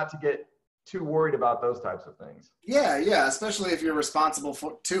to get too worried about those types of things. Yeah, especially if you're responsible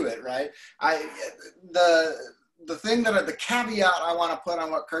to it, right? The thing the caveat I want to put on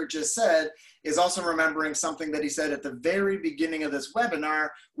what Kurt just said is also remembering something that he said at the very beginning of this webinar,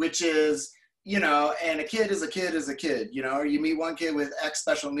 which is, and a kid is a kid is a kid, or you meet one kid with X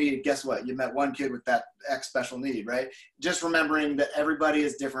special need, guess what? You met one kid with that X special need, right? Just remembering that everybody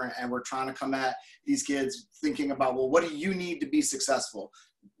is different, and we're trying to come at these kids thinking about, well, what do you need to be successful?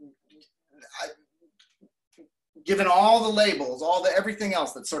 Given all the labels, everything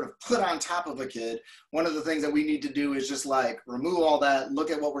else that's sort of put on top of a kid, one of the things that we need to do is just remove all that,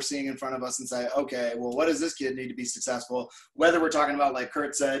 look at what we're seeing in front of us and say, okay, well, what does this kid need to be successful? Whether we're talking about, like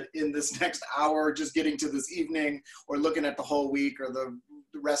Kurt said, in this next hour, just getting to this evening, or looking at the whole week or the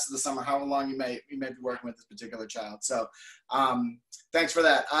rest of the summer, how long you may be working with this particular child. So thanks for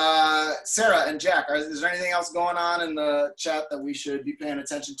that. Sarah and Jack, is there anything else going on in the chat that we should be paying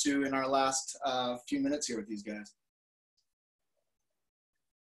attention to in our last few minutes here with these guys?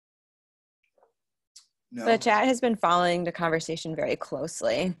 No. The chat has been following the conversation very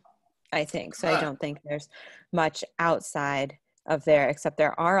closely, I think. So I don't think there's much outside of there, except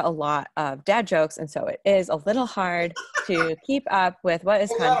there are a lot of dad jokes. And so it is a little hard to keep up with what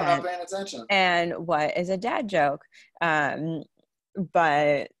is content and what is a dad joke.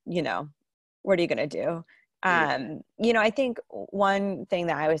 But, what are you going to do? I think one thing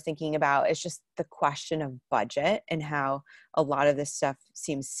that I was thinking about is just the question of budget and how a lot of this stuff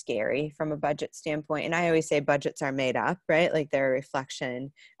seems scary from a budget standpoint. And I always say budgets are made up, right? Like they're a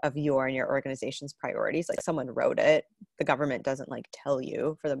reflection of your and your organization's priorities. Like someone wrote it. The government doesn't tell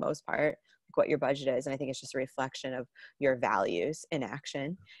you for the most part what your budget is. And I think it's just a reflection of your values in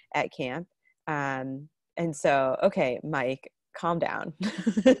action at camp. And so, okay, Mike, calm down.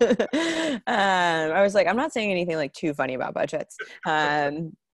 I was like, I'm not saying anything too funny about budgets.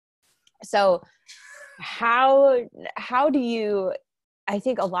 So how do you, I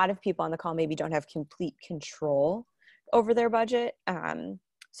think a lot of people on the call maybe don't have complete control over their budget.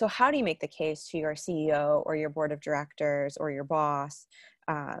 So how do you make the case to your CEO or your board of directors or your boss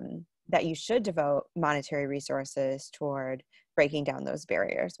that you should devote monetary resources toward breaking down those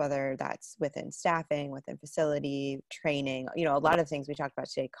barriers, whether that's within staffing, within facility, training, a lot of things we talked about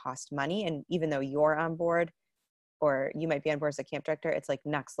today cost money. And even though you're on board or you might be on board as a camp director, it's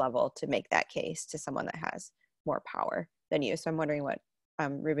next level to make that case to someone that has more power than you. So I'm wondering what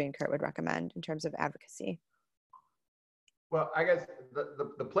Ruby and Kurt would recommend in terms of advocacy. Well, I guess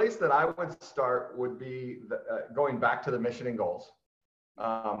the place that I would start would be going back to the mission and goals.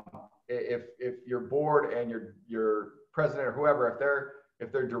 If your board and your president or whoever,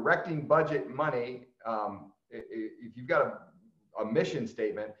 if they're directing budget money, if you've got a mission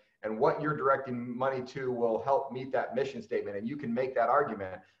statement and what you're directing money to will help meet that mission statement, and you can make that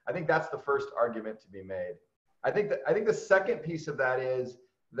argument, I think that's the first argument to be made. I think the second piece of that is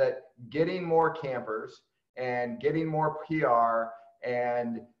that getting more campers and getting more PR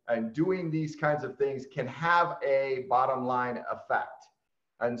and doing these kinds of things can have a bottom line effect.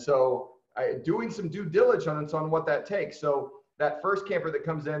 And so doing some due diligence on what that takes. So that first camper that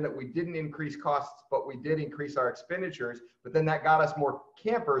comes in that we didn't increase costs, but we did increase our expenditures, but then that got us more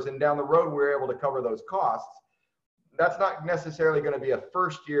campers, and down the road we were able to cover those costs. That's not necessarily going to be a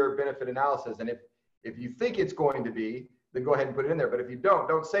first year benefit analysis. And if you think it's going to be, then go ahead and put it in there. But if you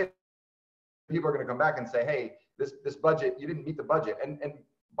don't say people are going to come back and say, hey, this budget, you didn't meet the budget. And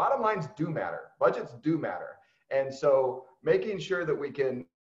bottom lines do matter. Budgets do matter. And so making sure that we can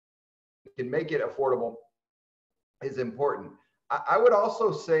make it affordable is important. I would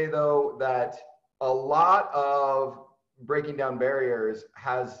also say, though, that a lot of breaking down barriers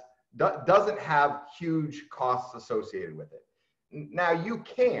doesn't have huge costs associated with it. Now you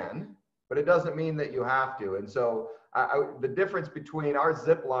can, but it doesn't mean that you have to. And so the difference between our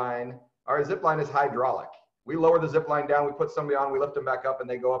zip line is hydraulic. We lower the zip line down, we put somebody on, we lift them back up, and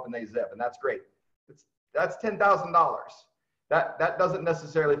they go up and they zip, and that's great. That's $10,000. That doesn't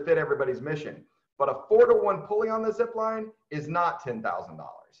necessarily fit everybody's mission. But a 4-to-1 pulley on the zip line is not $10,000.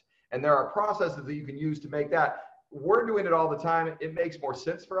 And there are processes that you can use to make that. We're doing it all the time. It makes more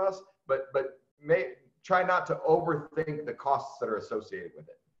sense for us, but try not to overthink the costs that are associated with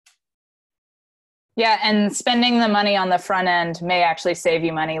it. Yeah, and spending the money on the front end may actually save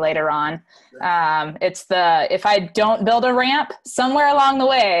you money later on. If I don't build a ramp, somewhere along the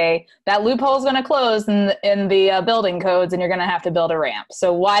way, that loophole is going to close in the building codes, and you're going to have to build a ramp.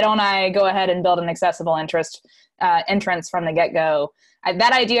 So why don't I go ahead and build an accessible entrance from the get-go?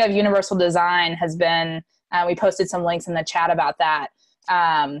 That idea of universal design has been, we posted some links in the chat about that,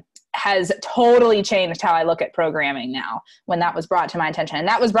 has totally changed how I look at programming now when that was brought to my attention. And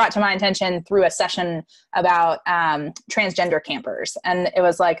that was brought to my attention through a session about transgender campers. And it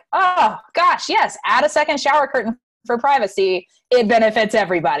was like, oh gosh, yes, add a second shower curtain for privacy. It benefits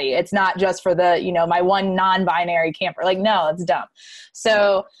everybody. It's not just for my one non-binary camper. Like, no, it's dumb.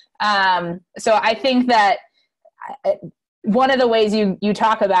 So I think that one of the ways you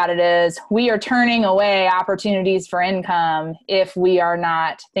talk about it is we are turning away opportunities for income if we are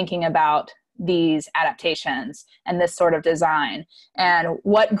not thinking about these adaptations and this sort of design. And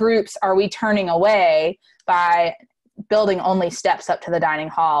what groups are we turning away by building only steps up to the dining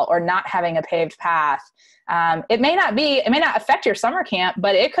hall or not having a paved path? It may not affect your summer camp,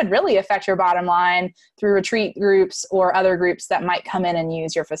 but it could really affect your bottom line through retreat groups or other groups that might come in and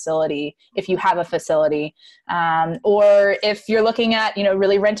use your facility if you have a facility. Or if you're looking at,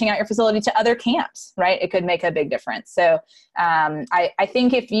 really renting out your facility to other camps, right? It could make a big difference. So I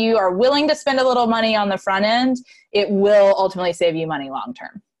think if you are willing to spend a little money on the front end, it will ultimately save you money long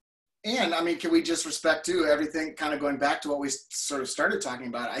term. And I mean, can we just respect too, everything kind of going back to what we sort of started talking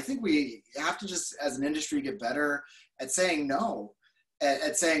about? I think we have to just, as an industry, get better at saying no,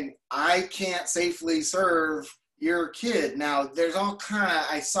 at saying, I can't safely serve your kid. Now, there's all kind of,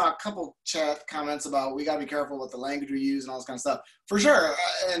 I saw a couple chat comments about we got to be careful with the language we use and all this kind of stuff. For sure.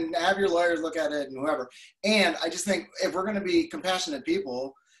 And have your lawyers look at it and whoever. And I just think if we're going to be compassionate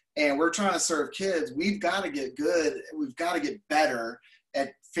people and we're trying to serve kids, we've got to get good. We've got to get better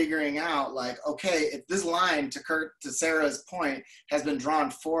at figuring out, like, okay, if this line, to Sarah's point, has been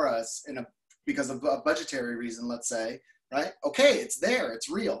drawn for us because of a budgetary reason, let's say, right? Okay, it's there, it's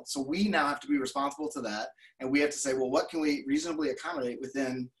real. So we now have to be responsible to that, and we have to say, well, what can we reasonably accommodate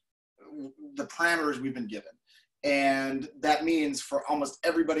within the parameters we've been given? And that means for almost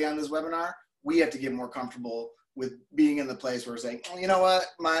everybody on this webinar, we have to get more comfortable with being in the place where we're saying, oh, you know what,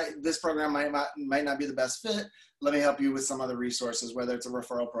 this program might not be the best fit. Let me help you with some other resources, whether it's a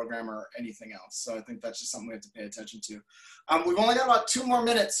referral program or anything else. So I think that's just something we have to pay attention to. We've only got about 2 more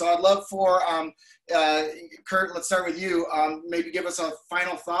minutes, so I'd love for, Kurt, let's start with you. Maybe give us a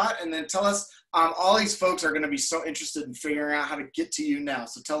final thought and then tell us, all these folks are going to be so interested in figuring out how to get to you now.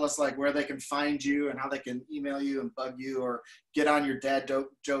 So tell us like where they can find you and how they can email you and bug you or get on your dad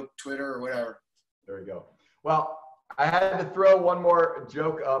joke Twitter or whatever. There we go. Well, I had to throw one more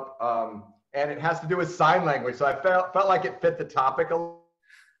joke up, and it has to do with sign language. So I felt like it fit the topic a little.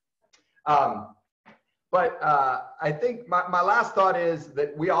 But I think my last thought is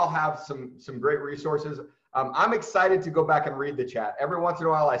that we all have some great resources. I'm excited to go back and read the chat. Every once in a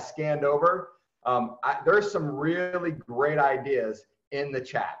while I scanned over. There's some really great ideas in the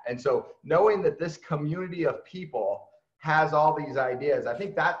chat. And so knowing that this community of people has all these ideas, I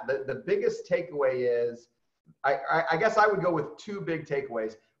think that the biggest takeaway is, I guess I would go with 2 big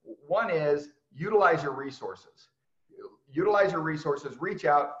takeaways. One is utilize your resources. Utilize your resources, reach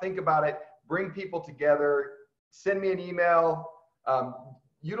out, think about it, bring people together, send me an email,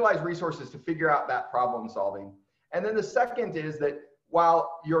 utilize resources to figure out that problem solving. And then the second is that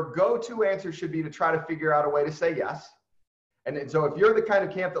while your go-to answer should be to try to figure out a way to say yes. And so if you're the kind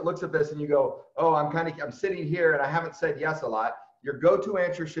of camp that looks at this and you go, oh, I'm sitting here and I haven't said yes a lot, your go-to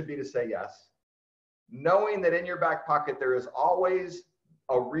answer should be to say yes. Knowing that in your back pocket, there is always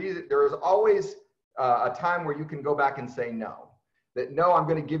a reason, there is always a time where you can go back and say no. That no, I'm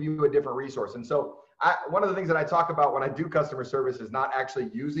going to give you a different resource. And so one of the things that I talk about when I do customer service is not actually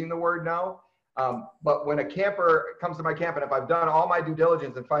using the word no. But when a camper comes to my camp, and if I've done all my due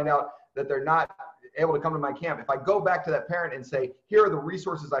diligence and find out that they're not able to come to my camp, if I go back to that parent and say, here are the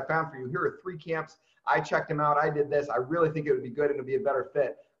resources I found for you, here are 3 camps, I checked them out, I did this, I really think it would be good and it would be a better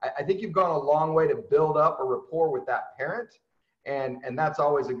fit. I think you've gone a long way to build up a rapport with that parent, and that's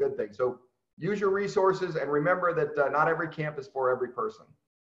always a good thing. So use your resources, and remember that not every camp is for every person.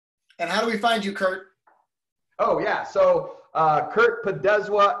 And how do we find you, Kurt? Oh, yeah. So Kurt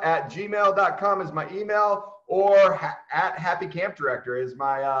Podeszwa at gmail.com is my email, or at Happy Camp Director is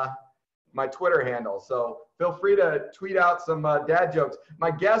my my Twitter handle. So feel free to tweet out some dad jokes.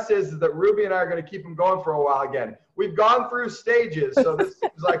 My guess is that Ruby and I are going to keep them going for a while again. We've gone through stages, so this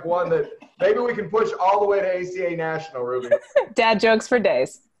seems like one that maybe we can push all the way to ACA National, Ruby. Dad jokes for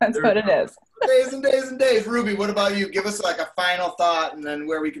days. That's what it is. Days and days and days. Ruby, what about you? Give us like a final thought and then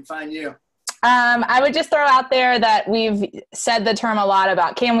where we can find you. I would just throw out there that we've said the term a lot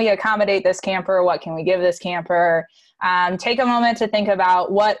about, can we accommodate this camper? What can we give this camper? Take a moment to think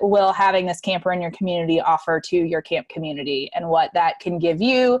about what will having this camper in your community offer to your camp community, and what that can give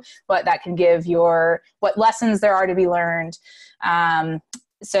you, what that can give what lessons there are to be learned.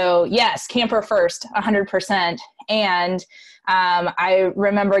 So yes, camper first, 100%. And I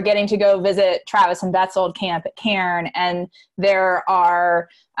remember getting to go visit Travis and Beth's old camp at Cairn, and there are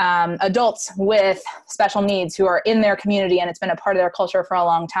adults with special needs who are in their community, and it's been a part of their culture for a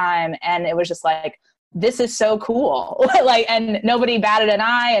long time. And it was just like, this is so cool. And nobody batted an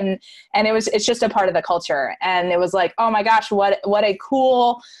eye, and it's just a part of the culture. And it was like, oh my gosh, what a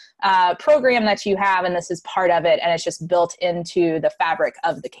cool program that you have, and this is part of it, and it's just built into the fabric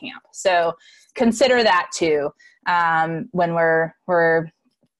of the camp. So consider that too. When we're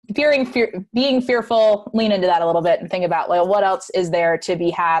being fearful, lean into that a little bit and think about, like, what else is there to be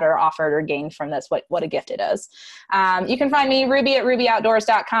had or offered or gained from this? What a gift it is. You can find me, Ruby, at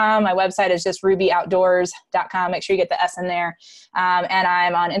rubyoutdoors.com. My website is just rubyoutdoors.com. Make sure you get the S in there. And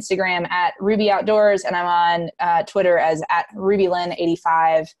I'm on Instagram at rubyoutdoors, and I'm on Twitter as at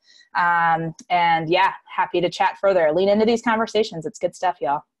rubylyn85. And yeah, happy to chat further. Lean into these conversations. It's good stuff,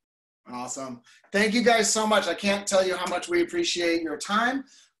 y'all. Awesome. Thank you guys so much. I can't tell you how much we appreciate your time.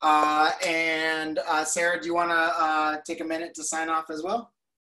 And Sarah, do you want to take a minute to sign off as well?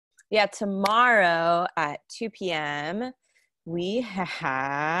 Yeah, tomorrow at 2 p.m. we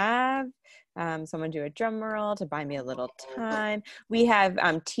have someone do a drum roll to buy me a little time. We have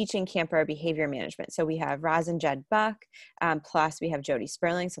teaching camper behavior management. So we have Roz and Jed Buck, plus we have Jody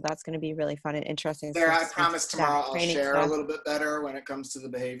Sperling. So that's going to be really fun and interesting. Sarah, I promise tomorrow I'll share a little bit better when it comes to the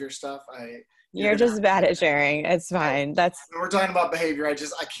behavior stuff. You're just bad at sharing. It's fine. When we're talking about behavior, I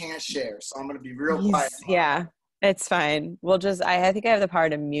can't share. So I'm going to be real quiet. Yeah, it's fine. I think I have the power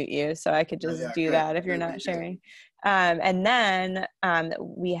to mute you, so I could just do that if you're not sharing. And then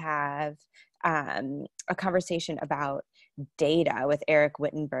we have a conversation about data with Eric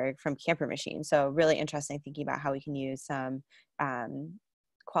Wittenberg from Camper Machine. So really interesting, thinking about how we can use some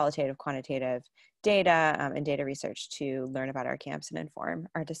qualitative, quantitative data and data research to learn about our camps and inform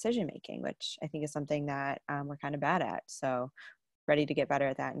our decision making, which I think is something that we're kind of bad at. So ready to get better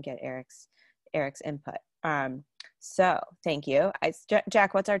at that and get Eric's input. So thank you.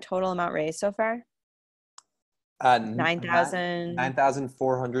 Jack, what's our total amount raised so far?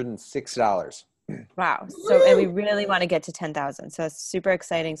 $9,406. Wow. So, and we really want to get to 10,000. So it's super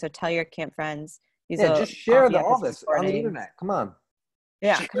exciting. So tell your camp friends. Just share all this on the internet. Come on.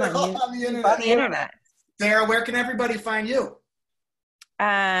 Yeah, come on. On the internet. Sarah, where can everybody find you?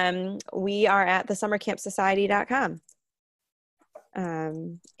 We are at thesummercampsociety.com.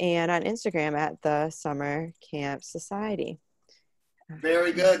 And on Instagram at the Summer Camp Society.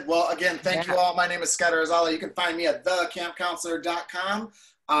 Very good. Well, again, thank you all. My name is Scott Arzala. You can find me at thecampcounselor.com.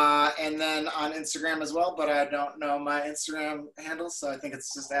 And then on Instagram as well, but I don't know my Instagram handle, so I think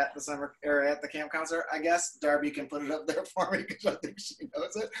it's just at the Camp Counselor, I guess. Darby can put it up there for me because I think she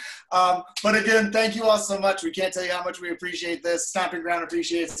knows it. But again, thank you all so much. We can't tell you how much we appreciate this. Stomping Ground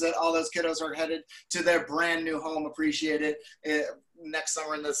appreciates it. All those kiddos who are headed to their brand new home appreciate it next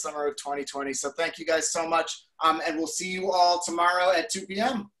summer, in the summer of 2020. So thank you guys so much. And we'll see you all tomorrow at 2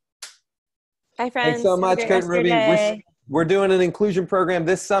 p.m. Bye, friends. Thanks so much, Kurt and Ruby. We're doing an inclusion program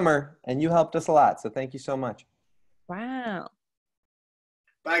this summer, and you helped us a lot. So thank you so much. Wow.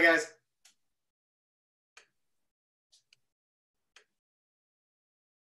 Bye, guys.